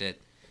watched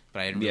it,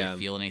 but I didn't really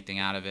feel anything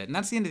out of it. And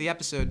that's the end of the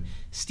episode.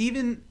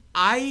 Steven,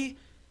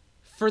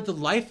 for the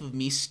life of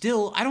me,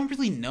 still, I don't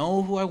really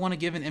know who I want to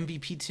give an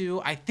MVP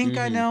to. I think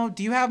I know.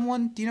 Do you have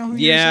one? Do you know who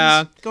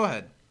yours is? Go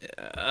ahead.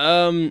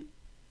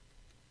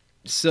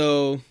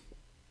 So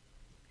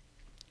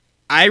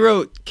I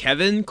wrote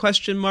Kevin ?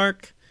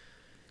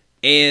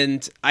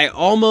 And I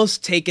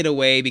almost take it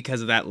away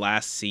because of that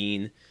last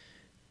scene,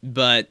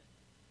 but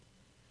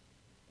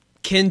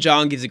Ken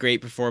Jeong gives a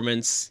great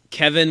performance.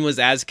 Kevin was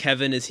as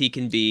Kevin as he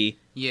can be.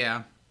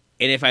 Yeah.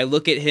 And if I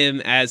look at him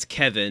as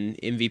Kevin,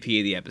 MVP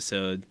of the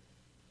episode,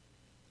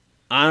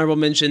 honorable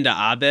mention to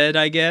Abed,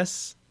 I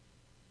guess.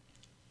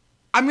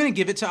 I'm going to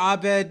give it to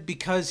Abed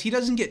because he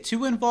doesn't get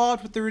too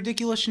involved with the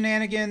ridiculous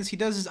shenanigans. He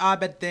does his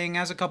Abed thing,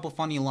 has a couple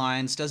funny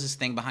lines, does his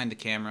thing behind the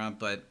camera,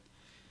 but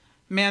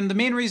Man, the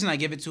main reason I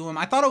give it to him,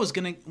 I thought I was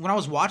going to, when I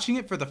was watching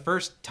it for the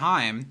first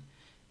time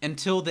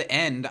until the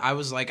end, I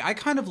was like, I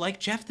kind of like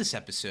Jeff this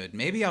episode.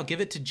 Maybe I'll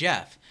give it to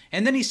Jeff.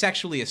 And then he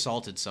sexually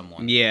assaulted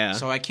someone. Yeah.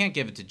 So I can't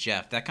give it to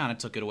Jeff. That kind of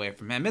took it away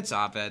from him. It's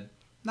Abed.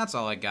 That's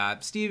all I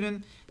got.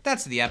 Steven,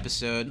 that's the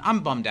episode.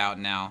 I'm bummed out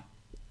now.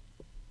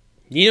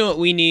 You know what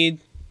we need?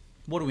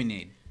 What do we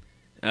need?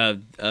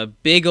 A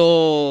big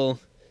ol'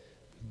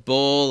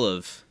 bowl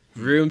of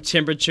room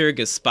temperature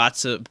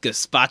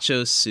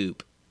gazpacho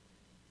soup.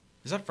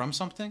 Is that from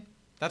something?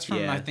 That's from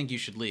Yeah. I Think You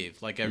Should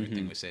Leave. Like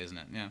everything we say, isn't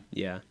it? Yeah.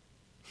 Yeah.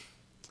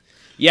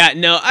 Yeah,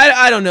 no,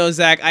 I don't know,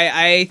 Zach.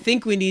 I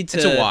think we need to...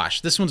 It's a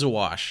wash. This one's a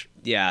wash.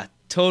 Yeah,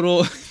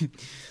 total...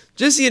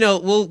 Just,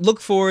 we'll look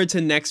forward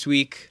to next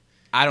week.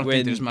 I don't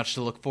think there's much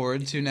to look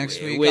forward to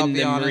next week, when I'll be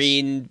the honest.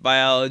 marine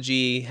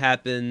biology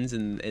happens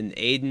and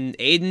Aiden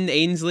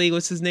Ainsley,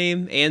 what's his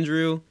name?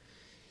 Andrew?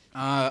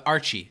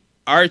 Archie.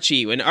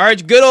 Archie. When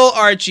good old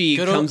Archie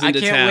comes into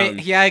I can't town.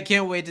 Wait. Yeah, I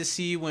can't wait to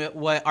see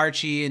what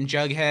Archie and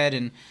Jughead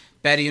and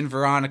Betty and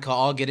Veronica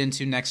all get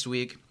into next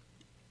week.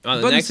 On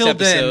the But next until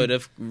then, episode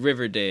of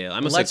Riverdale.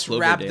 Let's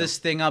wrap this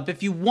thing up.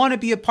 If you want to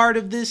be a part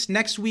of this,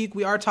 next week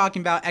we are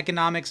talking about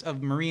economics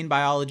of marine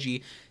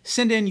biology.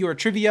 Send in your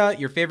trivia,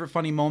 your favorite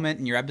funny moment,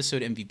 and your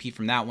episode MVP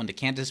from that one to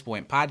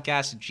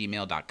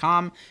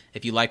can'tdisappointpodcast@gmail.com.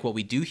 If you like what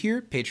we do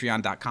here,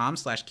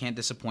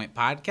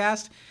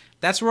 patreon.com/can'tdisappointpodcast.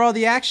 That's where all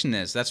the action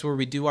is. That's where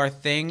we do our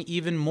thing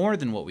even more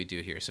than what we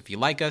do here. So if you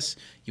like us,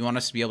 you want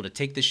us to be able to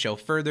take this show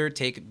further,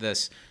 take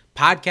this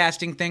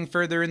podcasting thing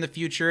further in the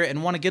future,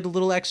 and want to get a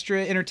little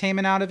extra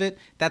entertainment out of it,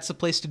 that's the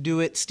place to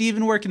do it.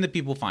 Steven, where can the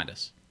people find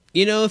us?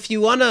 If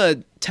you want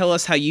to tell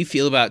us how you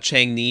feel about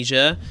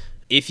Changnesia,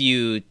 if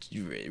you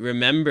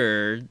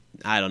remember,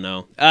 I don't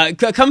know,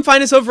 come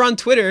find us over on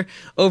Twitter,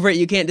 over at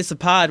You Can't Diss a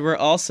Pod. We're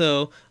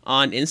also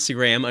on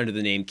Instagram under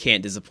the name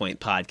Can't Disappoint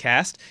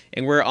Podcast,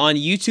 and we're on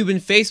YouTube and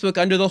Facebook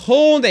under the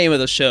whole name of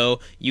the show,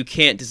 You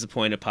Can't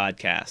Disappoint a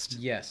Podcast.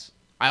 Yes.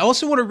 I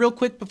also want to real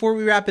quick before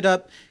we wrap it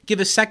up,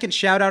 give a second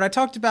shout out. I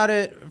talked about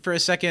it for a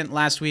second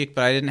last week,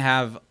 but I didn't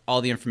have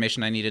all the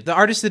information I needed. The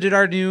artist that did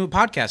our new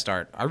podcast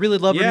art. I really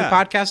love our new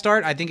podcast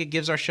art. I think it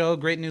gives our show a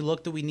great new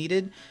look that we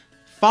needed.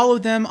 Follow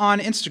them on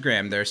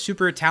Instagram. They're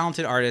super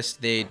talented artists.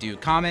 They do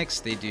comics.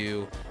 They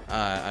do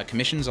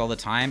commissions all the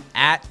time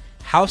at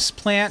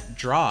Houseplant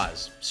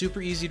Draws. Super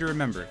easy to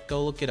remember.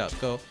 Go look it up.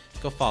 Go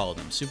follow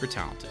them. Super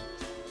talented.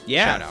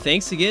 Yeah,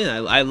 thanks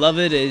again. I love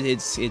it.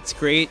 It's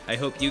great. I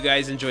hope you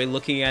guys enjoy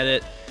looking at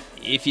it.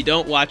 If you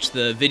don't watch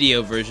the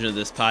video version of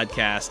this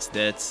podcast,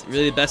 that's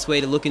really the best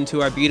way to look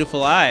into our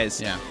beautiful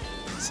eyes. Yeah.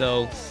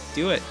 So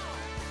do it.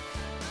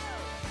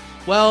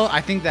 Well,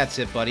 I think that's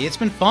it, buddy. It's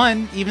been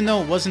fun, even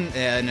though it wasn't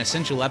an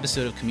essential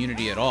episode of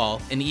Community at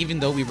all, and even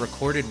though we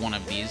recorded one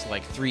of these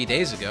like 3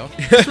 days ago.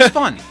 It was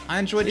fun. I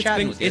enjoyed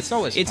chatting with you. It's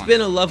always fun. It's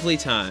been a lovely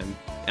time.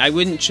 I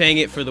wouldn't Chang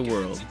it for the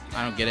world.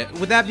 I don't get it.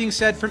 With that being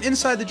said, from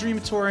inside the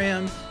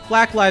Dreamatorium,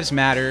 Black Lives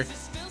Matter.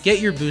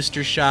 Get your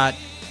booster shot.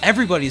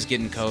 Everybody's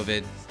getting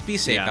COVID. Be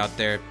safe out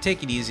there.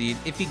 Take it easy.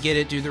 If you get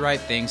it, do the right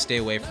thing. Stay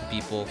away from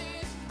people.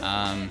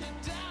 I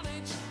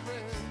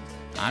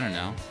don't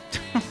know.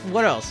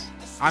 What else?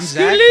 I'm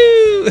Zach.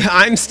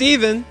 I'm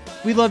Steven.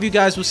 We love you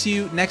guys. We'll see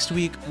you next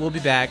week. We'll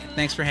be back.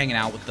 Thanks for hanging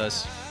out with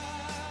us.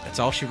 That's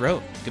all she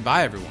wrote.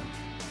 Goodbye, everyone.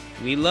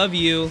 We love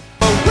you.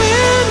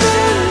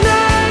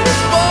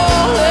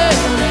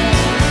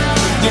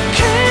 You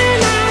can't